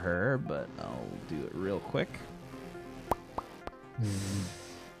handout for her, but I'll do it real quick.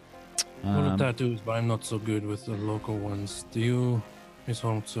 Full of tattoos, but I'm not so good with the local ones. Do you, Miss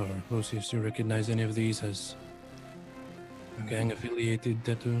Holmes or Lucius, do you recognize any of these as gang-affiliated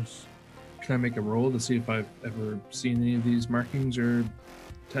tattoos? Can I make a roll to see if I've ever seen any of these markings or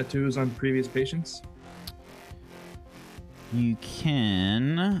tattoos on previous patients? You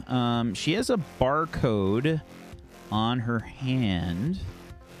can. She has a barcode on her hand.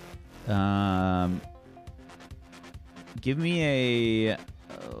 Give me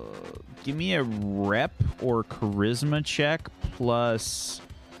a rep or charisma check plus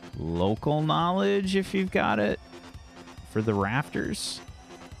local knowledge if you've got it for the rafters.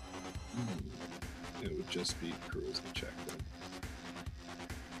 It would just be charisma check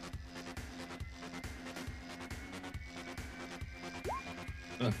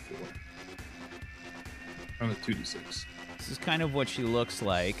then. A 4. On a 2d6. This is kind of what she looks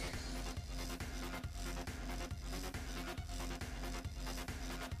like.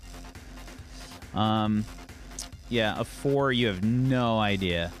 Yeah, a 4, you have no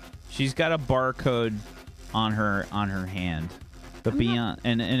idea. She's got a barcode on her hand. But beyond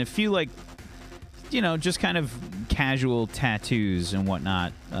and a few like just kind of casual tattoos and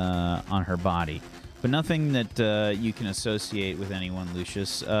whatnot on her body. But nothing that you can associate with anyone,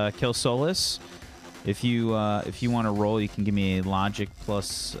 Lucius. Kill Solus. If you want to roll, you can give me a logic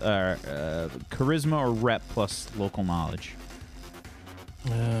plus charisma or rep plus local knowledge.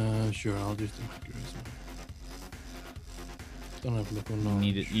 Sure, I'll just do charisma. Don't have local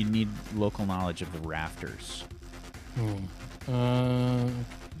knowledge. You need local knowledge of the rafters.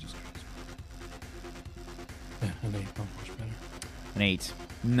 Just charisma. Yeah, an 8, not much better. An 8.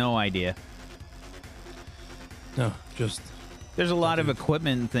 No idea. No, just There's a lot of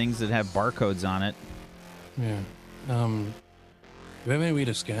equipment and things that have barcodes on it. yeah. Do we have any way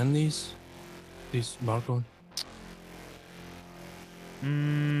to scan these barcode?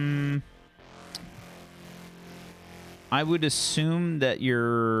 I would assume that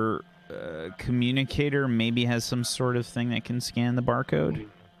your communicator maybe has some sort of thing that can scan the barcode.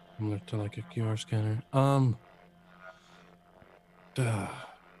 Similar to like a QR scanner.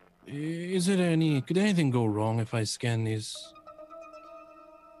 Could anything go wrong if I scan these?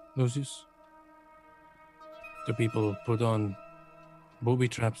 Lucius? Do people put on booby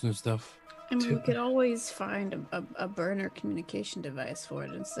traps and stuff? I mean, we could always find a burner communication device for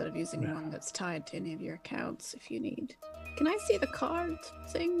it instead of using one that's tied to any of your accounts if you need. Can I see the card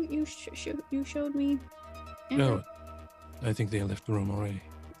thing that you showed me? No, I think they left the room already.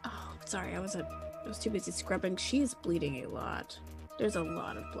 Oh, sorry, I was too busy scrubbing. She is bleeding a lot. There's a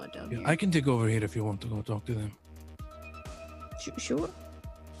lot of blood down Yeah, here. I can take over here if you want to go talk to them. Sure.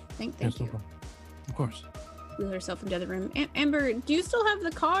 Thank Yes, no you. problem. Of course. Wheel herself into the room. Amber, do you still have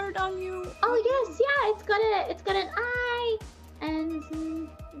the card on you? Oh yes, yeah. It's got an eye and some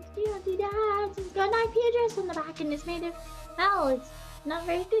doodads. It's got an IP address on the back, and it's made of metal. It's not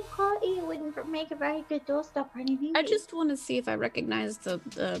very good quality. It wouldn't make a very good doorstop or anything. I just want to see if I recognize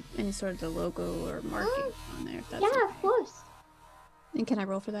the any sort of the logo or marking on there. If that's yeah, of course. And can I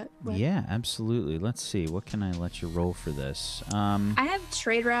roll for that? What? Yeah, absolutely. Let's see. What can I let you roll for this? I have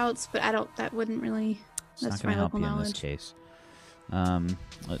trade routes, but I don't. That wouldn't really. It's not That's going my to help local you in this knowledge. case.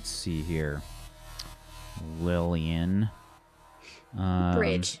 Let's see here. Lillian.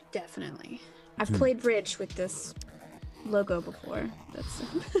 Bridge, definitely. I've played bridge with this logo before. That's.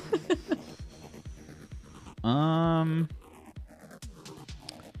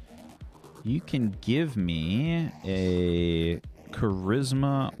 You can give me a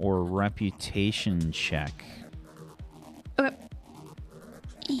charisma or reputation check. Okay.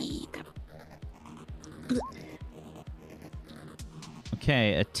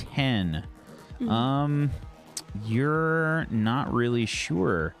 Okay, a 10. You're not really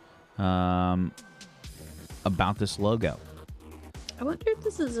sure about this logo. I wonder if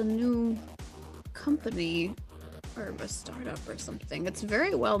this is a new company or a startup or something. It's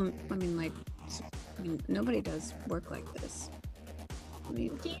very well. I mean, nobody does work like this. Do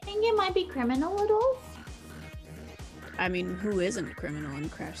you think it might be criminal at all? I mean, who isn't a criminal in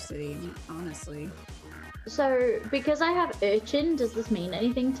Crash City? Honestly. So, because I have urchin, does this mean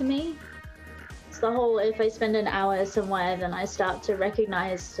anything to me? It's the whole, if I spend an hour somewhere, then I start to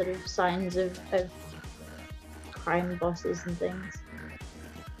recognize sort of signs of crime bosses and things.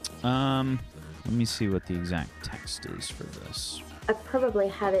 Let me see what the exact text is for this. I probably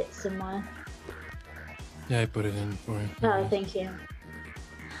have it somewhere. Yeah, I put it in for you. Oh, thank you.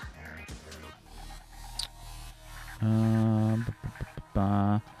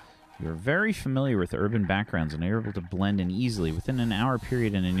 You're very familiar with urban backgrounds and are able to blend in easily. Within an hour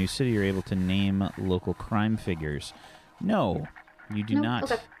period in a new city, you're able to name local crime figures. No, you do No? not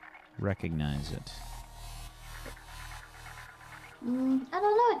Okay. recognize it. I don't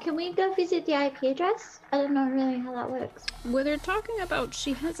know. Can we go visit the IP address? I don't know really how that works. Well, they're talking about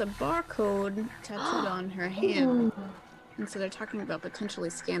she has a barcode tattooed on her hand. And so they're talking about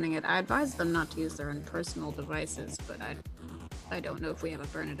potentially scanning it. I advise them not to use their own personal devices, but I don't know if we have a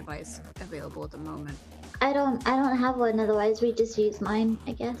burner device available at the moment. I don't have one. Otherwise, we just use mine,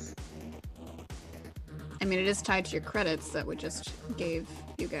 I guess. I mean, it is tied to your credits that we just gave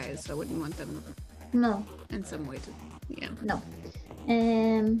you guys, so I wouldn't want them No, in some way to, yeah. no.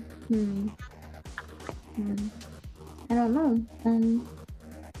 I don't know.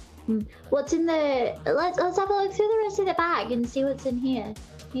 What's in the? Let's have a look through the rest of the bag and see what's in here.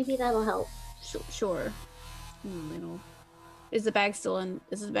 Maybe that'll help. Sure. Is the bag still in?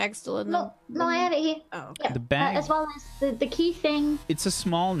 No, I have it here. Oh, okay. Yeah. The bag- as well as the key thing. It's a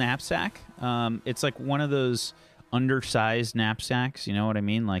small knapsack. It's like one of those undersized knapsacks. You know what I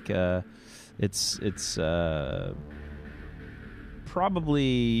mean? Like it's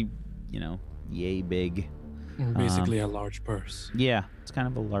probably yay big. Basically a large purse. Yeah, it's kind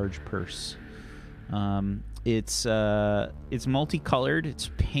of a large purse. It's multicolored. It's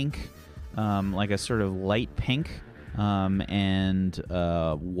pink, like a sort of light pink, and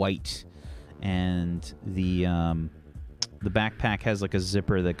white, and the backpack has like a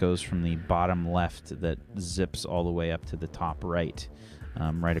zipper that goes from the bottom left that zips all the way up to the top right,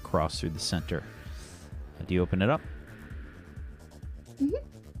 right across through the center. Do you open it up? Mhm.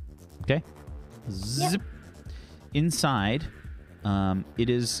 Okay. Zip. Inside, it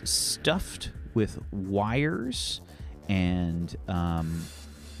is stuffed with wires, and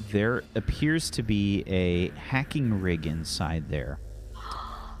there appears to be a hacking rig inside there.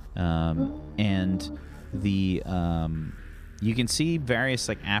 And the you can see various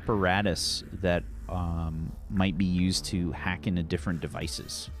like apparatus that might be used to hack into different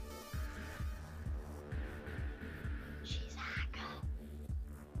devices. She's a hacker.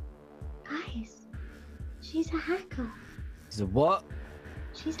 Guys, she's a hacker. So what?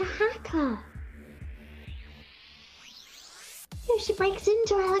 She's a hacker. Yeah, she breaks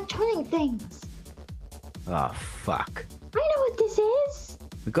into electronic things. Oh, fuck. I know what this is.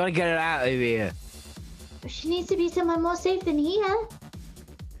 We gotta get her out of here. She needs to be somewhere more safe than here.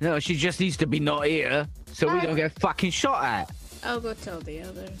 No, she just needs to be not here, so we don't get fucking shot at. I'll go tell the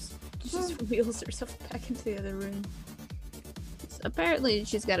others. She just wheels herself back into the other room. apparently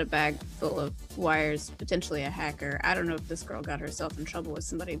she's got a bag full of wires, potentially a hacker. I don't know if this girl got herself in trouble with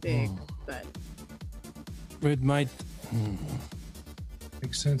somebody big, but It might.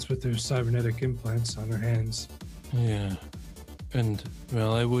 Makes sense with their cybernetic implants on her hands. Yeah. And,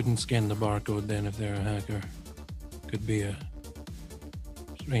 well, I wouldn't scan the barcode then if they're a hacker. Could be a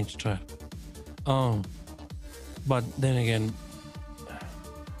strange trap. Oh. But then again,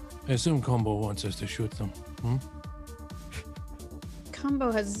 I assume Combo wants us to shoot them.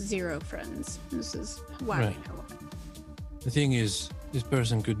 Combo has 0 friends. This is why we Right. know it. The thing is, this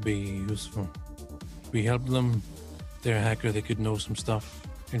person could be useful. We help them. They're a hacker. They could know some stuff.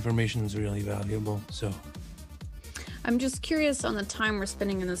 Information is really valuable. So, I'm just curious on the time we're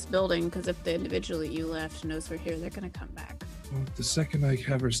spending in this building, because if the individual that you left knows we're here, they're going to come back. Well, the second I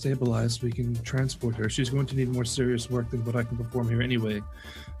have her stabilized, we can transport her. She's going to need more serious work than what I can perform here anyway.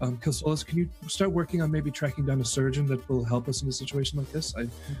 Kilsolas, can you start working on maybe tracking down a surgeon that will help us in a situation like this? I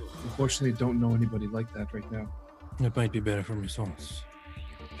unfortunately don't know anybody like that right now. it might be better for Souls.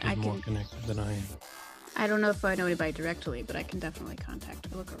 I She's more can- connected than I am. I don't know if I know anybody directly, but I can definitely contact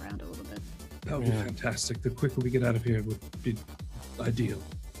her, look around a little bit. That would be Yeah. fantastic. The quicker we get out of here would be ideal.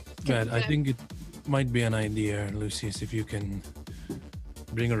 But I think it might be an idea, Lucius, if you can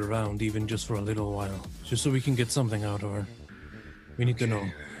bring her around even just for a little while, just so we can get something out of her. We need to know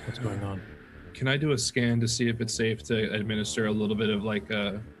what's going on. Can I do a scan to see if it's safe to administer a little bit of like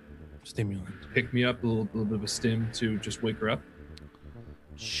a Stimulant. pick me up, a little bit of a stim to just wake her up?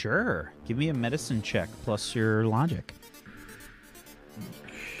 Sure. Give me a medicine check plus your logic.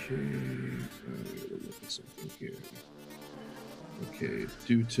 Okay, look at something here. Okay,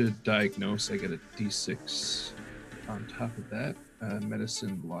 due to diagnose, I get a D6 on top of that.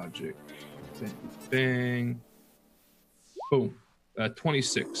 Medicine, logic, bang, bang. Boom.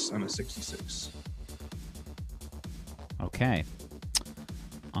 26 on a 66. Okay.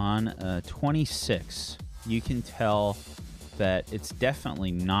 On a 26, you can tell that it's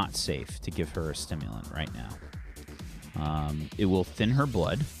definitely not safe to give her a stimulant right now. It will thin her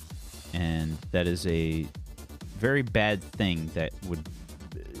blood, and that is a very bad thing that would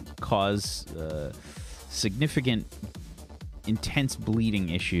cause significant, intense bleeding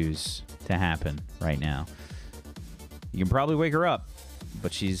issues to happen right now. You can probably wake her up,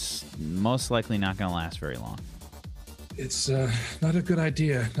 but she's most likely not going to last very long. It's not a good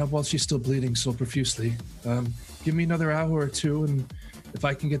idea, not while she's still bleeding so profusely. Give me another hour or two, and if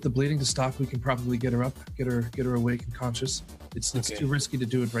I can get the bleeding to stop, we can probably get her up, get her awake and conscious. It's Okay. too risky to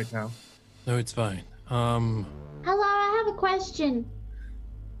do it right now. No, it's fine. Hello, I have a question.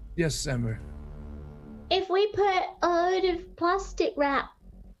 Yes, Ember. If we put a load of plastic wrap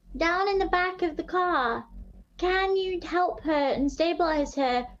down in the back of the car, can you help her and stabilize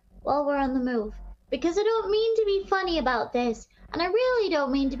her while we're on the move? Because I don't mean to be funny about this, and I really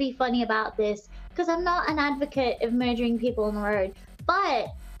don't mean to be funny about this, because I'm not an advocate of murdering people on the road.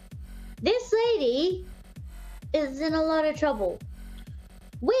 But this lady is in a lot of trouble.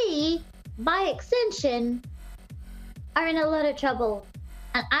 We, by extension, are in a lot of trouble.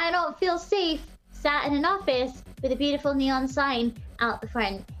 And I don't feel safe sat in an office with a beautiful neon sign out the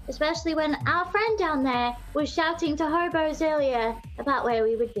front, especially when our friend down there was shouting to hobos earlier about where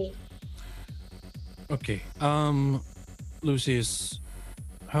we would be. Okay. Lucius,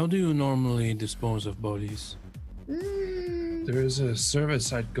 how do you normally dispose of bodies? There is a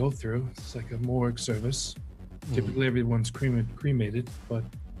service I'd go through. It's like a morgue service. Typically, everyone's cremated, but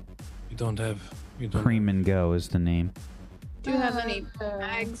You don't have. You don't. Cream and Go is the name. Do you have any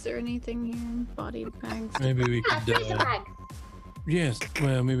bags or anything here? Body bags? Maybe we Yeah, could. freezer bag. Yes.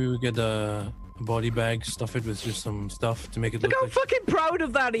 Well, maybe we get a body bag, stuff it with just some stuff to make it Look look how like. fucking proud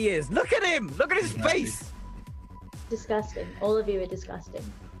of that he is. Look at him. Look at his face. Disgusting. All of you are disgusting.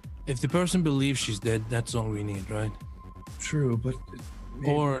 If the person believes she's dead, that's all we need, right? true. But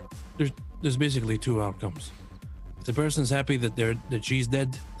Or there's basically two outcomes. If the person's happy that she's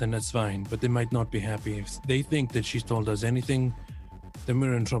dead, then that's fine. But they might not be happy if they think that she's told us anything. Then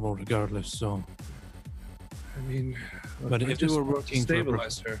we're in trouble regardless. So I mean, But I if they just were want to working for a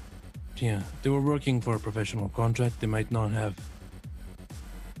stabilize her. yeah, if they were working for a professional contract, they might not have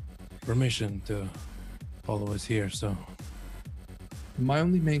permission to follow us here. So My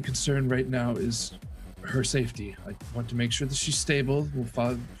only main concern right now is her safety. I want to make sure that she's stable. We'll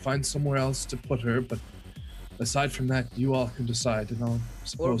find somewhere else to put her, but aside from that, you all can decide, and I'll What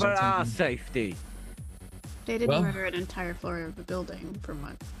suppose about I'll our take safety? They didn't Well- murder an entire floor of the building from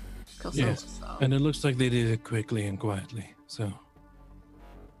what Kelso Yes, saw. and it looks like they did it quickly and quietly. So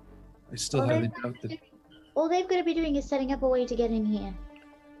I still Well, highly they've- doubt that All they've got to be doing is setting up a way to get in here.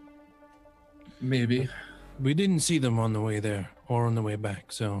 maybe. we didn't see them on the way there, or on the way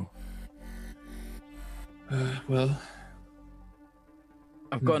back. So Well,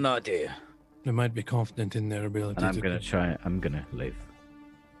 I've got an idea, they might be confident in their ability. and I'm to gonna try. I'm gonna leave.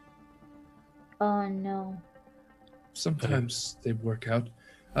 Oh no. sometimes they work out.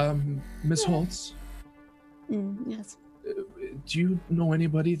 Miss Holtz, Yes. do you know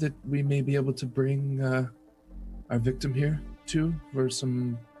anybody that we may be able to bring our victim here to for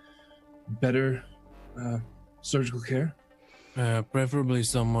some better surgical care? Preferably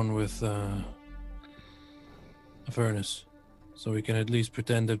someone with a furnace, so we can at least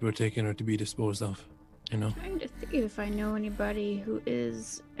pretend that we're taking her to be disposed of. You know. Trying to think if I know anybody who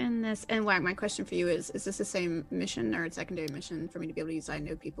is in this. And Whack, my question for you is this the same mission or a secondary mission for me to be able to use I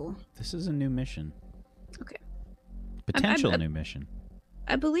know people? This is a new mission. Okay. Potential new mission.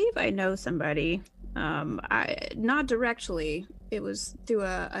 I believe I know somebody. I not directly. It was through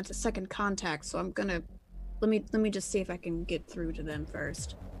a second contact, so I'm gonna let me just see if I can get through to them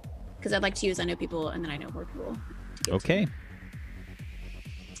first. Because I'd like to use I know people and then I know more people. to get Okay.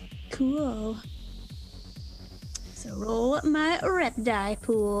 to. Cool. So roll my rep die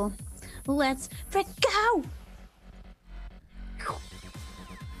pool. Let's go!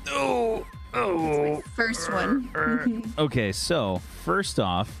 Oh, That's my first one. Okay, so first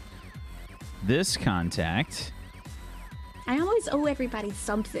off, this contact. I always owe everybody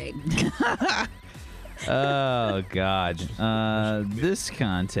something. Oh God. This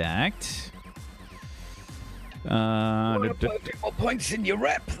contact. More points in your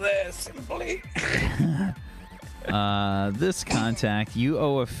rep there, simply. This contact, you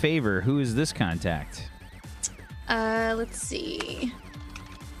owe a favor. Who is this contact? Let's see.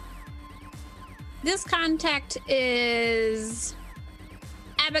 This contact is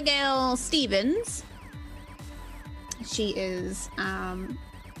Abigail Stevens. She is,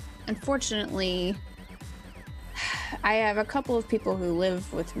 unfortunately, I have a couple of people who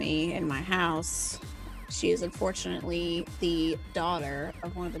live with me in my house. She is unfortunately the daughter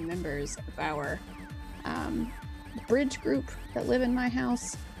of one of the members of our bridge group that live in my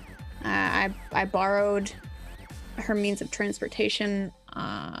house. I borrowed her means of transportation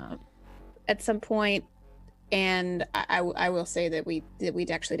at some point, and I will say that we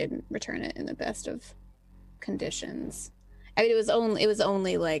actually didn't return it in the best of conditions. I mean, it was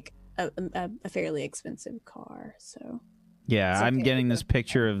only like a fairly expensive car, so. Yeah, It's I'm okay. getting this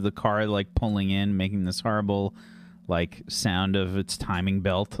picture of the car like pulling in, making this horrible like sound of its timing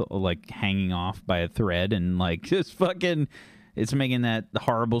belt like hanging off by a thread, and like just fucking it's making that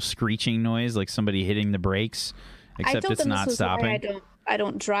horrible screeching noise like somebody hitting the brakes, I except told it's them not this was why stopping. I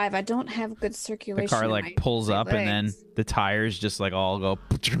don't drive. I don't have good The circulation. car in like my- pulls my up and then legs. the tires just like all go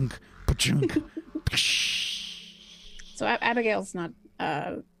pa-chunk, pa-chunk. So Abigail's not.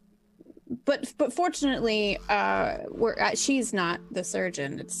 But fortunately, she's not the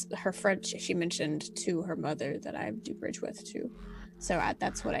surgeon. It's her friend. She mentioned to her mother that I do bridge with too. So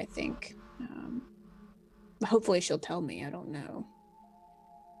that's what I think. Hopefully, she'll tell me. I don't know.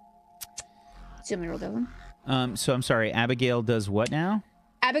 Do you want me to roll that one? So I'm sorry, Abigail does what now?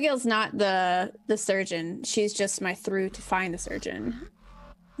 Abigail's not the surgeon. She's just my through to find the surgeon.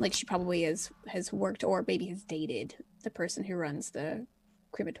 Like she probably has worked or maybe has dated the person who runs the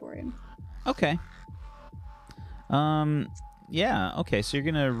crematorium. Okay. Yeah, okay, so you're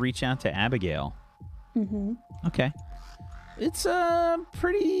gonna reach out to Abigail. Mm-hmm. Okay. It's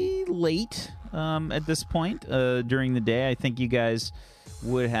pretty late at this point during the day. I think you guys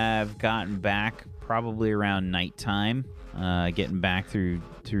would have gotten back probably around nighttime, getting back through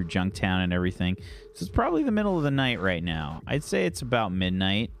Junktown and everything. So it's probably the middle of the night right now. I'd say it's about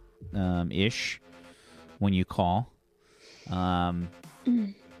midnight ish when you call.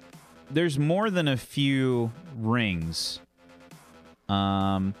 There's more than a few rings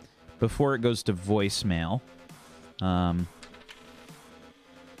before it goes to voicemail.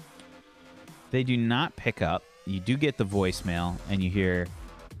 They do not pick up. You do get the voicemail, and you hear,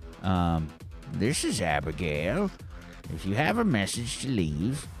 "This is Abigail. If you have a message to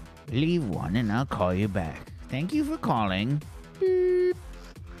leave one, and I'll call you back. Thank you for calling."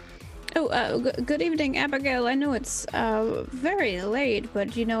 Oh, good evening, Abigail. I know it's very late,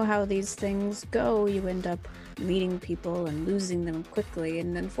 but you know how these things go. You end up meeting people and losing them quickly,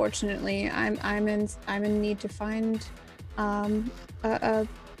 and unfortunately, I'm in need to find a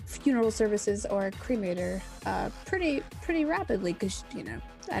funeral services or a cremator pretty rapidly because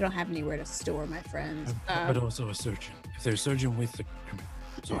I don't have anywhere to store my friends. But also a surgeon. If there's a surgeon with the...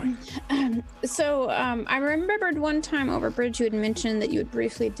 Sorry. So I remembered one time over bridge you had mentioned that you had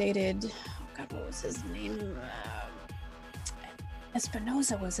briefly dated. Oh God, what was his name?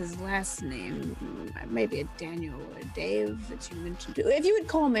 Espinosa was his last name. Maybe a Daniel or a Dave that you mentioned. If you would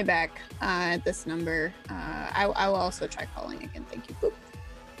call me back at this number, I will also try calling again. Thank you. Boop.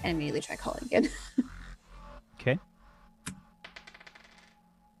 And immediately try calling again. Okay.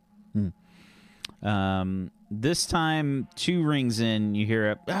 This time, 2 rings in, you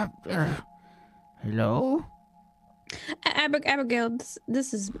hear a hello. Abigail,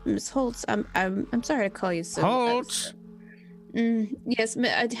 this is Miss Holtz. I'm sorry to call you so. Holtz. Yes.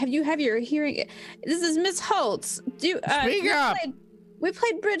 Have your hearing? This is Miss Holtz. Speak up. We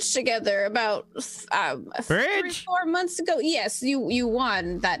played bridge together about 3-4 months ago. Yes, you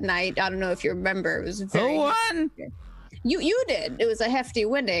won that night. I don't know if you remember. It was very. Who won? You did. It was a hefty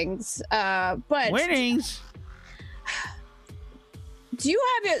winnings. But Winnings. Do you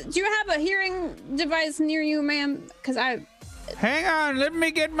have a hearing device near you, ma'am? Because Hang on, let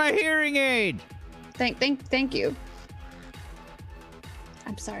me get my hearing aid. Thank you.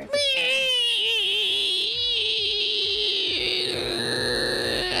 I'm sorry.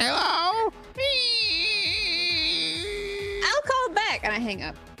 Hello. I'll call back, and I hang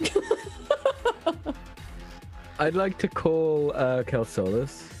up. I'd like to call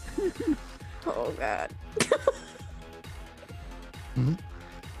Kelsolis. Oh God.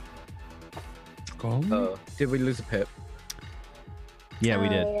 Call? Did we lose a pip? Yeah, we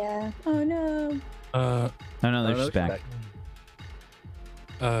did. Yeah. Oh no. Oh no, they're just back.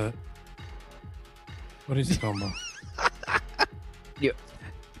 What is it, Combo?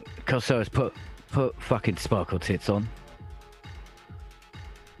 Kelsolis, put fucking Sparkle Tits on.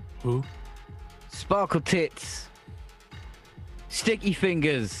 Who? Sparkle Tits. Sticky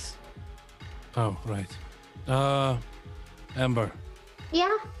Fingers. Oh, right. Amber.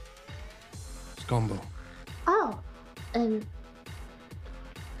 Yeah. It's Combo. Oh.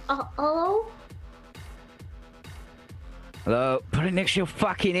 Hello? Hello? Put it next to your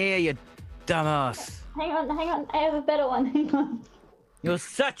fucking ear, you dumbass. Hang on. I have a better one. Hang on. You're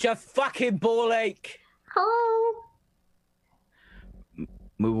such a fucking ball ache. Hello?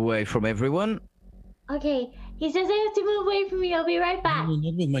 Move away from everyone. Okay. He says I have to move away from me. I'll be right back. No,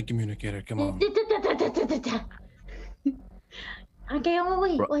 not with my communicator. Come on. Okay, I'm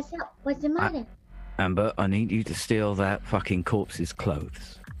away. Right. What's up? What's the matter? Amber, I need you to steal that fucking corpse's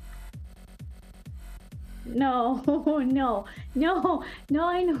clothes. No, I know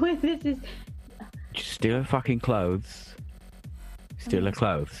where this is. Just steal her fucking clothes. Steal her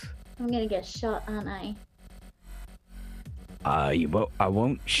clothes. I'm gonna get shot, aren't I? I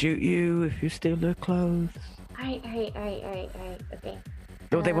won't shoot you if you steal her clothes. Alright, okay.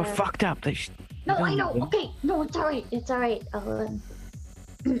 No, they were fucked up. No, I know, okay. No, it's alright.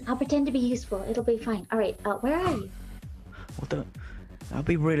 I'll pretend to be useful. It'll be fine. Alright, where are you? Well, I'll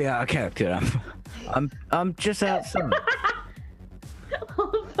be really out of character. I'm just outside.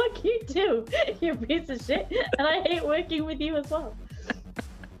 Oh, fuck you too, you piece of shit. And I hate working with you as well.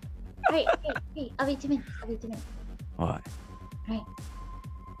 Alright, okay, I'll be 2 minutes. Alright. Right.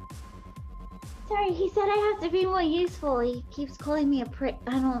 Sorry, he said I have to be more useful. He keeps calling me a prick.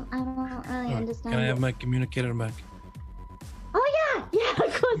 I don't really understand. Can I have it. my communicator back? Oh yeah,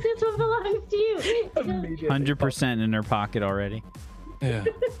 of course this one belongs to you. 100% in her pocket already. Yeah.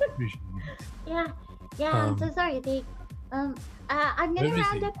 Yeah, I'm so sorry. I'm gonna Where is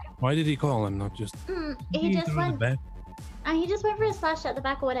round he? up. Why did he call and not just? He just went. Back? He just went for a slash at the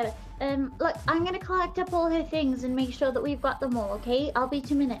back or whatever. Look, I'm gonna collect up all her things and make sure that we've got them all. Okay, I'll be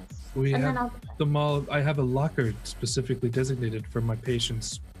 2 minutes. We and have then I'll. them all. I have a locker specifically designated for my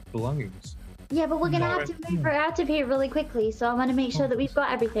patient's belongings. Yeah, but we're gonna have to move her out of here really quickly, so I want to make sure that we've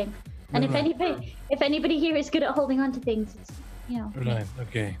got everything. And if anybody here is good at holding on to things, it's, you know. Right.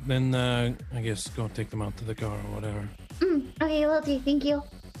 Okay. Then I guess go take them out to the car or whatever. Okay, will do. Thank you.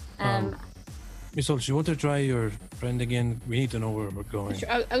 Miss Holtz, you want to try your friend again? We need to know where we're going. Sure,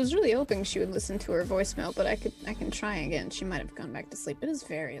 I was really hoping she would listen to her voicemail, but I can try again. She might have gone back to sleep. It is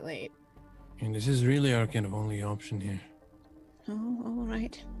very late. And this is really our kind of only option here. Oh, all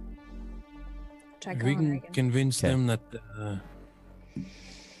right. Try If we calling her can again. convince them that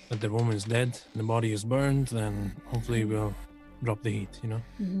the woman's dead and the body is burned, then hopefully we'll drop the heat, you know?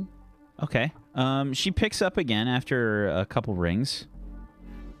 Mm-hmm. Okay. She picks up again after a couple rings.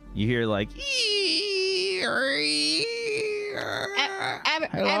 You hear like,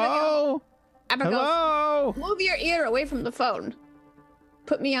 hello? Abigail, Hello? move your ear away from the phone.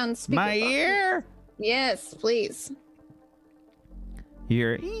 Put me on speakerphone. My ear? Yes, please. You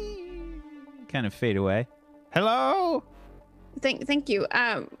hear kind of fade away. Hello? Thank you.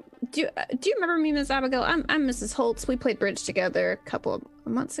 Do you remember me, Miss Abigail? I'm Mrs. Holtz. We played bridge together a couple of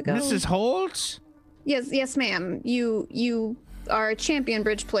months ago. Mrs. Holtz? Yes, ma'am. You our champion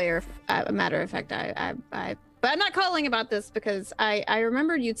bridge player. A matter of fact, but I'm not calling about this because I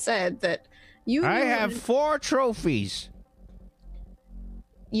remembered you'd said that you. I have 4 trophies.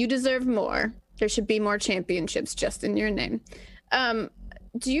 You deserve more. There should be more championships just in your name.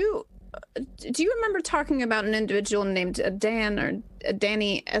 Do you remember talking about an individual named Dan or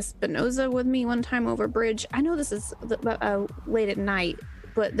Danny Espinoza with me one time over bridge? I know this is late at night,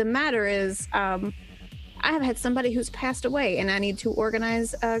 but the matter is, I have had somebody who's passed away, and I need to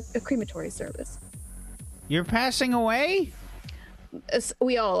organize a crematory service. You're passing away?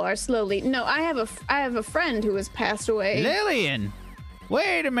 We all are slowly. No, I have a friend who has passed away. Lillian!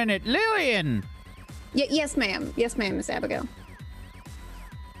 Wait a minute, Lillian! Yes, ma'am. Yes, ma'am, Miss Abigail.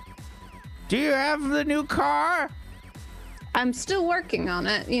 Do you have the new car? I'm still working on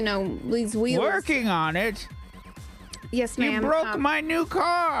it. You know, these wheels. Working on it? Yes, ma'am. You broke my new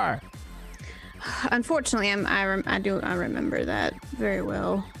car! Unfortunately, I remember that very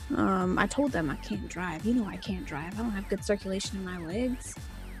well. I told them I can't drive. You know I can't drive. I don't have good circulation in my legs.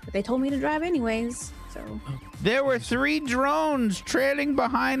 But they told me to drive anyways, so... There were 3 drones trailing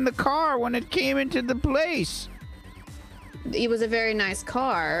behind the car when it came into the place. It was a very nice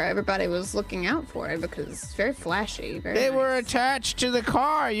car. Everybody was looking out for it because it's very flashy. They were attached to the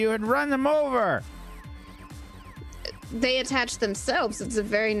car. You had run them over. They attached themselves. It's a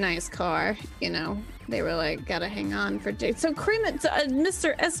very nice car, you know. They were like, gotta hang on for days. So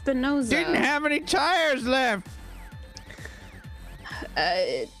Mr. Espinoza didn't have any tires left.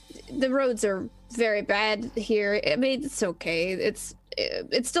 The roads are very bad here. I mean, it's okay.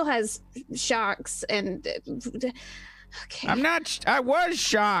 It still has shocks and okay. I was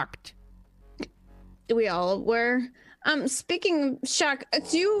shocked. We all were. Speaking of shock,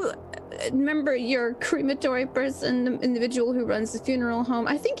 do you remember your crematory person, the individual who runs the funeral home?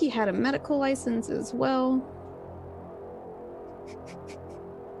 I think he had a medical license as well.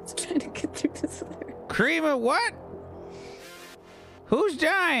 Just trying to get through this letter. Crema what? Who's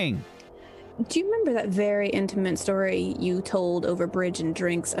dying? Do you remember that very intimate story you told over bridge and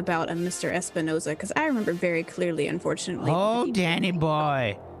drinks about a Mr. Espinoza? Because I remember very clearly, unfortunately. Oh, Danny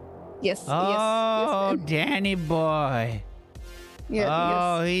boy. Yes. Oh, yes, Danny boy. yeah,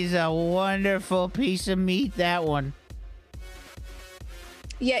 Oh, he's a wonderful piece of meat, that one.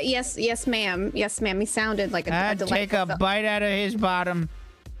 yes, ma'am. Yes, ma'am. He sounded like a I'd take delightful a bite out of his bottom.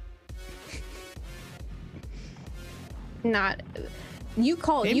 Not. You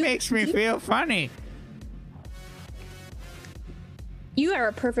call. He makes me feel funny. You are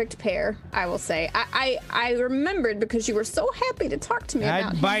a perfect pair, I will say. I remembered because you were so happy to talk to me about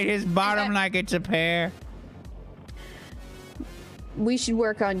I'd him. bite his bottom like it's a pear. We should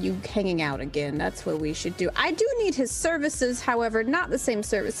work on you hanging out again. That's what we should do. I do need his services, however, not the same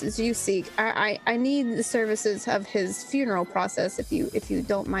services you seek. I need the services of his funeral process, if you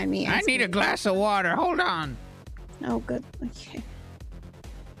don't mind me asking. I need a glass of water. Hold on. Oh, good. Okay.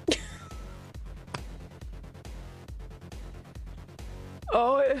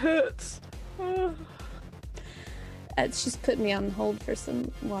 Oh, it hurts. She's put me on hold for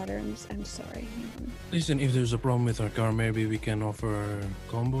some water. I'm sorry. Listen, if there's a problem with our car, maybe we can offer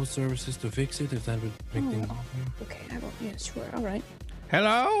combo services to fix it, if that would make things easier. Okay, I will. Yeah, sure. All right.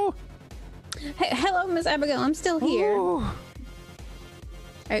 Hello? Hey, hello, Miss Abigail. I'm still here. Ooh,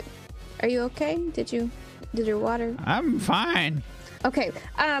 Are you okay? Did your water? I'm fine. Okay.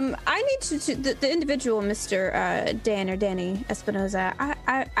 I need to the individual, Mr. Dan or Danny Espinoza.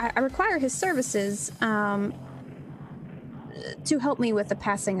 I require his services to help me with the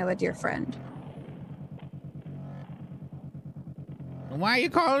passing of a dear friend. Why are you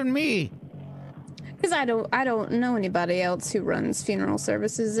calling me? Because I don't know anybody else who runs funeral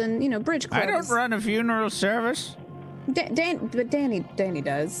services and bridge clubs. I don't run a funeral service. But Danny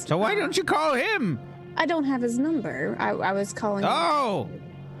does. So why don't you call him? I don't have his number. I was calling. Oh.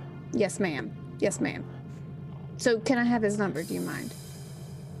 Yes, ma'am. Yes, ma'am. So can I have his number? Do you mind?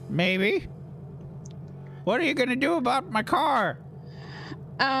 Maybe. What are you going to do about my car?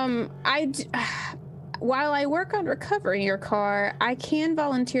 While I work on recovering your car, I can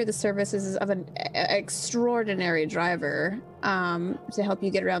volunteer the services of an extraordinary driver to help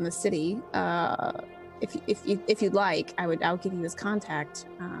you get around the city. If you'd like, I'll give you his contact.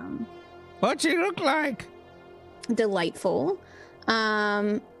 What's he look like? Delightful,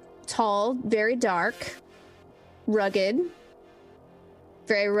 tall, very dark, rugged,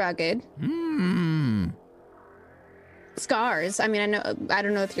 very rugged. Scars. I mean, I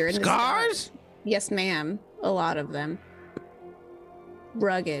don't know if you're into Scars? Yes, ma'am. A lot of them.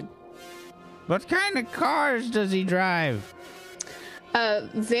 Rugged. What kind of cars does he drive?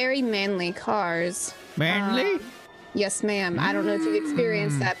 Very manly cars. Manly? Yes, ma'am. I don't know if you've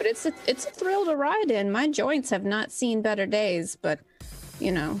experienced that, but it's a thrill to ride in. My joints have not seen better days, but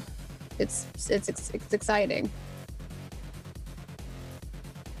you know, it's exciting.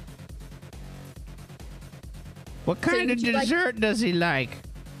 What kind of dessert does he like?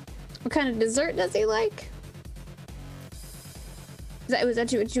 What kind of dessert does he like? Was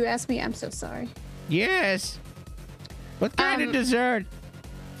that what you asked me? I'm so sorry. Yes. What kind of dessert?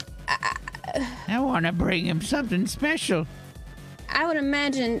 I want to bring him something special. I would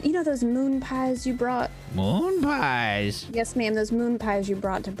imagine, you know those moon pies you brought? Moon pies? Yes, ma'am. Those moon pies you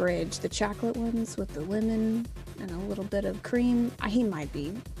brought to Bridge. The chocolate ones with the lemon and a little bit of cream.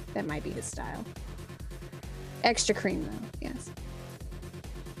 That might be his style. Extra cream, though. Yes.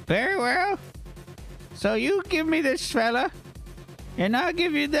 Very well. So you give me this fella, and I'll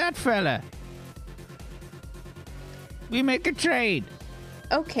give you that fella. We make a trade.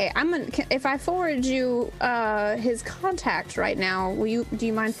 Okay, if I forward you his contact right now, do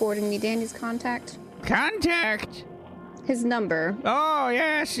you mind forwarding me Danny's contact? Contact? His number. Oh,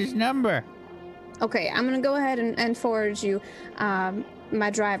 yes, his number. Okay, I'm gonna go ahead and forward you my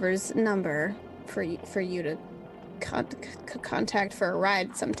driver's number for you to contact for a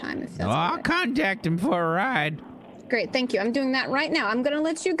ride sometime. If that's I'll okay. contact him for a ride. Great, thank you. I'm doing that right now. I'm gonna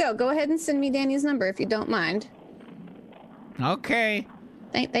let you go. Go ahead and send me Danny's number if you don't mind. Okay.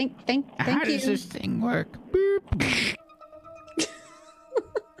 Thank How you. does this thing work? Boop.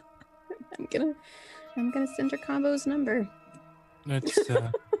 I'm gonna send her Combo's number. That's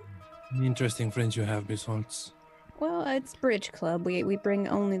an interesting friends you have, Miss Holtz. Well, it's Bridge Club. We bring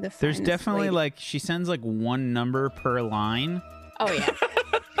only the There's finest definitely lady. she sends one number per line. Oh yeah.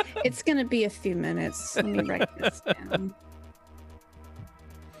 It's gonna be a few minutes. Let me write this down.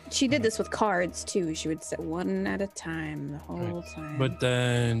 She did this with cards too. She would set one at a time the whole time. But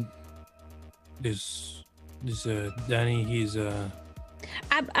this Danny, he's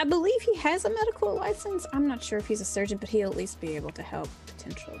I believe he has a medical license. I'm not sure if he's a surgeon, but he'll at least be able to help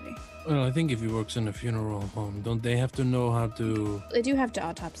potentially. well, I think if he works in a funeral home, don't they have to know how to They do have to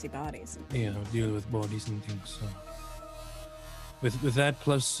autopsy bodies. deal with bodies and things? So with that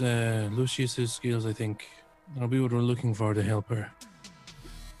plus Lucius's skills, I think that'll be what we're looking for to help her.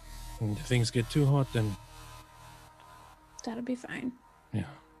 And if things get too hot, then That'll be fine. yeah.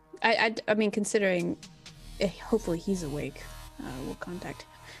 I mean, considering hopefully he's awake, we'll contact.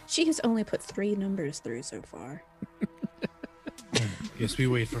 She has only put 3 numbers through so far. Guess we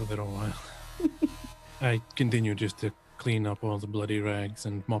wait for a little while. I continue just to clean up all the bloody rags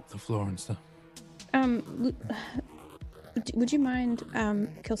and mop the floor and stuff. Would you mind,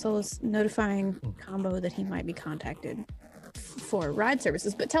 Kilsolas, notifying Combo that he might be contacted for ride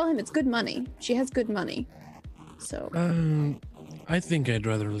services, but tell him it's good money. She has good money. So, I think I'd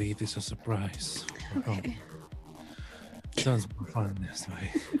rather leave this a surprise. okay. Sounds more fun this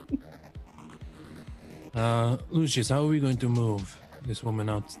way. Lucius, how are we going to move this woman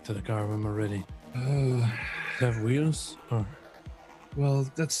out to the car when we're ready? Does it have wheels? Or Well,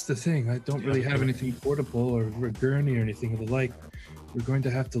 that's the thing. I don't really have anything portable or a gurney or anything of the like. We're going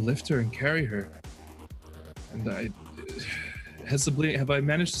to have to lift her and carry her. And have I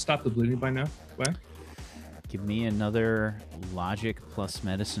managed to stop the bleeding by now? Why? Give me another logic plus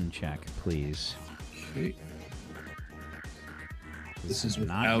medicine check, please. Okay. This is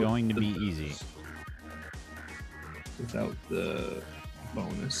not without going to the be bonus. easy. Without the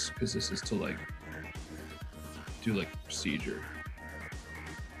bonus, because this is to do procedure.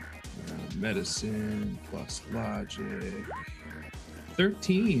 Medicine plus logic.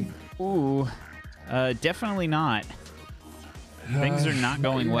 13. Ooh, definitely not. Things are not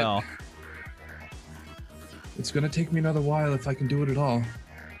going well. It's gonna take me another while if I can do it at all.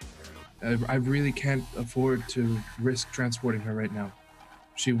 I really can't afford to risk transporting her right now.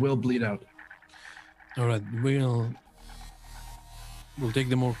 She will bleed out. all right, we'll take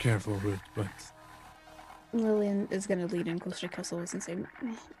the more careful route, but Lillian is going to lead in closer to Kilsolas and say,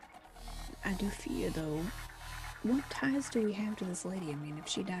 I do fear, though. What ties do we have to this lady? I mean, if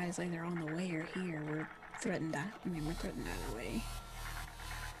she dies either on the way or here, we're threatened. We're threatened either way.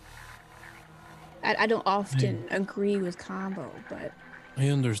 I don't often agree with Combo, but I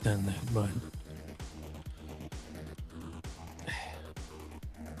understand that. But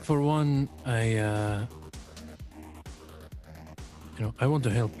for one, I want to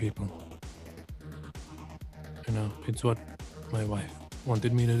help people. It's what my wife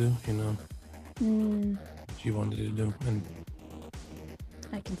wanted me to do. She wanted to do, and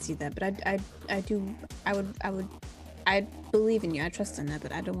I can see that. But I believe in you. I trust in that,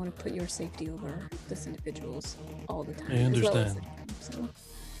 but I don't want to put your safety over this individual's all the time. I understand. So.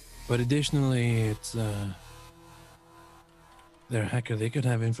 But additionally, it's they're a hacker. They could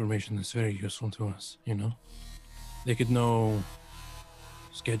have information that's very useful to us. You know, they could know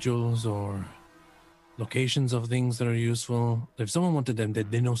schedules or locations of things that are useful. If someone wanted them,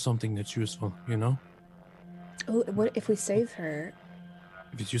 they know something that's useful. You know, Oh, what if we save her?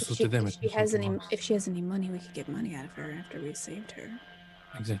 if it's useful to them, it's useful to us. If she has any money, we could get money out of her after we saved her.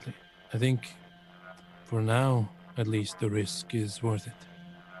 Exactly. I think for now, at least, the risk is worth it.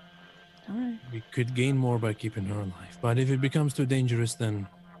 All right. We could gain more by keeping her alive, but if it becomes too dangerous, then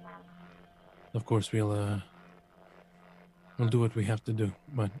of course we'll do what we have to do.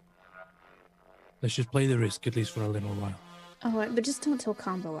 But let's just play the risk at least for a little while. All right, but just don't tell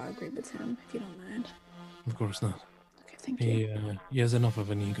Combo I agree with him, if you don't mind. Of course not. Okay, thank you. He has enough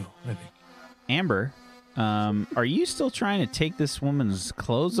of an ego, I think. Amber, are you still trying to take this woman's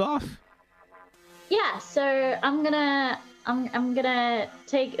clothes off? Yeah, so I'm gonna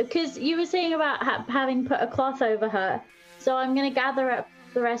take, because you were saying about having put a cloth over her, so I'm gonna gather up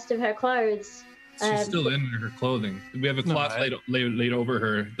the rest of her clothes. She's still in her clothing. We have a cloth laid over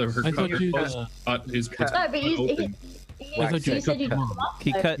her. Her I thought you- clothes is No, but open. I thought you you said you cut took them. them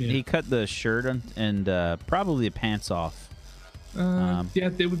off. He cut the shirt and probably the pants off. Yeah,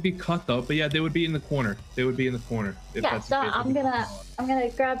 they would be cut though, but yeah, they would be in the corner. They would be in the corner. If Yeah, that's so the case. I'm gonna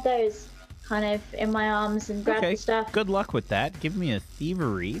grab those kind of in my arms and grab Okay, the stuff. good luck with that. Give me a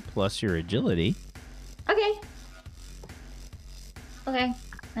thievery plus your agility. Okay. Okay.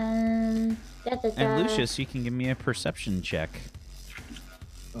 And Lucius, you can give me a perception check.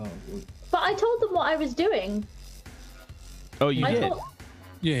 Oh, But I told them what I was doing. Oh, you I did? told,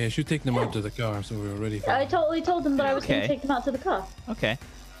 Yeah, should take them out to the car so we're ready for I it. totally told them that I was Okay. gonna take them out to the car. Okay.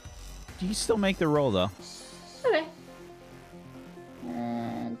 Do you still make the roll, though? Okay.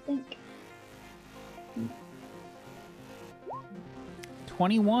 And think.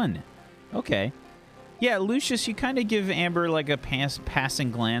 21. Okay. Yeah, Lucius, you kind of give Amber like a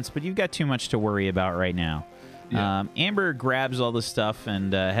passing glance, but you've got too much to worry about right now. Yeah. Amber grabs all the stuff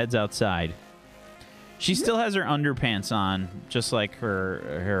and heads outside. She still has her underpants on, just like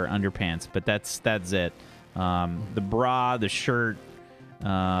her underpants, but that's it. The bra, the shirt,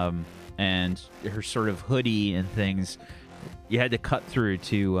 and her sort of hoodie and things, you had to cut through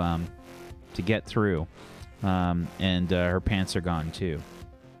to get through. And her pants are gone too.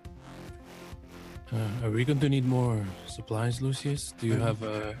 Are we going to need more supplies, Lucius? Do you have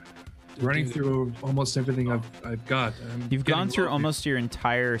running through almost everything I've got. You've gone through low. almost your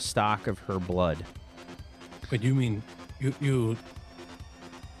entire stock of her blood. But you mean you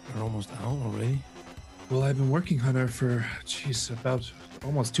are almost out already? Well, I've been working on her for, about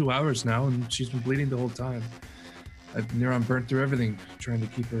almost 2 hours now, and she's been bleeding the whole time. I've near on burnt through everything, trying to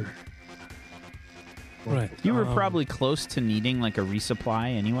keep her. Right. You were probably close to needing like a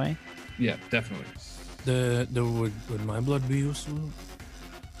resupply anyway. Yeah, definitely. Would my blood be useful?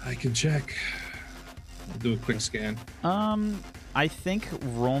 I can check. I'll do a quick scan. I think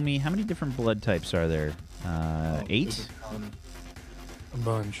roll me. How many different blood types are there? 8. A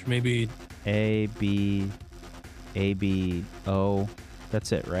bunch. Maybe A, B, O.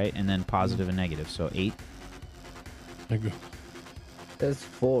 That's it, right? And then positive and negative. So 8. I go. There's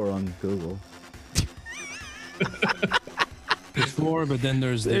 4 on Google. There's 4, but then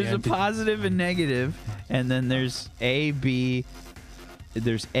there's There's a anti- positive and negative, and then there's A, B.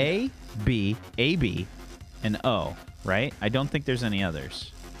 There's A, B, and O. Right? I don't think there's any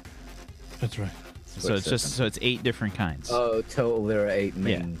others. That's right. So it's 8 different kinds. Oh, total there are 8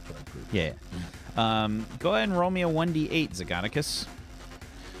 main blood groups. Yeah. Go ahead and roll me a 1d8, Zagonicus.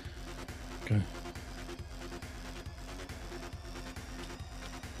 Okay.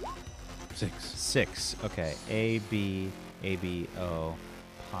 6. 6. Okay. A, B, O,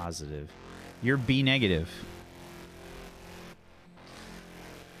 positive. You're B negative.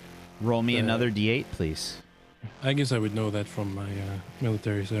 Roll me another d8, please. I guess I would know that from my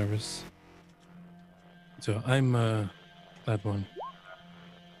military service. So I'm that one.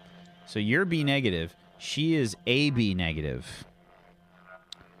 So you're B negative. She is AB negative.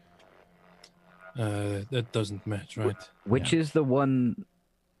 That doesn't match, right? Which is the one?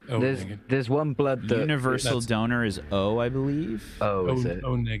 Oh, There's one blood that. Universal that's- donor is O, I believe. Oh, is it?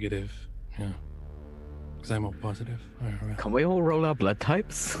 O negative. Yeah. Because I'm O positive. All right. Can we all roll our blood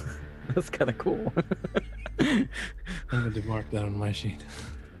types? That's kind of cool. I'm going to mark that on my sheet.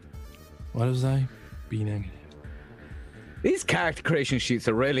 What was I? B negative. These character creation sheets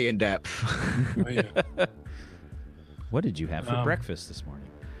are really in depth. Oh, yeah. What did you have for Um, breakfast this morning?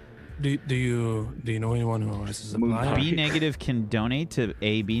 Do you know anyone who has a supply? B negative can donate to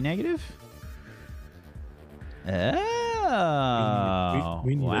AB negative? Oh,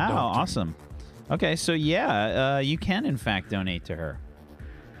 we need a wow, doctor. awesome. Okay, so yeah, you can in fact donate to her.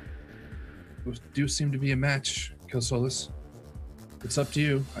 Those do seem to be a match, Kelsolis. It's up to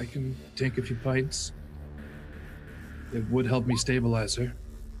you. I can take a few pints. It would help me stabilize her.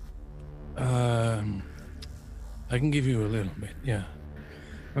 I can give you a little bit, yeah.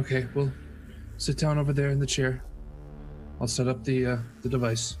 Okay, well, sit down over there in the chair. I'll set up the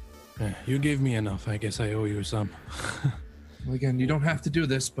device. Yeah, you gave me enough. I guess I owe you some. Well, again, you don't have to do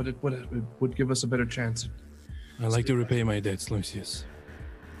this, but it would give us a better chance. I like to repay my debts, Lucius.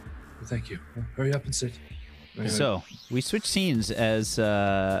 Thank you. Well, hurry up and sit. So we switch scenes as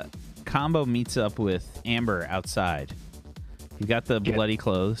Combo meets up with Amber outside. You got the bloody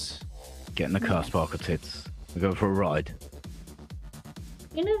clothes. Get in the car, Sparkle Tits. We go for a ride.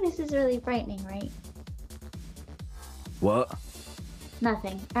 You know this is really frightening, right? What?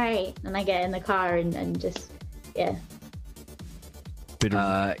 Nothing. All right. And I get in the car and just, yeah. Bit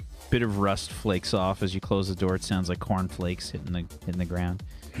of rust flakes off as you close the door. It sounds like cornflakes hitting the ground.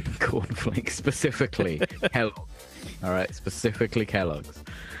 Cornflakes, specifically. Kellogg. All right, specifically Kellogg's.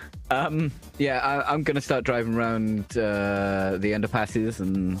 Yeah, I'm gonna start driving around the underpasses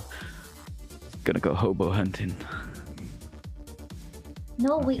and gonna go hobo hunting.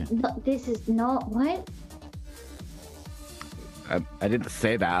 No, Okay. this is not what? I didn't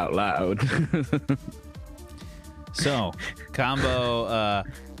say that out loud. So, Combo,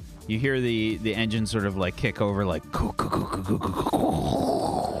 you hear the engine sort of like kick over, like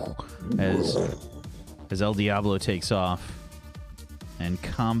as El Diablo takes off, and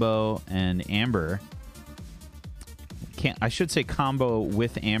Combo and Amber. I should say Combo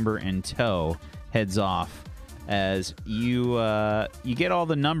with Amber in tow heads off as you get all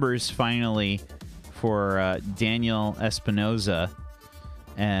the numbers finally for Daniel Espinoza.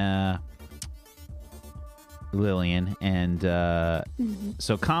 Lillian, and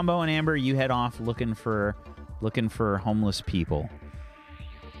so Combo and Amber, you head off looking for homeless people.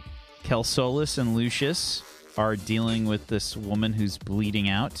 Kelsolis and Lucius are dealing with this woman who's bleeding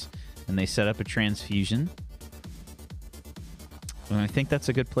out, and they set up a transfusion. And I think that's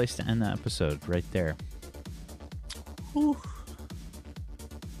a good place to end the episode, right there.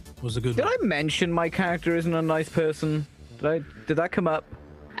 Was a good Did one. I mention my character isn't a nice person? Did that come up?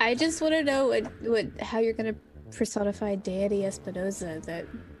 I just want to know how you're gonna personify Deity Espinoza that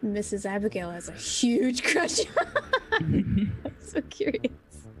Mrs. Abigail has a huge crush on. I'm so curious.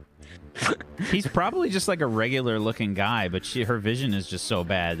 He's probably just like a regular looking guy, but her vision is just so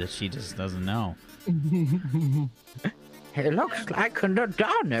bad that she just doesn't know. It looks like the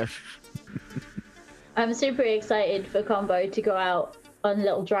darkness. I'm super excited for Combo to go out on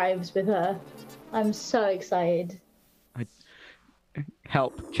little drives with her. I'm so excited.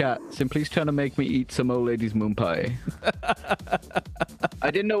 Help, chat. Simply's trying to make me eat some old lady's moon pie.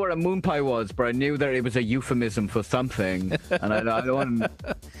 I didn't know what a moon pie was, but I knew that it was a euphemism for something, and I don't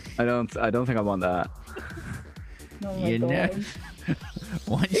think I want that. Oh my You know- god.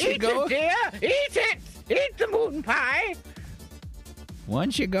 Once you go, dear! Eat it! Eat the moon pie!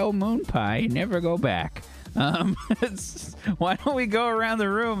 once you go moon pie, you never go back. Why don't we go around the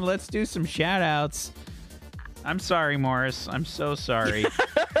room? Let's do some shout outs. I'm sorry, Morris. I'm so sorry.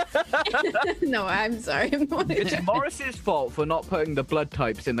 No, I'm sorry. It's Morris's fault for not putting the blood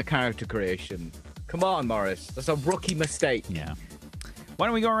types in the character creation. Come on, Morris. That's a rookie mistake. Yeah. Why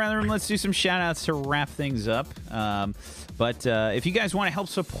don't we go around the room? Let's do some shout outs to wrap things up. But if you guys want to help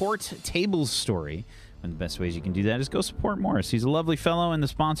support Table's story, one of the best ways you can do that is go support Morris. He's a lovely fellow and the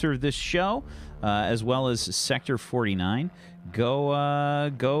sponsor of this show, as well as Sector 49.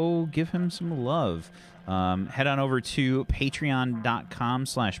 Go give him some love. Head on over to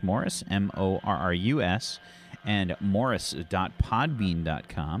patreon.com/Morris, MORRUS, and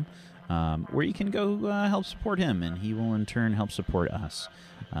morris.podbean.com, where you can go help support him, and he will in turn help support us.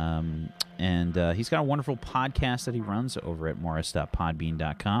 And he's got a wonderful podcast that he runs over at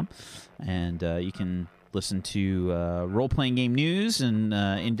morris.podbean.com, and you can listen to role-playing game news and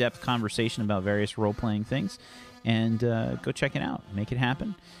in-depth conversation about various role-playing things, and go check it out. Make it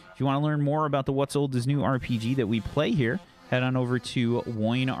happen. If you want to learn more about the What's Old is New RPG that we play here, head on over to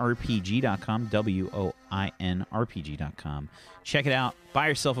WoinRPG.com, WOINRPG.com. Check it out. Buy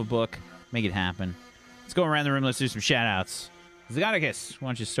yourself a book. Make it happen. Let's go around the room. Let's do some shout-outs. Zygoticus, why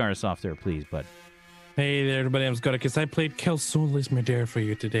don't you start us off there, please, bud? Hey there, everybody. I'm Zygoticus. I played Kelsolis Medare for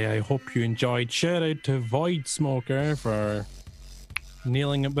you today. I hope you enjoyed. Shout out to Void Smoker for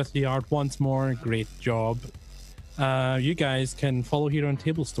nailing it with the art once more. Great job. You guys can follow here on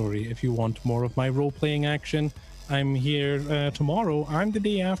Table Story if you want more of my role-playing action. I'm here tomorrow. I'm the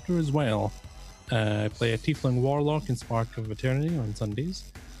day after as well. I play a Tiefling Warlock in Spark of Eternity on Sundays.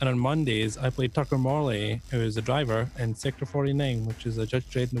 And on Mondays, I play Tucker Morley, who is a driver in Sector 49, which is a Judge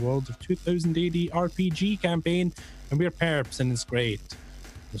Dredd in the World of 2000 AD RPG campaign. And we're perps, and it's great. It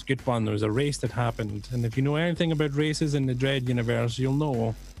was good fun. There was a race that happened. And if you know anything about races in the Dredd universe, you'll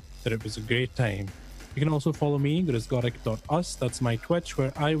know that it was a great time. You can also follow me, go to sgodic.us. That's my Twitch,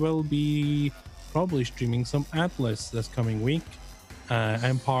 where I will be probably streaming some Atlas this coming week.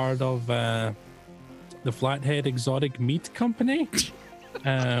 I'm part of the Flathead Exotic Meat Company.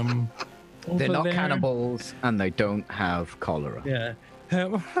 They're not there. cannibals, and they don't have cholera. Yeah.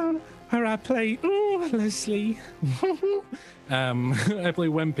 Where I play, Leslie. I play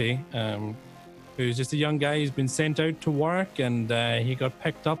Wimpy, who's just a young guy who's been sent out to work, and he got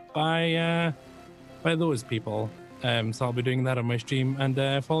picked up by those people. So I'll be doing that on my stream.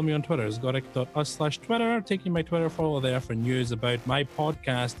 And follow me on Twitter, sgodic.us/Twitter. Taking my Twitter follow there for news about my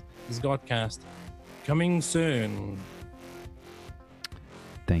podcast, Zgodcast, coming soon.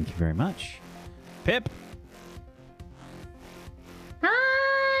 Thank you very much. Pip.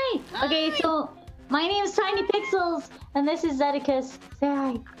 Hi! Okay, so my name is Tiny Pixels, and this is Zedicus. Say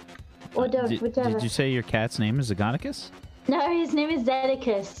hi. Or don't, whichever. Did you say your cat's name is Agonicus? No, his name is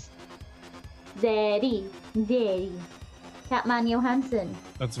Zedicus. Zeddy. Catman Johansson.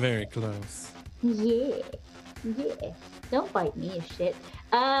 That's very close. Yeah. Don't bite me, you shit.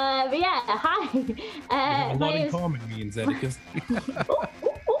 But yeah, hi. A my lot name in is... common, me and Zedicus.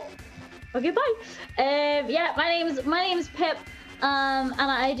 Okay, bye. Yeah, my name is Pip. And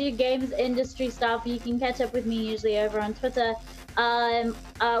I do games industry stuff. You can catch up with me usually over on Twitter.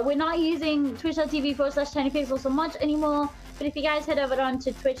 We're not using twitch.tv/tinypixel so much anymore. But if you guys head over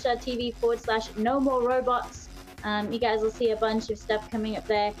onto twitch.tv/no-more-robots, you guys will see a bunch of stuff coming up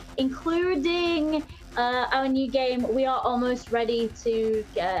there, including our new game. We are almost ready to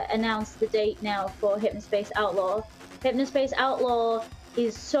announce the date now for Hypnospace Outlaw. Hypnospace Outlaw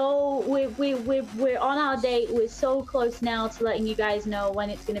is so we're on our date. We're so close now to letting you guys know when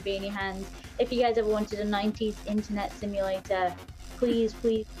it's going to be in your hands. If you guys ever wanted a 90s internet simulator, please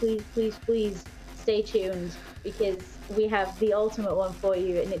stay tuned, because we have the ultimate one for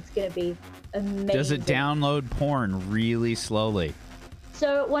you, and it's going to be amazing. Does it download porn really slowly?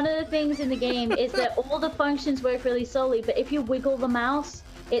 So one of the things in the game is that all the functions work really slowly, but if you wiggle the mouse,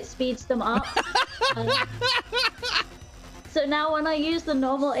 it speeds them up. So now when I use the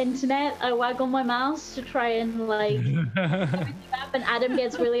normal internet, I waggle my mouse to try and like and Adam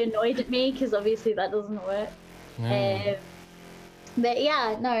gets really annoyed at me because obviously that doesn't work. But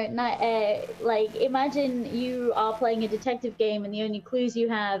yeah, like imagine you are playing a detective game and the only clues you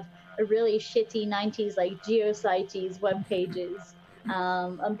have are really shitty 90s like GeoCities web pages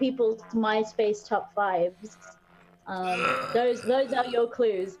and people's MySpace top fives. Those are your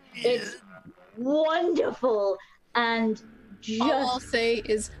clues. It's wonderful, and just All I'll say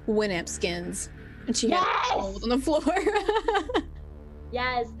is Winamp skins. And she has gold on the floor.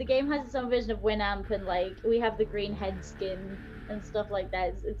 Yes, the game has its own version of Winamp, and like we have the green head skin and stuff like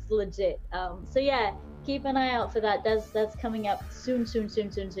that. It's legit. So yeah, keep an eye out for that. That's coming up soon.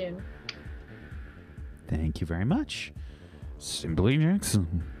 Thank you very much. Simply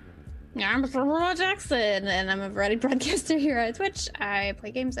Jackson. I'm Simple Jackson, and I'm a variety broadcaster here at Twitch. I play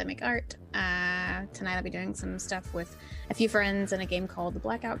games, I make art. Tonight I'll be doing some stuff with a few friends in a game called the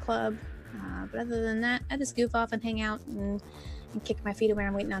Blackout Club. But other than that, I just goof off and hang out and kick my feet where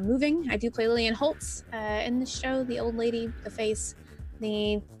I'm waiting on moving. I do play Lillian Holtz in the show, the old lady, the face,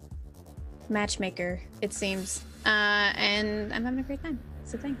 the matchmaker, it seems. And I'm having a great time.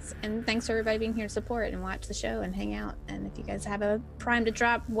 So thanks. And thanks for everybody being here to support and watch the show and hang out. And if you guys have a Prime to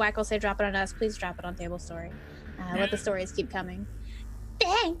drop, Whack will say drop it on us. Please drop it on Table Story. Let the stories keep coming.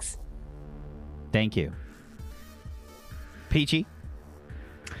 Thanks. Thank you. Peachy.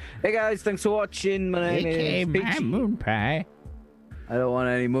 Hey guys, thanks for watching. My name is Peachy. Moon Pie. I don't want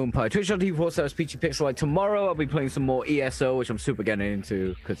any moon pie. Twitch.tv/Peachy Pixel. Like tomorrow, I'll be playing some more ESO, which I'm super getting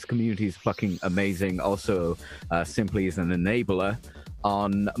into because community is fucking amazing. Also, Simply is an enabler.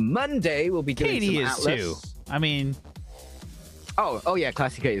 On Monday, we'll be doing Katie some is Atlas. too. I mean, Oh yeah,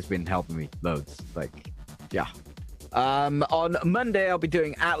 Classic K has been helping me loads. Like, yeah. On Monday, I'll be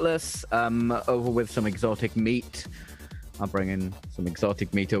doing Atlas over with some exotic meat. I'll bring in some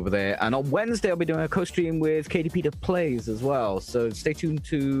exotic meat over there. And on Wednesday, I'll be doing a co-stream with Katie Peter Plays as well. So stay tuned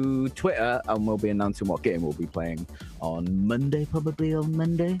to Twitter, and we'll be announcing what game we'll be playing on Monday, probably.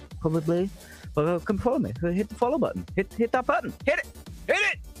 But come follow me. Hit the follow button. Hit that button. Hit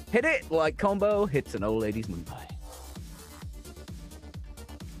it like Combo hits an old lady's moon pie.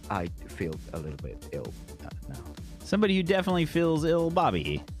 I feel a little bit ill now. somebody who definitely feels ill,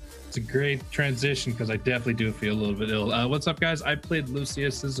 Bobby. It's a great transition because I definitely do feel a little bit ill. What's up, guys? I played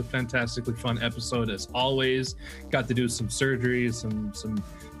Lucius. This is a fantastically fun episode as always. Got to do some surgery, some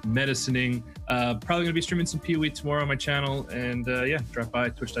medicining. Probably gonna be streaming some PoE tomorrow on my channel. And yeah, drop by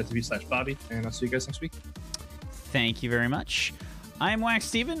twitch.tv/Bobby, and I'll see you guys next week. Thank you very much. I'm Wax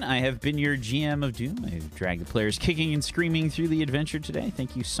Steven. I have been your GM of Doom. I've dragged the players kicking and screaming through the adventure today.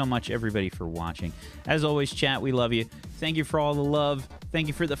 Thank you so much, everybody, for watching. As always, chat, we love you. Thank you for all the love. Thank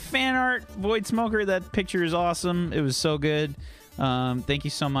you for the fan art, Void Smoker. That picture is awesome. It was so good. Thank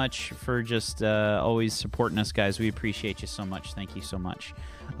you so much for just always supporting us, guys. We appreciate you so much. Thank you so much.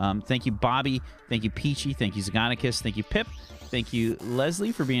 Thank you, Bobby. Thank you, Peachy. Thank you, Zagonicus. Thank you, Pip. Thank you,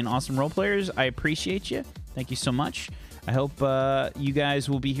 Leslie, for being awesome role players. I appreciate you. Thank you so much. I hope you guys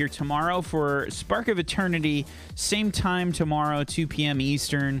will be here tomorrow for Spark of Eternity. Same time tomorrow, 2 p.m.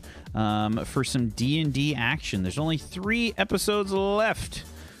 Eastern, for some D&D action. There's only 3 episodes left.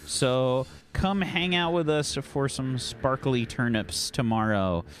 So come hang out with us for some sparkly turnips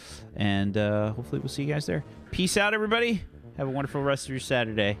tomorrow. And hopefully we'll see you guys there. Peace out, everybody. Have a wonderful rest of your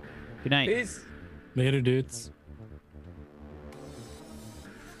Saturday. Good night. Peace. Later, dudes.